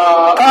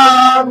of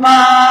my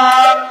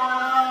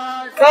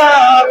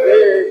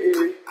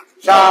salvation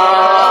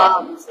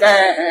stand.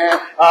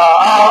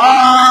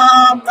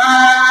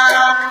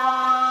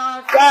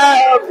 my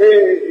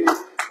salvation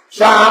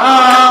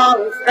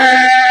stand.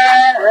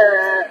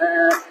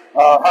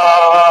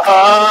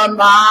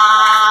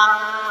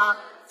 My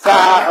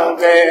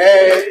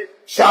salvation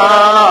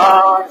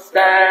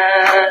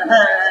stand.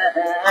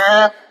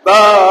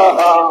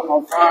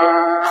 But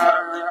firm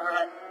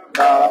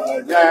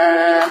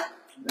than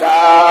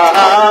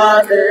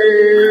thy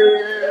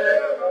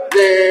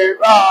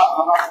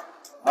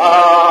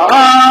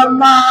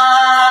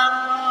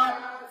my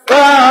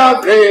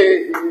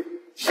salvation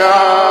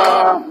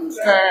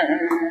stand.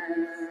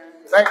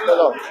 Thank the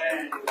Lord.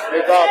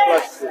 May God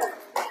bless you.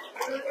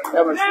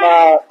 Heaven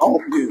smile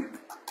on you.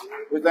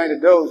 We thank the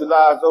doors the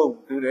lives over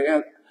to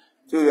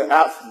the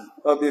absence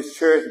of this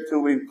church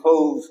until we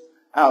close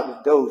out.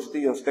 The doors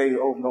still stay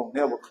open, don't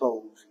never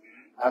close.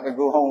 I can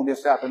go home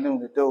this afternoon,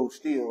 the doors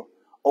still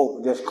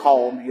open. Just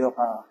call me up.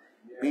 I'll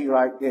be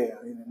right there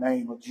in the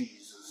name of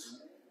Jesus.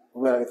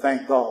 Well,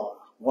 thank God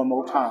one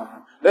more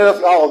time. Let us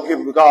all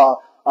give God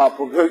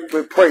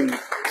good praise.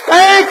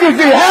 Thank you,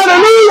 Jesus.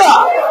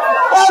 Hallelujah!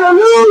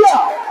 Hallelujah!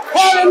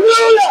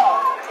 Hallelujah!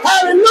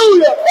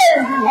 Hallelujah!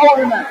 Praise His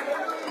holy name.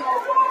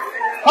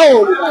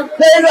 Holy name.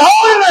 Praise the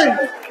holy name.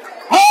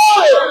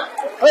 Holy.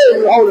 Praise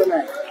the holy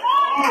name.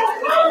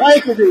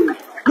 Thank you, Jesus.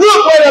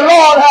 Look where the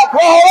Lord has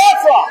brought us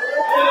from.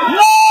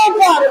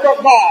 Nobody but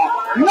God.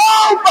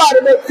 Nobody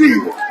but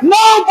Jesus.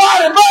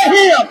 Nobody but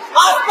Him.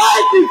 I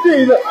thank you,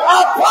 Jesus. I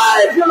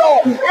praise you,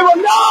 Lord. It was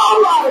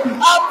nobody.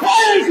 I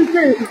praise you,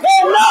 Jesus.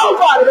 There's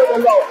nobody but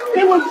the Lord.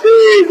 It was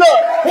Jesus.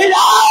 He's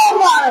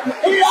almighty.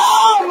 He's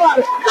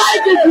almighty.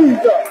 Thank you,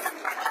 Jesus.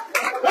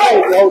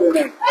 Praise the holy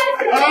name.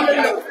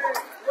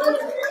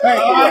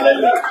 Thank you, Lord.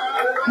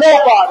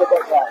 Nobody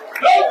but God.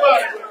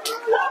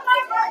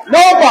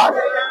 Nobody.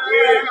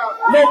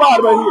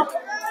 Nobody but Him.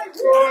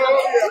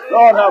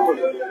 Lord have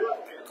mercy.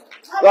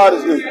 God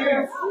is good.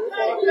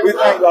 We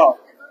thank God.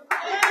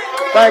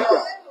 Thank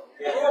you.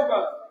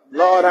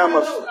 Lord have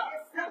mercy.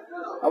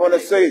 I want to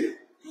say,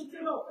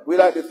 we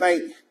like to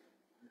thank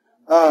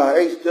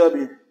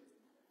H.W.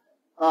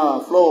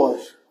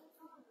 Flores.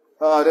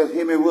 That's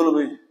him and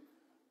Willoughby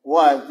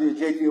wife, this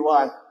J.T.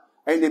 wife.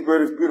 Ain't that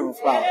bird is beautiful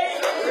flower?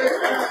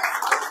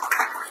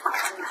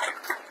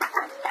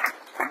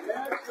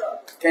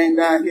 Came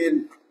down here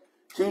in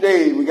 2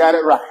 days. We got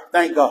it right.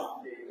 Thank God.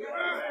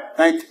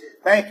 Thank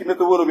you,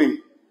 Mr. Willoughby.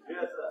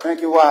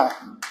 Thank you, wife.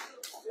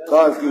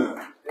 God's good.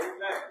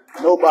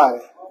 Nobody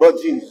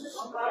but Jesus.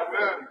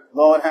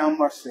 Lord have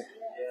mercy.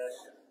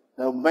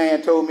 The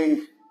man told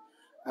me,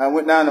 I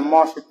went down to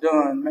Marshall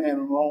Dunn, man,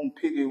 on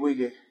Piggy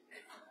Wiggy.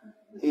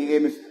 He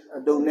gave me a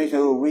donation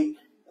of a week.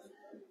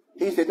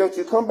 He said, don't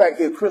you come back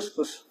here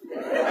Christmas.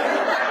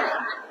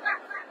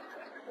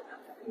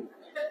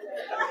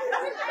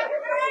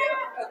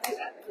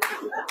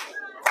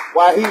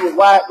 While he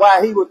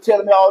was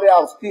telling me all that, I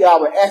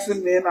was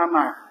asking me in my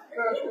mind.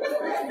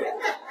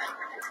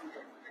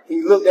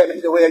 He looked at me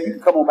and said, well, you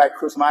can come on back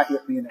Christmas, I'll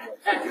help me anyway.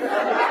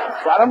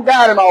 So I done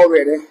got him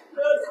already.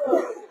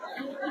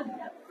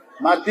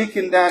 My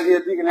deacon down here,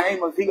 Deacon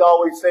Amos, he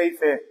always says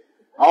that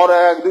all that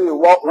I have to do is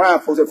walk around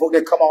folks and folks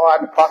that come all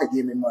out in the pocket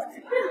give me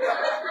money.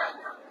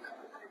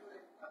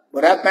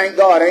 But I thank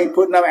God I ain't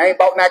bought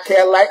that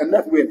Cadillac or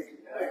nothing with it.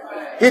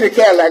 Here's the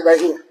Cadillac right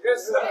here.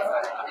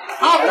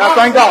 And I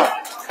thank God.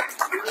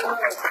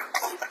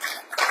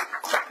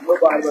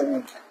 Nobody but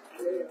Him.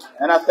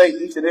 And I thank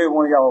each and every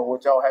one of y'all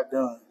what y'all have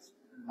done.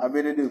 I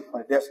really do.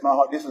 That's my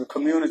heart. This is a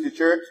community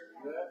church.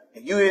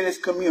 And you in this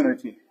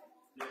community,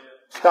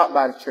 stop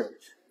by the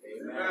church.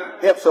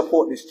 Help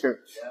support this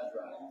church.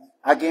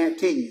 I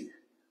guarantee you,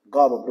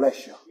 God will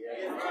bless you.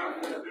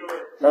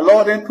 The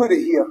Lord didn't put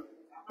it here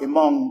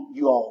among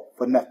you all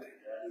for nothing.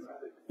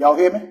 Y'all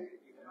hear me?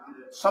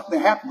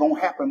 Something gonna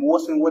happen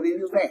worse than what it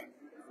is now.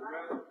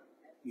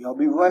 Y'all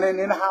be running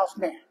in the house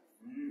now.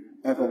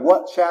 And for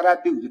what shall I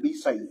do to be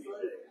saved?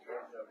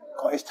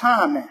 Because it's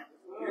time now.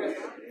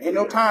 Ain't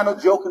no time no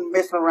joking,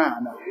 messing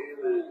around now.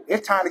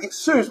 It's time to get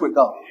serious with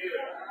God.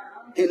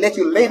 He let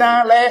you lay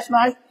down last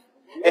night,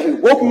 and He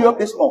woke you up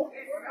this morning.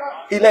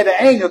 He let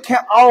the angel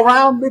camp all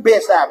around the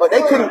bedside, but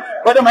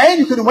them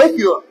angels couldn't wake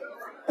you up.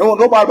 There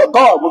wasn't nobody but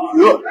God woke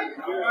you up.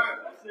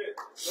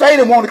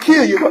 Satan wanted to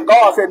kill you, but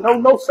God said,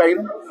 no,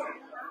 Satan.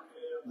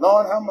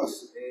 Lord, have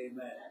mercy.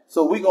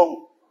 So we're going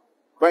to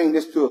bring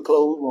this to a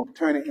close. We're going to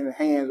turn it in the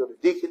hands of the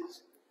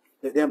deacons.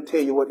 Let them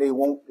tell you what they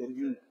want and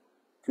you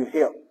to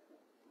help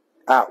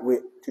out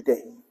with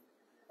today.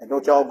 And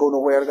don't y'all go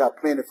nowhere. I got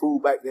plenty of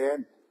food back there,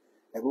 and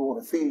we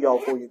want to feed y'all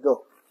before you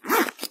go.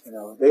 You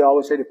know, they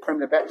always say the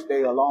permanent back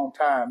stay a long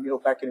time. You know,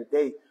 back in the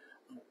day,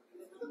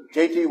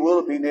 J.T.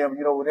 Willoughby and them,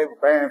 you know, when they were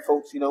burying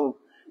folks, you know,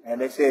 and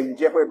they said, you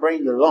just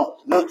bring your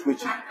lunch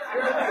with you.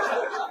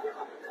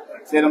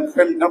 Said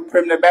them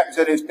permanent Baptists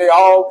said they stay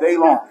all day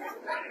long.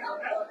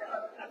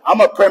 I'm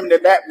a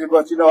permanent Baptist,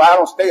 but you know, I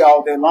don't stay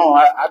all day long.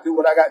 I do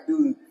what I got to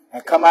do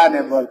and come out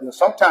there. But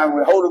sometimes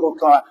when Holy Ghost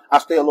come, I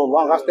stay a little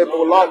longer. I stay a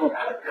little longer.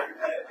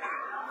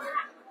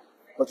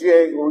 But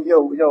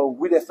you know,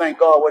 we just thank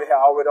God what He had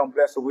already done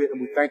blessed us with,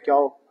 and we thank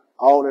y'all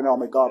All in all,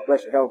 may God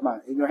bless your health,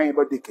 mind. In your hand,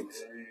 but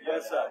Dickens.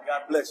 Yes, sir.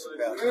 God bless you,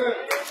 Pastor.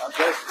 God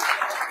bless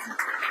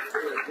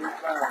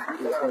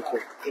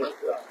you.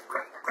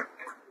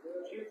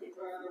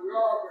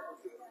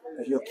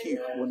 That's your cue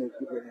when they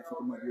get ready for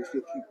the money. It's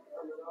your cue.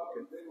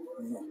 Okay.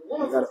 Yeah.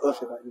 You got to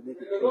usher like they can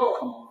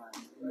come on right.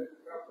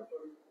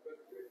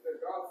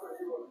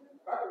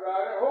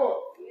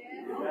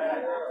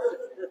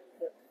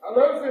 I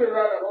love to see it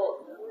ride a horse.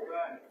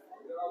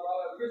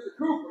 Mr.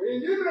 Cooper, he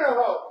ain't giving that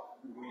horse.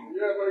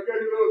 Yeah, but he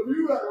gave you a little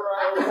view like a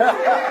ride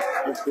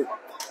horse.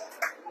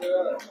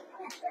 Yeah.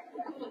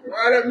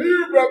 Ride that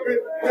mule, puppy.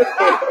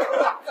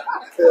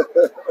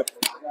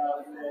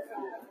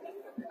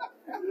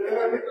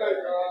 Yeah, we thank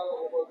God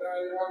for down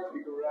here having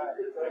people ride.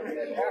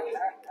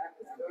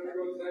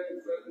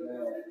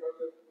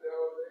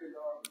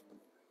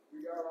 We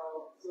got our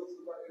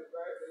sisters right here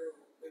back.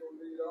 They're going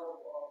to lead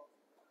off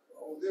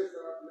on this, I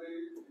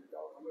believe.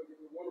 Y'all come and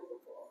give a wonderful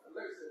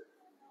Alexa.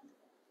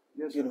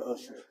 Yes, get an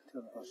usher.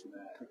 Tell the usher to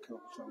take care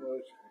of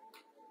something.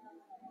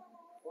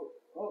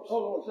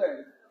 Hold on a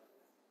second.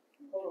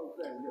 Hold on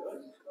a second. The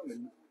usher's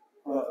coming.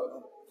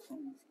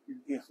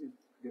 Yes.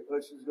 The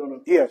usher's going to.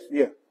 Yes,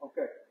 yeah.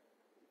 Okay.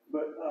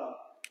 But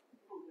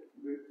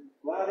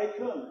while they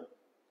coming,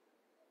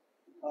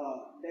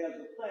 there's a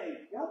thing.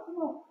 Y'all come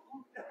on.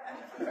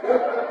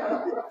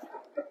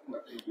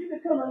 You can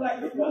come like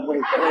this.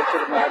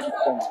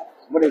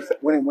 When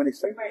they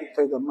say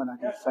take the money, I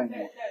can sing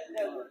more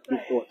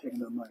before taking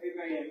the money.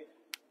 Amen.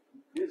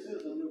 This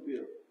is a new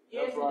bill.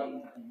 That's right.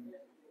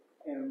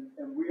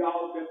 And we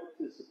all been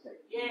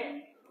participating.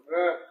 Yeah.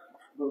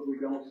 But we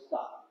don't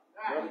stop.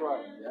 That's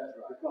right. That's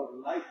right. Because the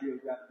light bill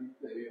got to be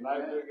paid.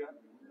 Light bill got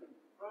to be paid.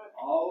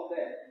 All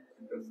that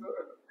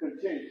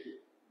continue.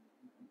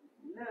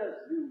 Let us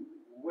do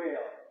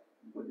well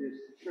for this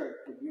church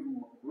to give them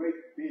a great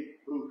big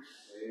boost.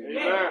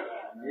 Amen.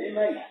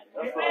 Amen.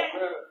 That's right.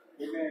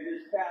 Amen.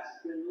 This pastor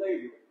been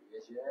laboring.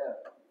 Yes, you have.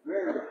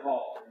 Very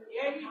hard.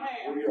 Yeah, you have.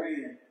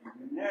 Amen.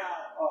 Now,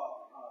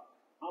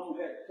 I'm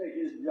gonna have to take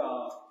his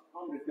job.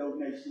 I'm the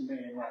donation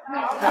man right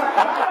now.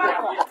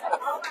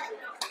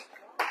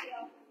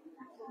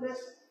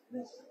 Let's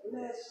bless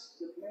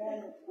the man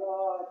of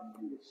God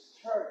in his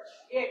church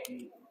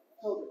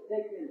so that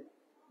they can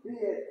be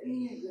at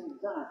ease and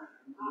Zion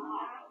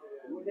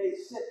when they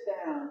sit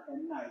down at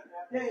night.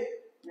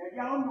 Now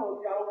y'all know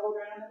if y'all go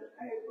down to the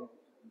table,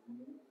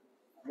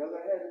 y'all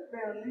gonna have to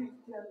spend at least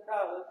 $10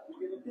 to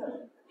get it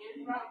done.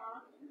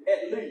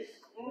 At least.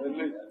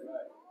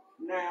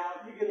 Now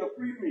you get a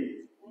free meal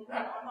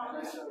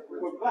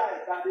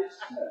provided by this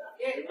church.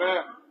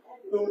 Amen.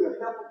 Through the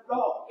help of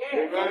God.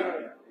 Amen.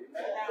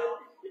 Now,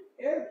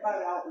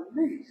 everybody out at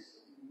least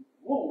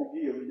won't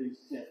give at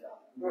least $10.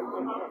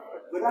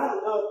 But I'd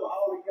love for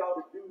all of y'all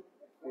to do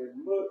as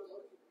much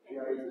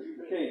as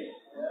you can.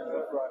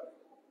 That's right.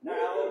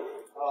 Now,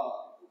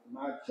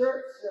 my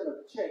church sent a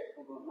check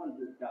of $100.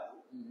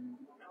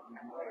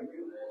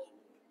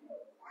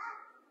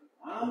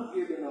 I'm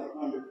giving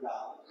 $100.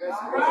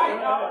 That's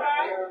right. All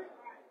right.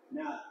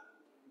 Now,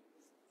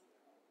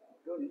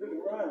 look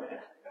around.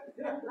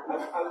 I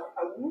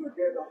would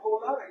get a whole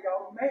lot of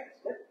y'all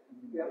matched it.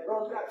 Yeah,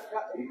 brother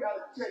he got a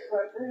check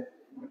right there.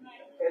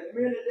 As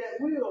many that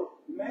will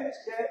match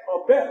that or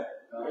better.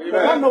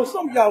 Because I know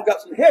some of y'all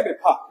got some heavy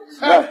pockets.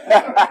 Pastor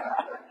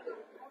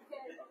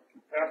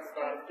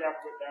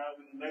chapter down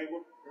in the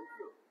neighbor.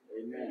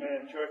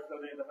 Amen. Church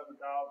donated $100.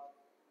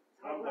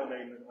 I'm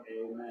donating $100.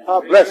 Amen.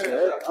 God bless you.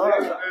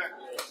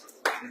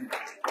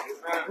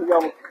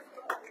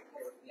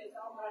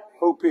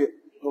 Hope it.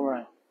 All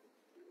right.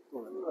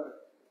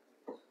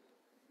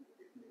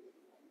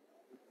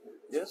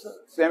 Yes, sir.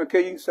 Sammy,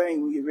 can you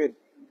sing when you get ready?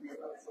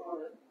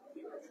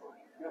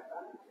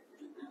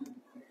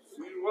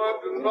 See what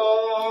the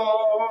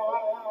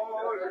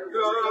Lord has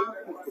done.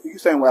 You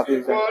sing what I feel.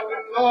 What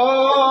the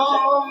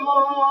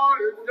Lord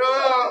has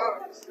done.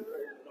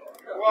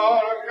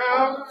 What a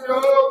count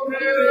your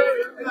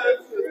many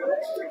blessings.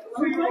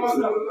 See what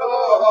the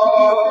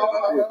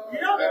Lord has done.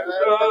 See what the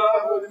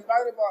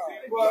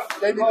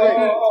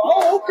Lord.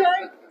 Oh,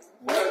 okay.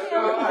 I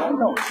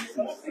know.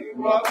 See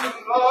what the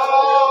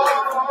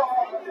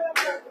Lord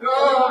has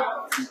done.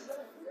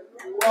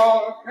 You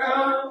want to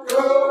count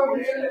your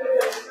many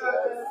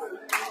blessings.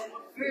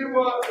 See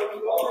what the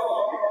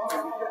Lord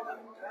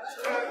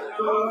has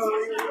done.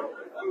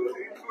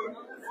 He put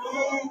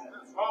food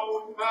on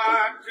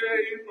my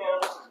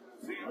table.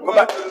 See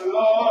what the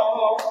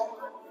Lord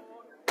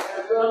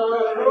has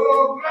done.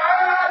 Oh,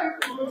 God, he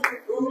put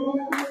food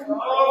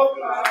on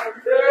my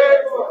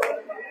table.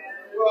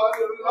 What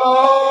the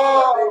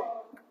Lord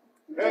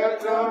has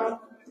done.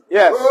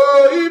 Yes. Oh,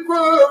 he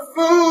put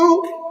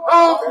food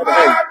on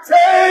my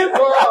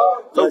table.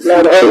 So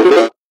glad to have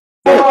you.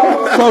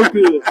 So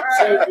good.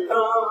 So good.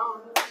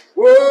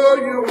 Oh,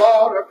 you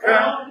ought to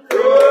count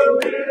your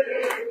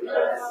many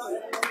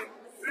blessings.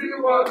 See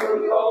what the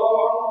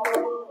Lord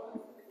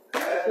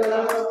has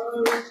done.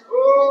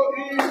 Oh,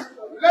 he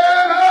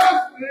let us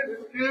get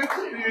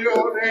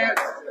still and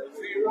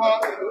see what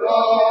the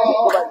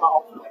Lord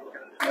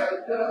has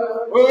done.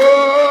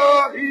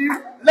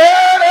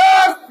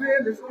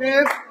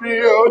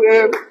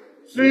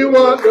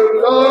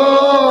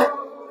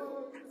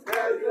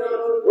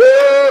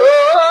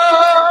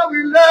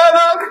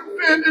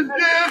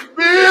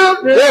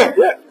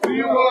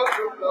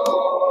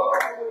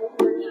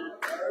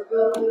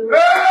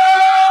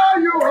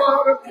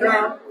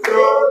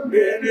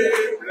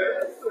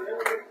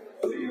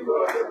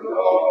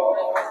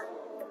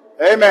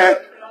 Amen.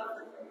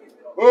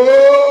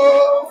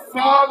 Oh,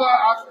 Father,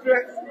 I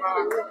stretch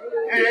my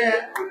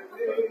hand.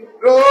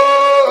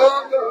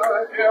 Lord,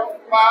 the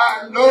help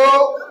I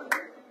know.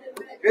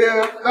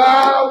 If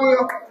thou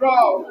wilt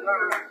draw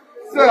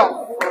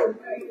myself,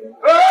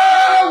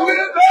 oh,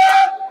 with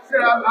that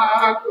shall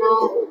I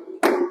go.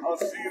 I'll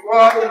see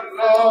what the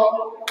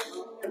Lord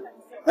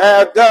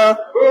have done.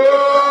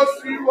 oh,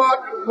 see what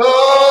the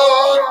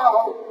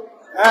Lord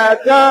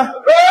Have done.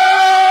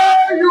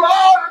 oh, you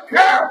ought to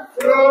count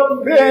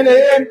your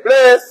Many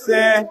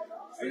blessing.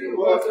 see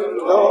what the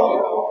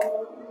Lord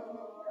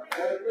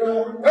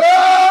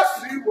oh,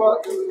 see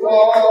what the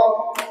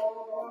Lord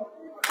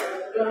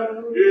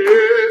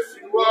yes,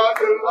 see what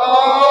the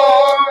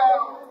Lord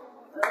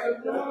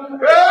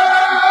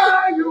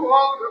oh, you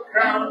ought to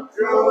count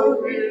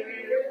your many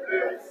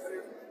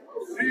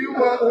blessings. See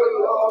what the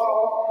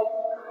Lord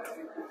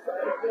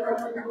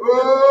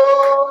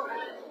oh,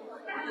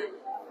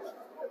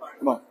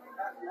 Come on.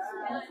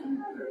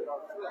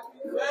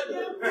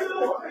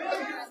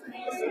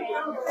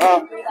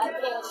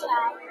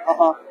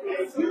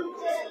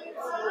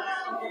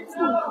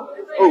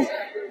 Oh.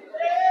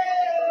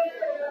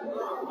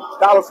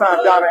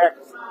 $sign Donnie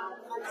Atkinson.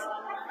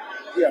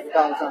 Yeah,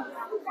 $sign.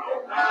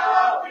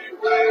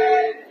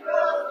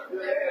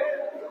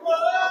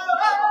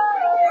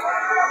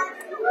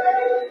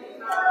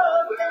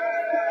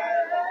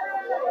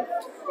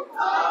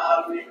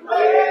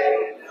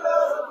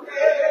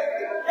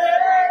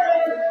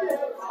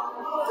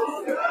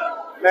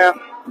 Now,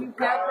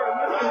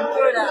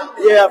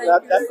 yeah,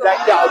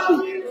 that's y'all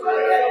too.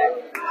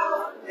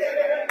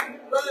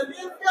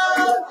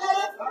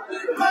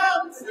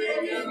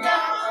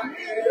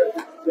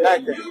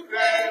 Thank you.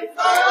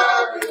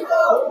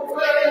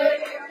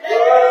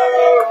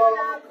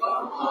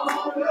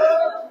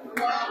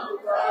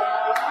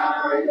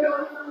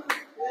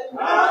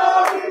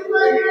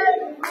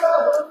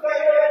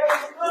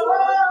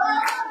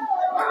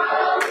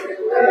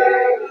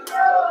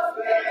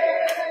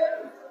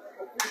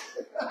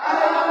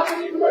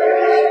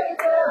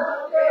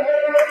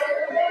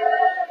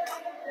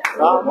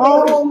 Come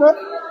on.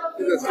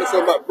 he just said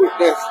something about boot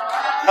nest.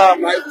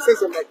 Mike said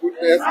something about boot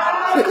nest.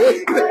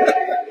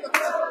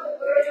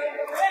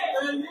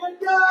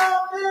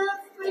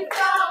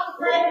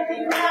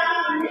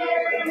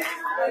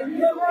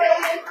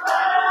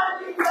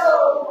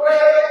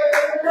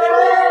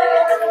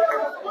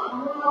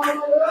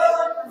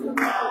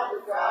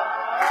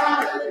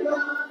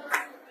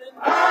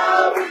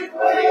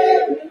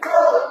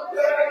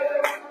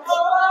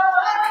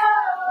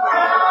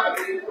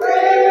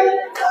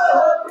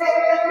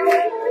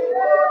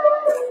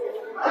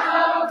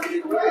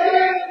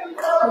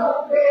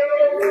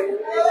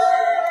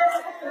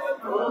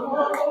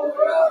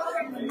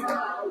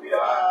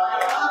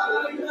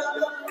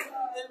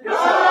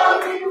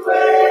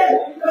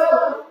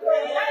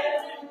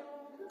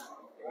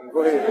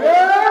 Go ahead.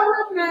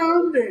 Every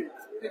now and then.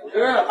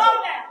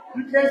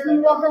 You can't be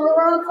walking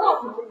around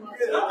talking to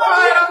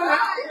myself.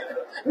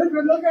 You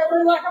can look at me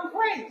like I'm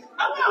crazy.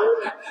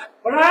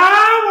 But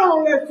I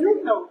want to let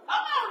you know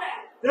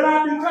that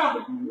I be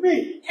talking to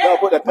me. Y'all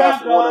put that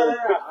pastor one in.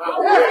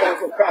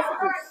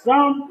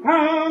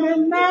 Sometime at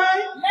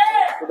night,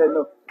 Put that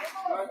note.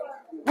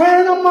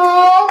 when I'm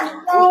all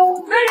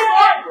alone,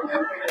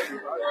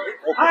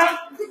 I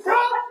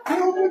talk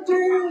to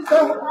Jesus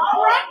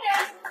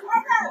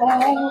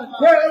on the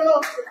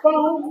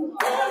telephone.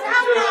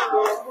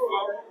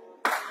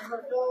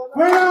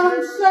 When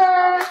I'm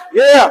sad,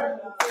 Yeah.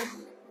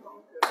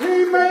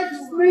 he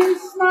makes me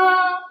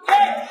smile.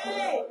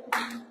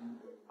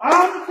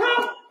 I'm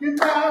talking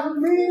about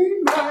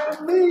me.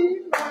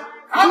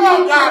 Come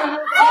on, God.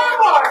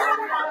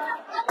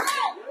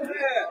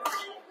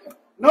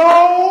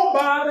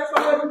 Nobody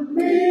but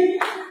me,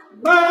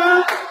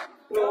 my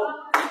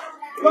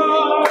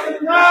God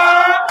and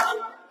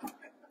I.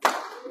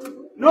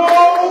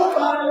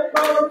 Nobody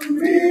but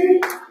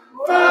me,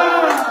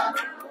 my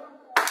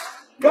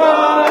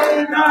God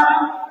and I.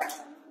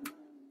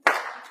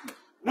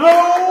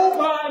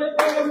 Nobody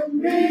but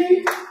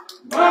me,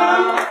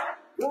 my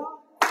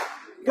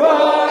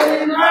God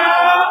and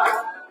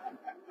I.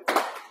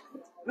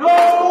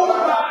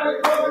 Nobody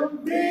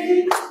but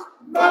me,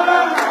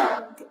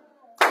 my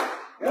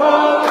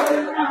God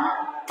and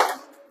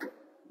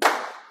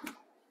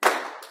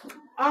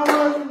I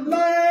was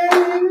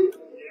laying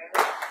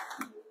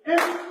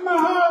in my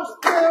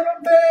hospital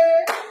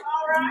bed.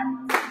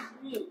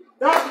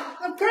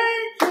 Doctor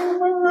came to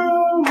my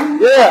room.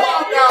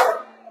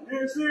 Yeah.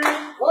 This is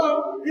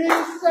what he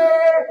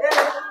said.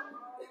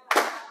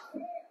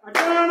 I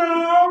done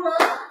all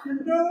I can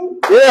do.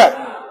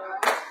 Yeah.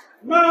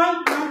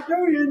 Might not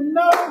do you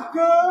no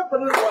good,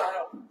 but it's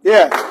wild.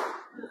 Yeah.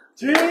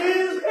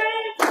 Jesus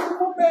came to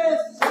my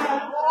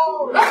bedside.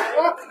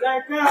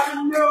 Like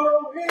I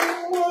know he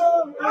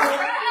would.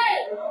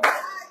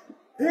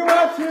 He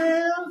was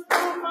his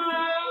for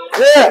mine.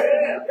 Yeah.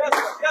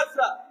 Yes,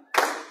 sir.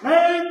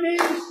 Made me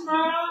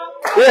smile.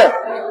 Yeah.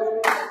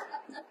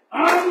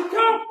 I'm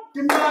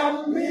talking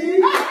about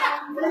me.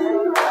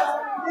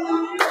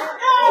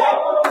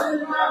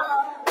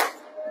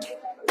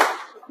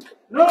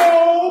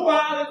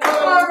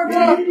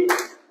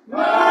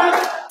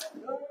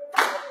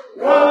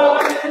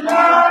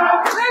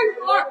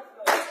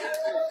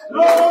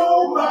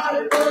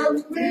 Nobody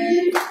but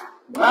me,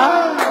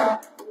 my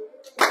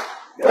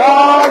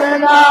God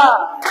and I.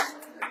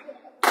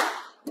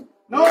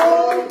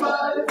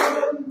 Nobody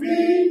but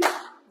me,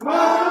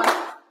 my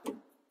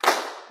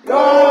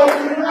God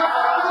and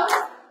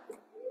I.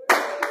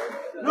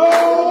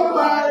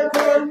 Nobody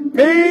but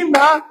me,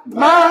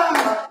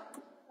 my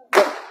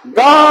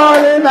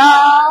God and I.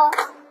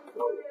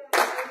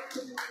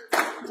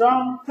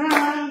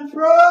 Sometimes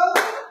trouble,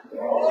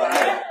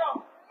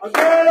 I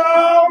get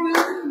all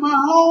in my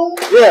home.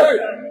 Yeah.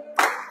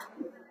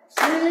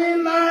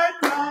 Seem like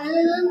my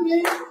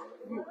enemy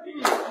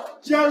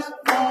just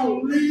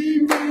won't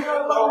leave me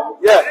alone.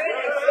 Yeah.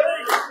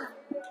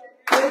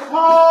 They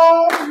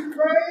call me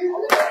crazy.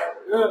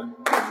 Yeah.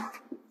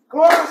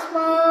 Cross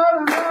my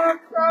and I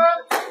cry.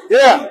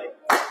 Yeah.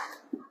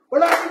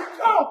 But I'm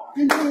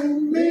talking to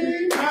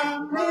me,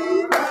 God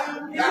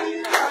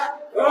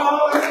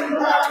and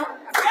I.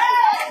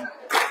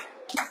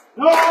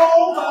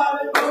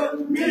 Nobody but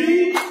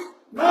me,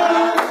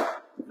 my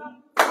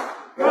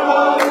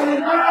God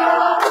and I.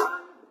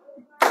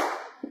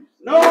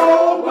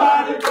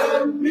 Nobody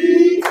but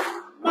me,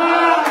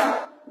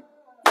 my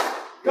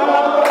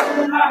God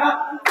and I.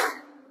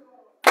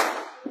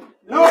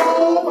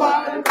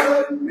 Nobody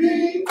but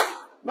me,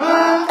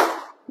 my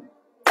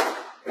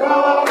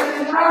God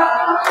and I.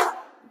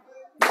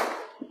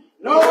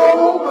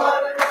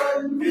 Nobody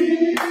but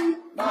me,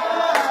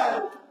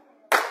 my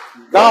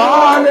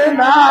God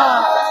and I.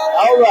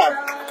 All right.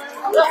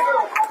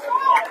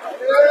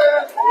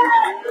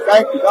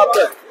 Thank you. God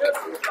bless.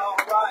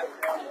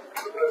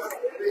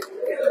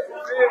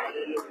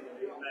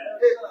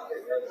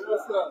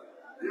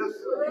 Yes,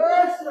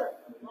 sir.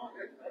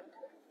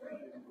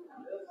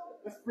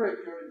 Let's pray,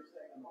 church.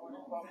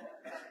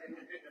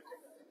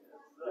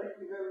 Thank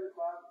you, Heavenly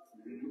Father,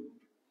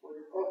 for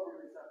the offering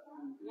this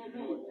afternoon.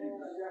 Thank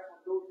God for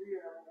those here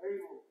that are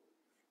able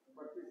to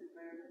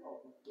participate in the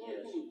offering.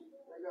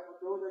 Thank God for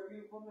those that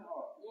give from the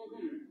heart. God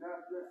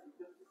bless you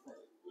just the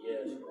same.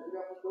 Thank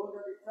God for those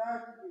that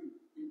decide to give.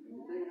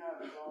 They have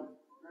God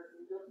bless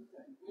you just the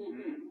same.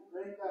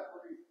 Thank God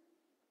for this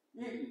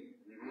giving.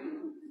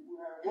 We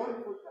have a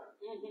wonderful time.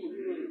 In the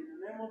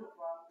name of the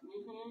Father,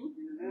 in the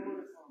name of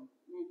the Son,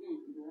 in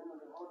the name of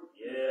the Holy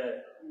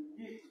Spirit. In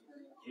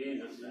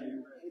Jesus'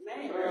 name.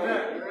 Amen.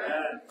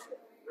 Amen.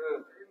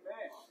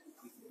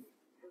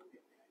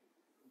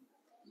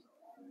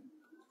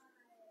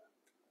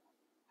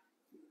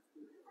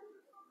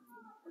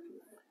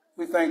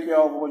 We thank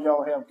y'all for what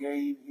y'all have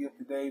gave here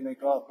today. May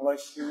God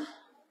bless you.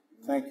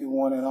 Thank you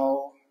one and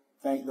all.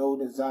 Thank those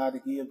that desire to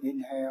give,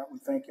 didn't have. We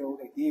thank you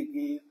that did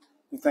give.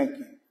 We thank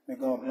you. May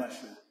God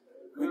bless you.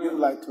 We do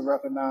like to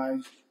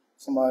recognize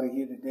somebody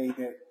here today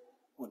that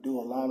will do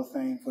a lot of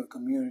things for the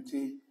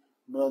community.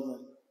 Brother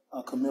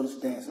Camillus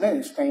Dance. Let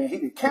him stand.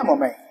 He's the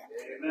cameraman.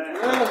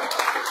 Amen.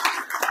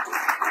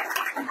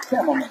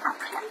 Cameraman.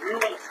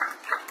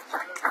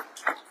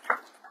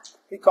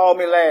 He called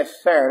me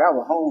last Saturday. I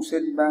was home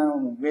sitting down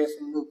and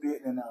resting a little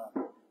bit, and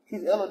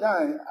he's Elder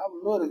Donnie. I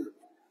would love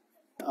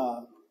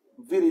to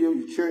video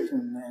your church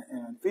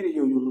and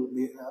video you a little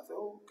bit. And I said,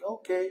 oh,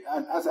 okay.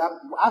 I said,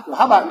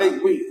 how about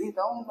next week? He said,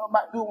 I don't know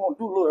about want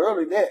to do a little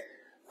early that.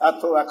 I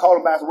called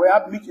him back. I said, well,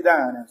 I'll meet you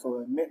down there. So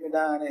he met me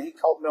down there. He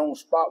caught me on the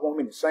spot,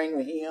 wanted me to sing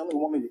with him.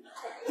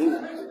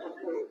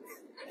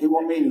 He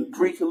wanted me to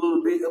preach a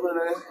little bit,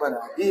 but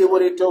I did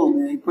what he told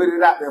me. He put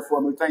it out there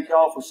for me. Thank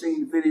y'all for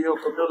seeing the video.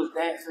 Camillus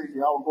dancing.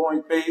 Y'all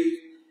going page.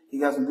 He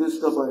got some good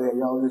stuff out there.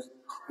 Y'all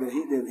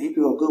he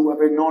do a good work.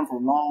 I've been knowing for a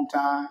long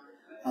time.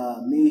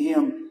 Me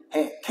and him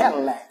had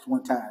Cadillacs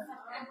one time.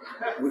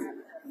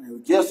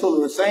 Just sort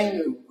of the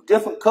same,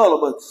 different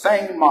color, but the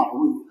same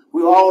model.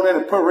 We were all in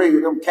a parade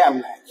with them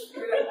Cadillacs.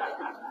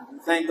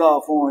 Thank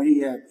God for him.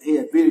 He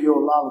had video a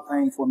lot of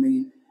things for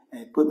me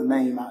and put the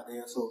name out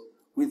there. So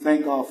we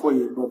thank God for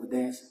you, Brother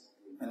Dancy.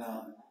 And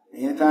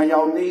anytime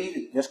y'all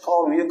need, just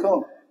call him. He'll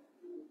come.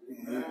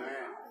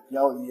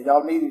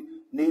 Y'all need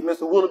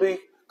Mr. Willoughby,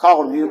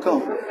 call him. He'll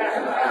come.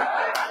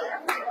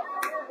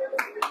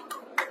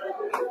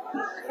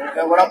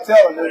 That's what I'm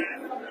telling you.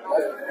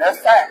 That's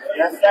fact.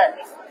 That's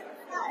fact.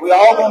 We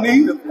all gonna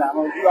need him now.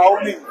 We all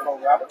need him.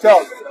 I'm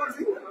telling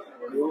you.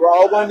 We're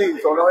all gonna need him.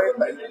 So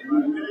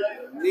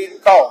don't need to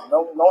call him.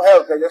 Don't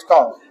hesitate. Just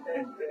call him.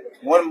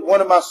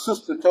 One of my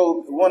sisters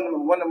told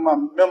one of my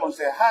members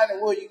said, "How in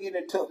the world you get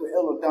in touch with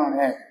Elder Donnie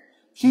Atkinson?"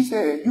 She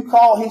said, "If you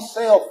call his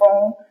cell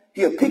phone,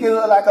 he'll pick it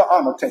up like an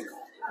undertaker."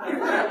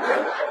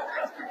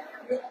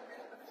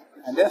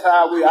 And that's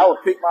how I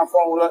would pick my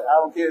phone up. I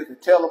don't care if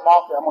it's a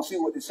telemarketer. I'm going to see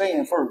what they're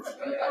saying first.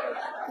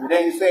 If they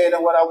ain't saying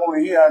what I want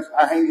to hear,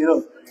 I hang it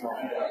up.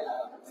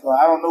 So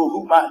I don't know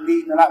who might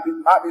be somebody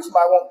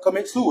want to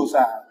commit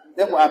suicide.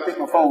 That's why I pick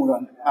my phone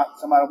up.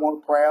 Somebody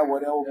want prayer,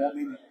 whatever, want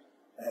me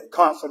to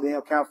counseling,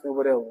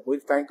 whatever. We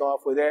thank God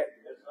for that.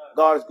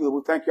 God is good.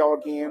 We thank y'all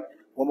again.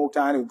 One more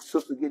time. The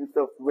sister getting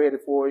stuff ready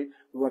for you.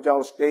 We want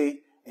y'all to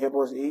stay and help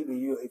us eat.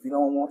 If you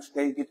don't want to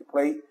stay, get the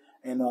plate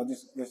and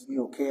just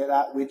carry it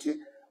out with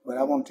you. But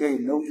I want to tell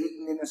you, no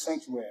eating in the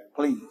sanctuary,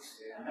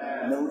 please.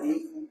 No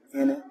eating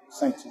in the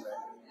sanctuary.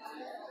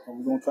 And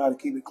we're going to try to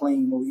keep it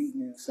clean, no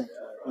eating in the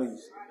sanctuary,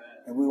 please.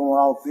 And we want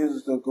our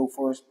visitors to go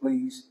first,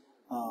 please.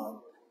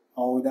 All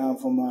the way down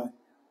from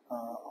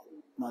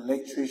my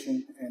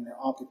electrician and the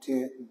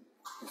architect, and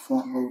the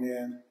front row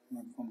there,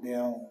 and from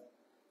there on.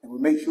 And we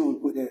make sure we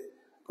put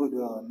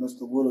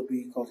Mr.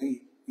 Willoughby, because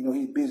he's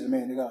a busy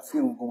man. They got a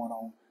funeral going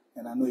on,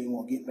 and I know he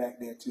want to get back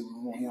there too.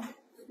 We want him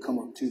to come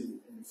up too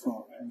in the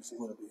front, Mr.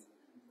 Willoughby.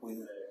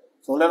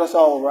 So let us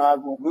all rise.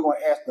 We're going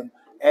to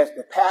ask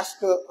the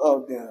pastor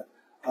of the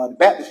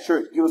Baptist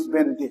church give us a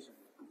benediction,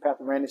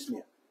 Pastor Randy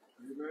Smith.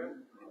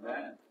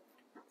 Amen.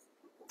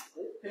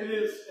 It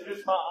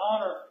is my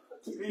honor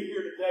to be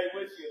here today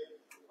with you.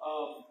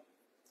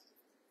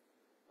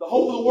 The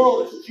hope of the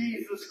world is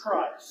Jesus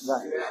Christ.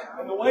 Right.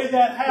 And the way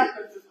that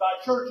happens is by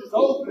churches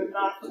open and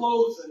not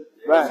closing.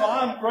 Right. So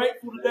I'm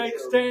grateful today to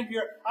stand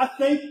here. I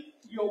thank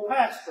your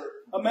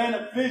pastor, a man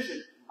of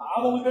vision.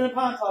 I've only been in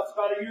Pine Tops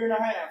about a year and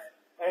a half.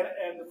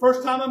 And the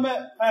first time I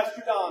met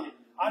Pastor Donnie,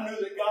 I knew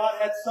that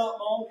God had something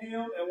on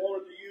him and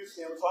wanted to use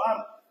him. So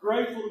I'm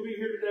grateful to be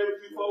here today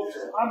with you folks.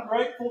 I'm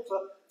grateful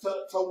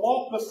to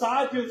walk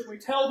beside you as we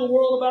tell the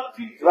world about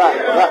Jesus. Right.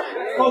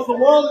 Because the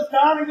world is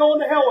dying and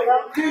going to hell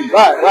without Jesus.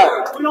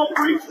 Right. We don't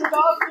preach the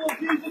gospel of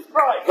Jesus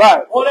Christ.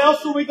 Right. What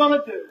else are we going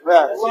to do?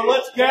 Right. So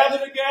let's gather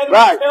together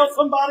and tell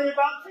somebody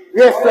about Jesus.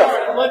 Yes,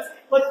 sir. Right.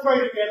 Let's pray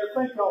together.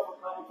 Thank y'all for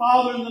coming.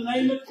 Father, in the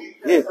name of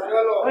Jesus, yes.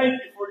 Thank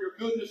you for your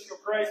goodness, your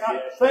grace. I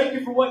thank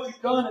you for what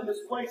you've done in this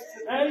place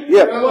today,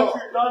 and what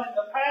you've done in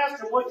the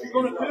past, and what you're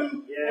going to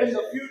do in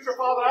the future,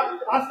 Father.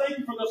 I thank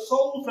you for the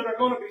souls that are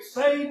going to be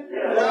saved,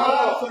 and the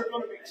lives that are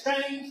going to be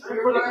changed,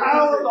 and for the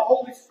power of the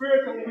Holy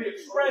Spirit that will be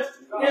expressed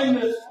in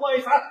this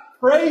place. I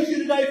praise you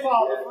today,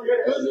 Father, for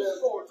your goodness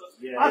towards us.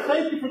 I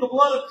thank you for the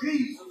blood of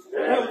Jesus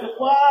that was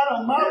applied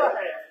on my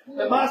behalf,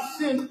 that my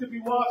sins could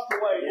be washed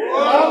away, and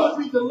I would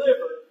be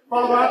delivered.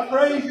 Father, I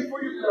praise you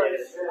for your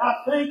grace. I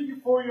thank you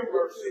for your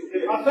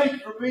mercy. I thank you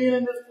for being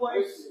in this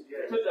place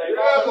today.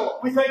 Father,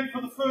 we thank you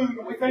for the food,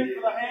 and we thank you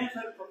for the hands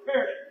that have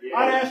prepared it.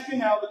 I ask you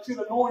now that you've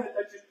anointed,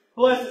 that you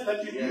bless it,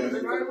 that you use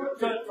it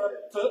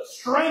to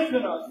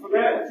strengthen us for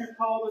that you've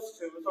called us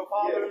to. And so,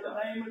 Father, in the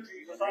name of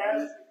Jesus, I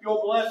ask your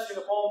blessing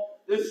upon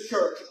this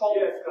church, upon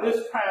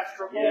this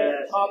pastor, upon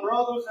my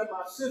brothers and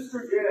my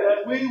sisters,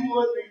 that we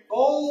would be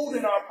bold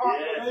in our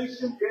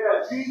proclamation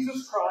of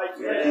Jesus Christ,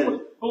 that you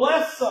would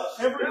bless us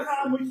every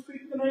time we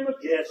speak the name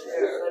of Jesus,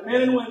 that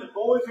men and women,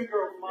 boys and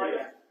girls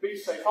might be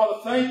saved.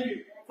 Father, thank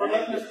you for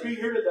letting us be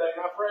here today.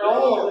 And I pray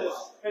all of this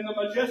in the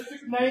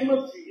majestic name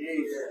of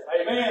Jesus.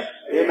 Amen.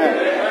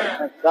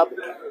 Amen.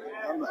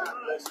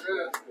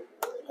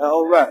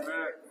 All right.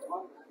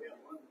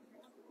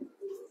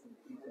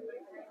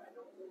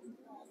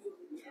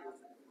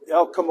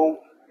 Y'all come on.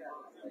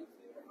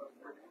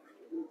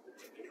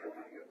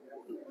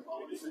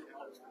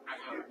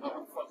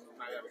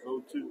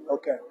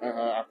 Okay. I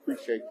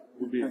appreciate you.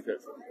 We'll be in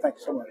touch. Thank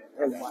you so much.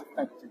 Everyone.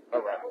 Thank you.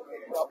 All right.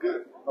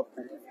 Good.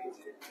 Okay.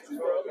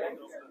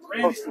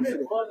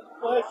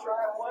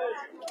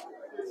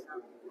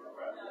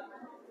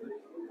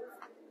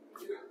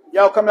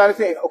 Y'all come down and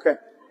say, okay.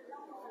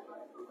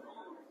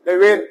 They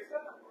ready?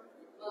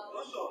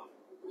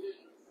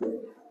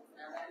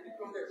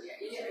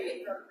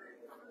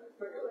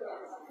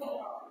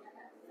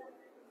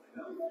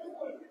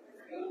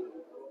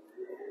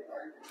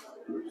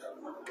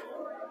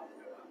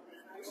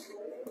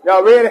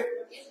 Y'all ready?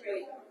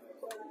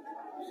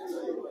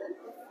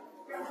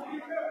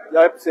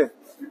 Y'all have to say,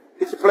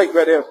 get your plate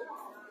right there.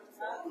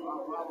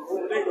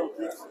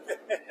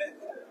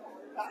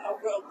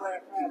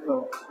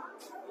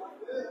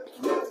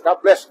 God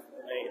bless you.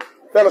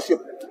 Fellowship.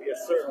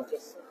 Yes, sir.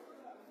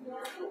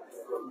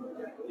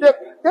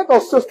 There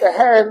goes Sister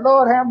Harry.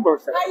 Lord have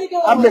mercy. How you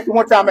doing? I met you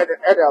one time at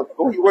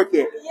who you work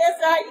at. Yes,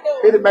 sir. How you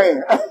doing? Hey, the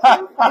man.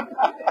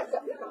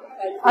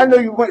 I know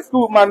you went to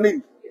school with my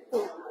niece,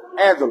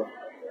 Angela.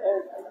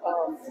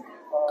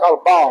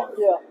 Called Barnes.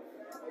 Yeah.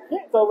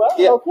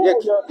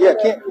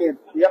 Kent.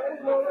 Yep.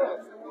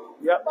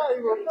 I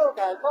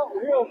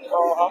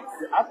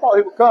thought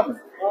he was coming. I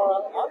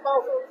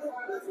thought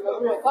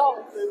we were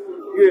talking to.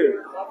 Yeah.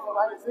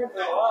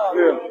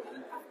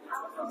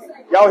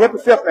 Y'all help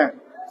yourself now.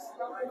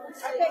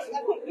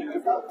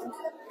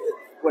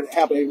 What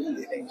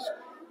happened?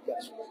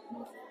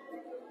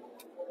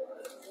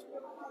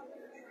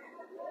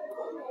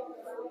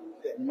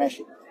 Mash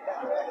it.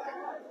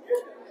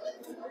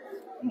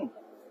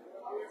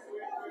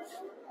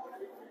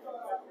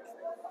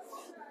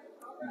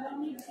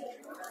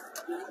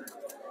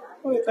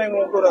 What do you think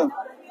won't go down?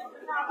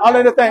 All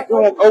of the things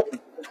won't open.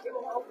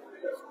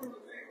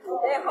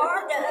 They're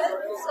hard to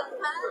open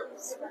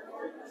sometimes.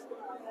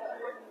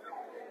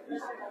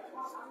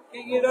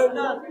 Can't get open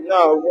now?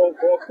 No, it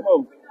won't come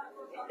open.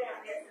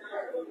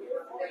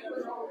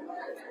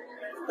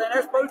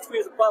 They're supposed to be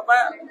as a pop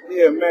out.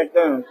 Yeah, mash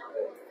down.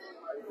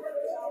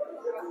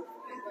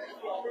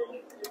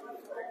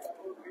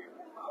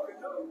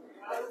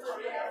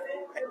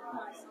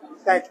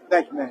 Thank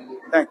you, man.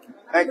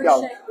 Thank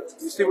y'all.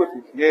 You see what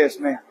you? Yes,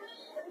 man.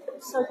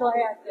 so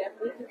glad that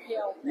we could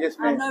help. Yes,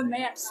 I ma'am. know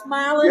Matt's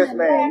smiling Yes, and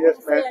ma'am. laughing Yes,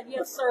 and ma'am. saying,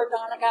 yes, sir,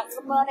 Don, I got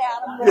some money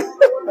out of it.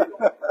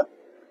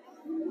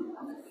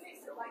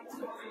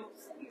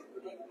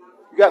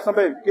 You got some,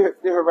 baby? Get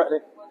her right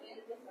there.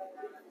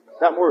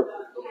 That work.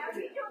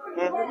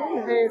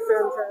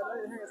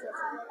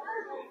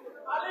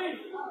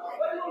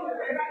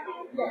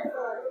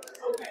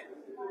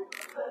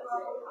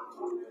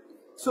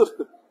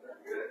 Sister.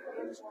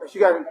 She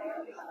got it.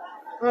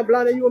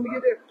 Blondie, you want me to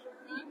get there?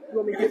 You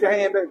want me to get your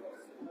hand, baby?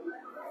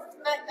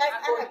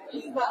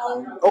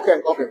 Okay.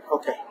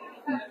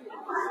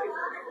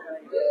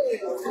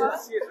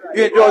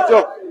 You enjoy it,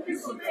 Joe.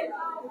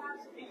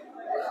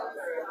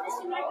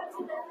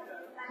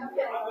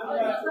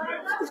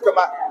 Just come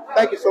out.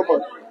 Thank you so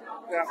much.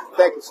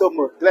 Thank you so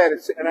much. Glad to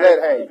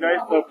have you.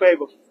 Nice for a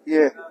favor.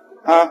 Yeah.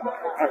 I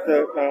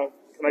said,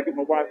 can I get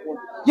my wife one?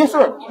 Yes,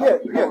 sir. Yeah. I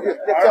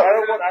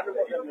don't want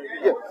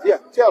that. Yeah.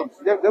 Tell them.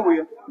 They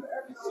will.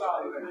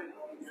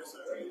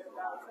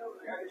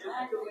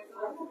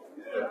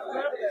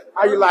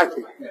 How you like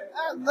it?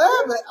 I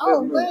love it.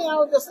 Oh, man, I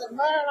was just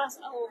admiring. I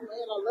said, oh,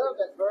 man, I love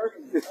that burger.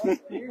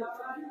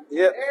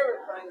 Yep.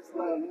 Everything's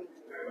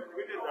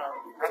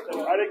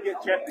I didn't get a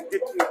chance to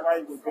get to it while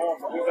you was going,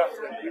 but we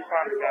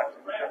finally got it.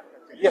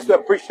 Yes, sir.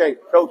 Appreciate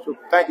it, Coach.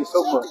 Thank you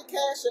so much.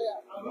 cash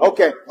out.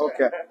 Okay.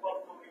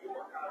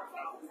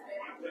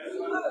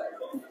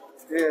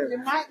 Yeah. You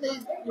might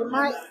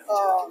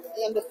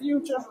in the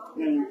future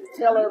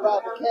tell her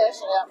about the cash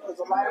app because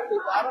a lot of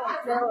people I don't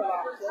care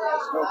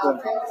about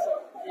cash.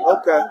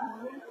 Okay.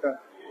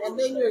 And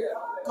then you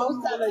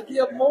constantly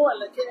give more in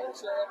the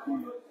cash app.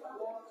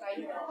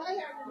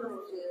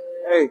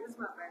 Hey.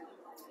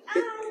 He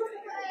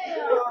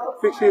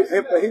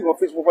gonna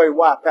fix my way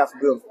wide past the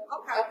building.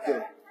 Okay.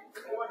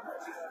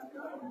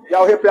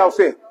 Y'all help y'all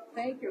say.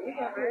 Thank you.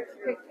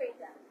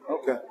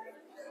 Okay.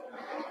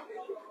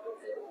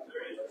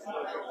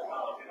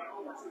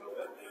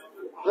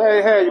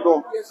 Hey, how you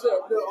doing? Yes, sir.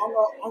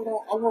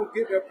 I'm gonna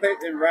get their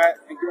plate and ride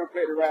and give them a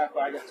plate to ride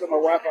for. I got to tell my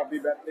wife I'll be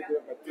back to pick her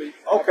up at 3.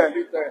 Okay.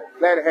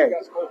 Glad to have you.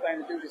 Got some more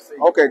things to do this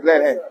evening. Okay, glad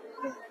to have you.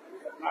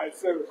 All right,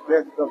 sir.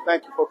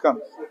 Thank you for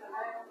coming.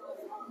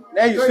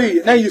 Now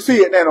you see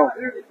it now.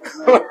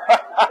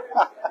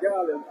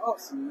 Y'all are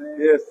awesome, man.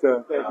 Yes,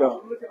 sir. Thank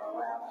God.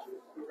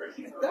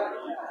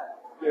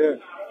 Yeah.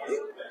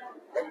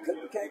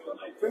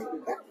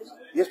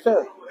 Yes,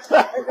 sir.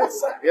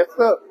 Yes,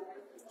 sir.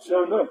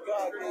 Sure enough.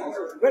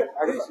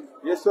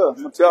 Yes, sir. I'm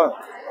gonna tell you.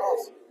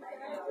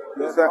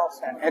 Yes, sir.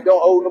 And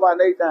don't hold nobody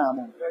name down,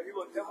 man. You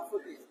will never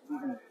forget.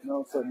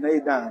 No, sir.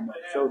 Name down, man.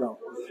 Show them.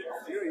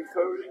 You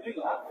encourage me.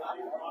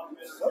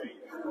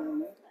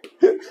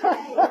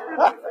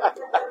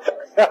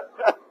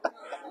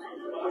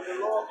 With the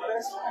Lord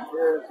bless you.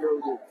 Yes, sir.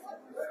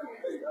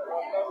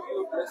 I know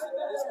you're a blessing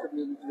in this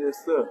community. Yes,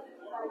 sir.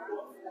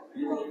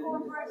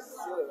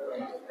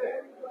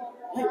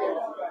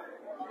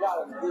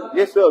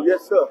 Yes, sir.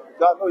 Yes, sir.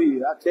 God know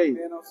you. I tell you.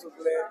 Man, I'm so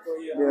glad for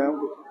you.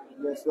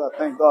 Yeah. Yes, sir.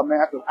 Thank God, man.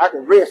 I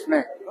can rest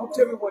now. Don't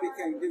tell me what he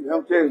can't do.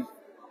 Don't tell you.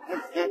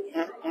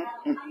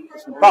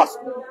 It's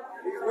impossible.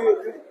 He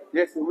will do.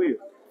 Yes, it will.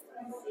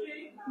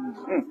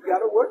 You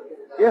gotta work.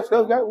 Yes,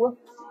 sir. Got work.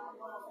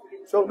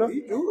 So enough.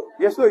 He do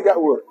it. Yes, sir. You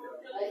got work.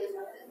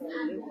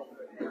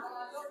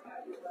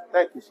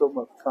 Thank you so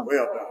much for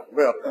coming.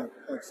 Well done.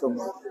 Thanks so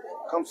much.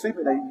 Come see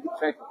me now. You can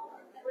take it.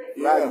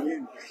 Yeah.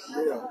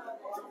 Yeah.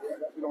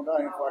 You don't die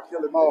here before I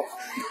kill him off.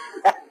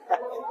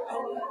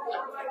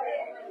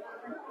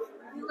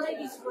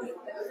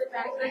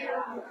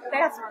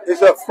 That's right.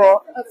 It's up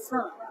front. Up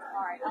front.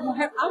 All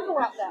right. I'll go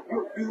out that way.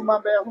 You my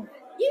bathroom?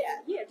 Yeah.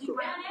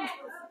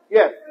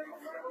 Yeah.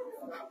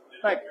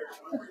 Thank you.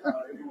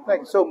 Thank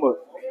you so much.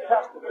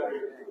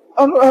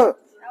 Oh, no.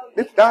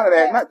 This is Donnie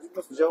Atkinson,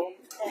 not Mr. Jones.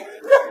 I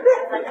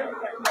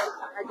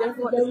just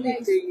want to speak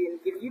to you and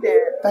give you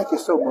that. Thank you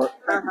so much.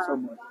 Thank you so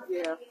much.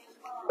 Yeah.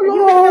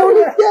 Lord,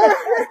 yeah.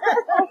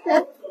 Okay.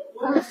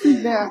 See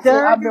now. I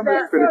remember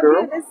this pretty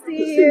girl. Good to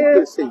see you.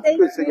 Good to see you. Good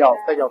to see y'all.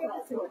 Thank y'all.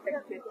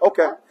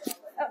 Okay.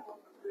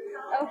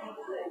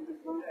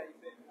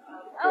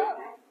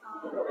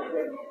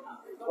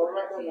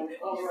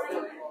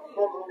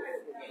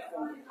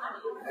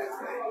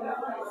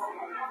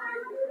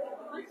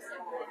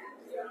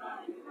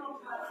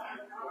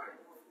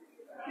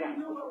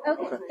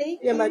 Okay.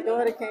 Yeah, my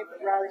daughter came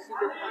from Raleigh. She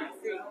just wanted to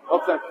see.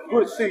 Okay.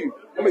 Good to see you.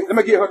 Let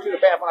me get her to the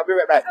bathroom. I'll be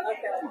right back.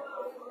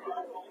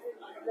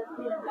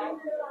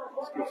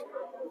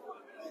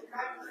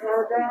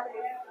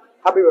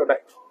 I'll be right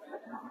back.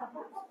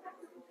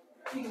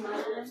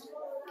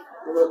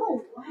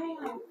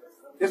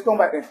 Just go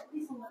back there.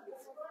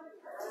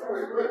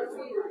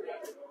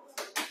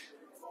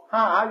 Hi,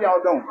 how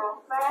y'all doing?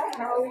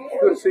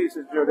 Good to see you,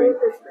 Sister Jodine.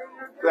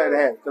 Glad to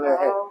have you.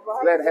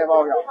 Glad to have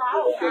all y'all.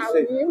 Good to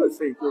see you. Good to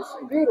see you. Good to see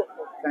you.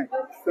 Thank you.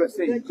 Good to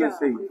see you. Good to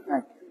see you.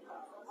 Thank you.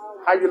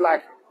 How you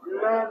like it?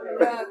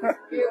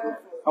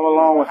 I'm a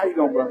long way. How you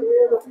doing, brother?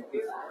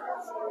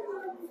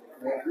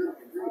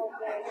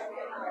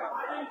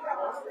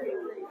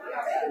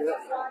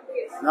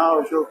 No,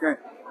 it's okay.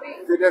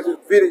 So that's a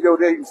video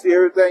there. You can see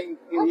everything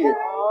in here.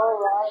 All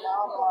right.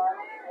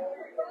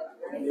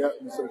 Yeah.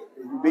 So if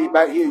you be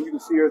back here, you can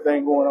see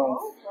everything going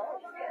on.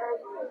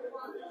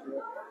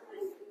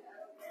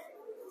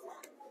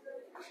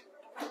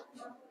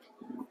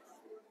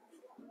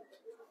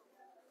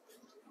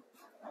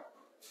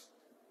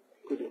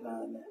 Put it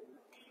down there.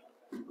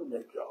 Put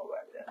that jaw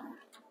right there.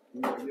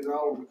 You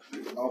know,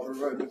 off the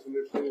right, this one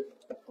is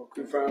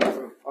okay. Found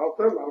out. I'll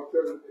tell him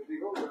if he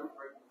goes down,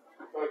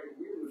 like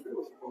we was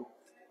doing.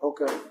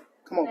 Okay.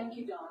 Come on. Thank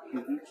you, Donnie.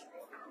 Mm-hmm.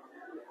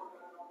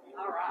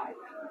 All right.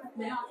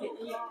 Now can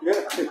you?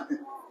 Yeah.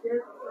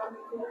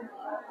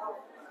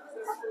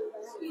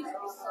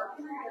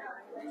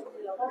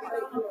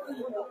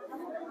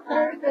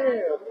 Hey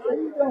there. How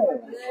you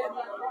doing?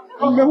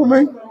 You remember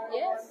me?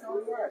 Yes.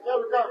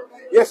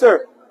 Yes, sir.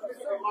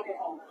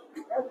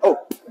 Oh.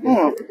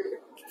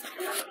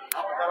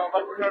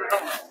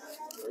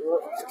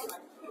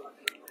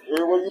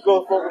 Everywhere you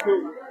go, fucking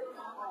people.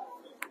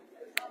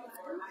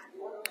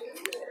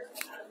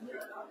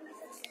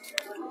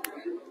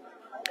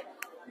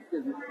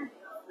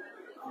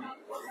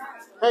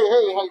 Hey, how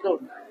you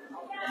doing?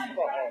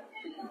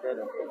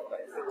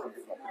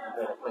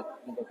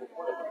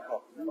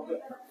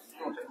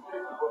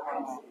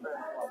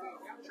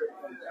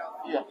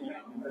 Yeah.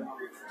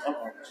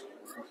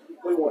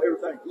 We want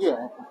everything.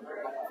 Yeah.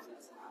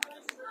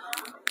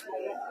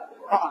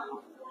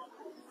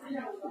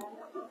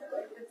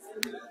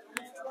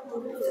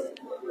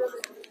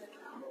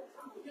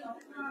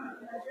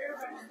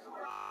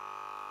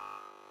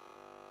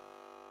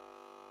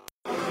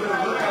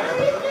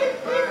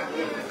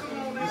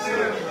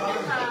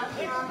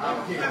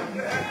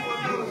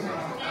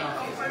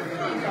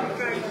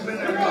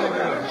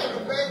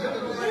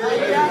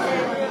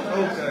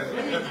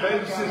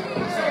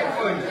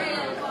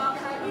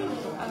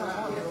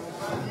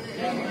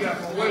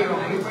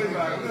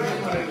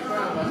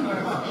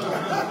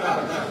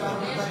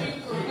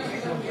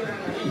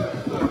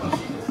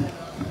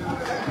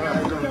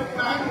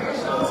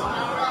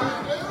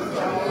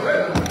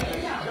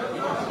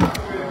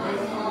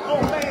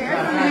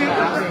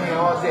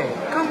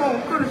 Come on,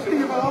 good to see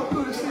you, all.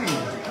 Good to see you.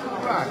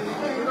 All right.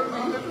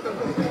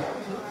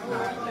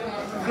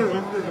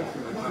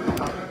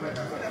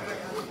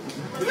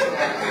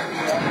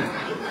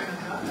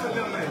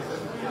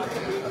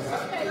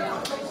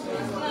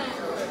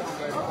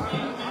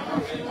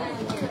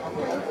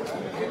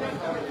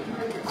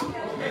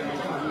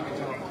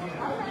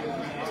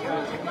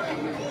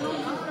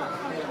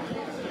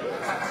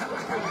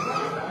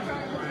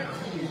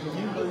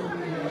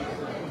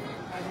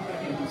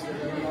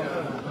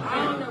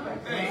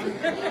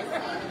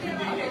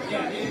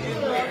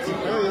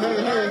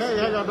 Hey,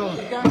 how y'all doing?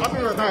 I'll be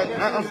right back.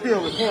 I'm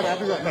still recording. I'll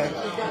be right back.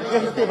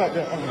 Yeah, stay back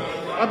there.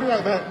 I'll be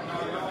right back.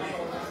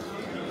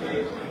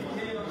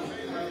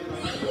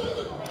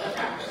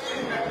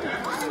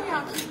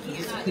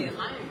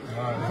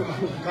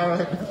 All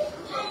right.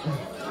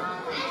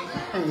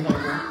 Hey, how you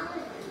doing?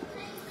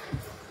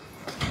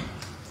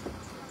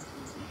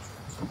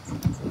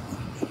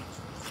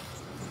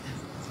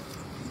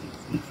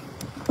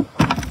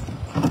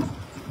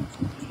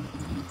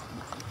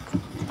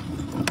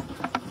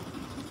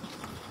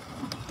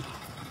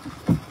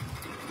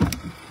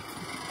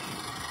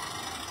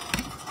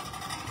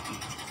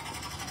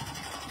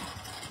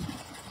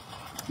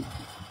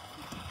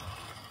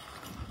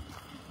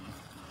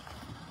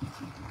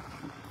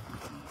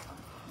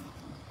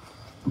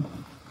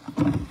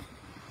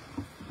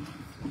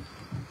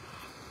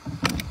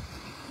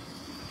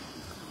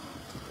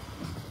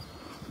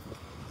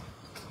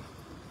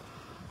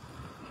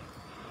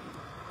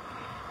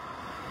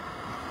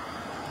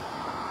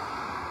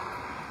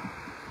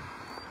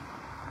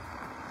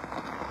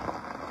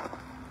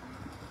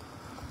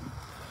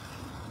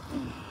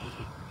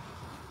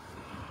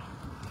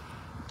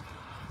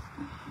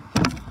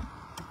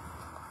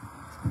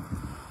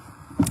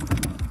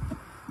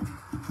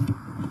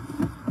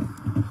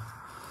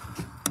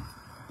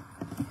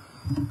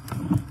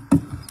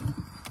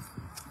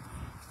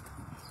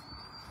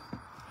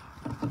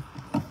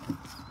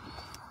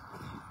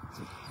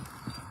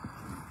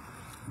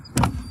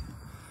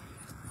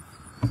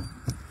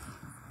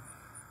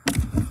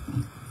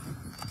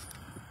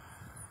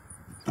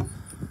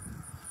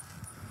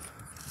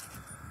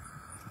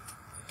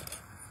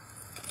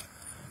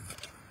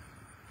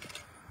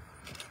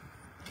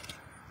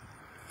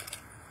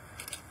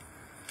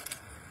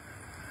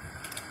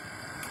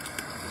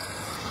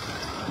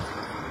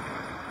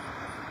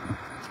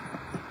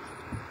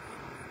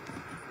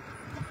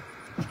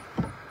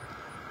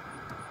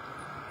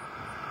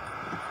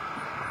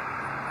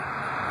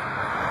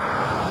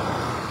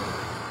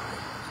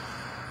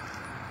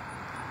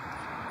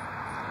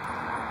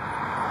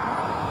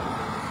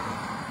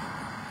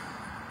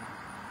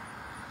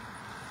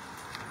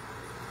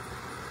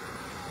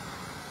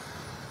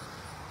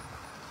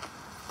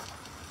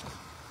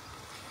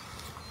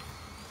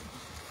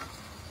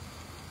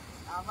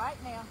 All right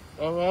now.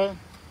 All right.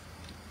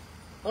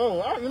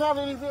 Oh, you know, I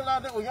didn't feel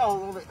like that with y'all a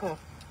little bit close.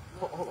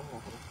 Hold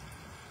on.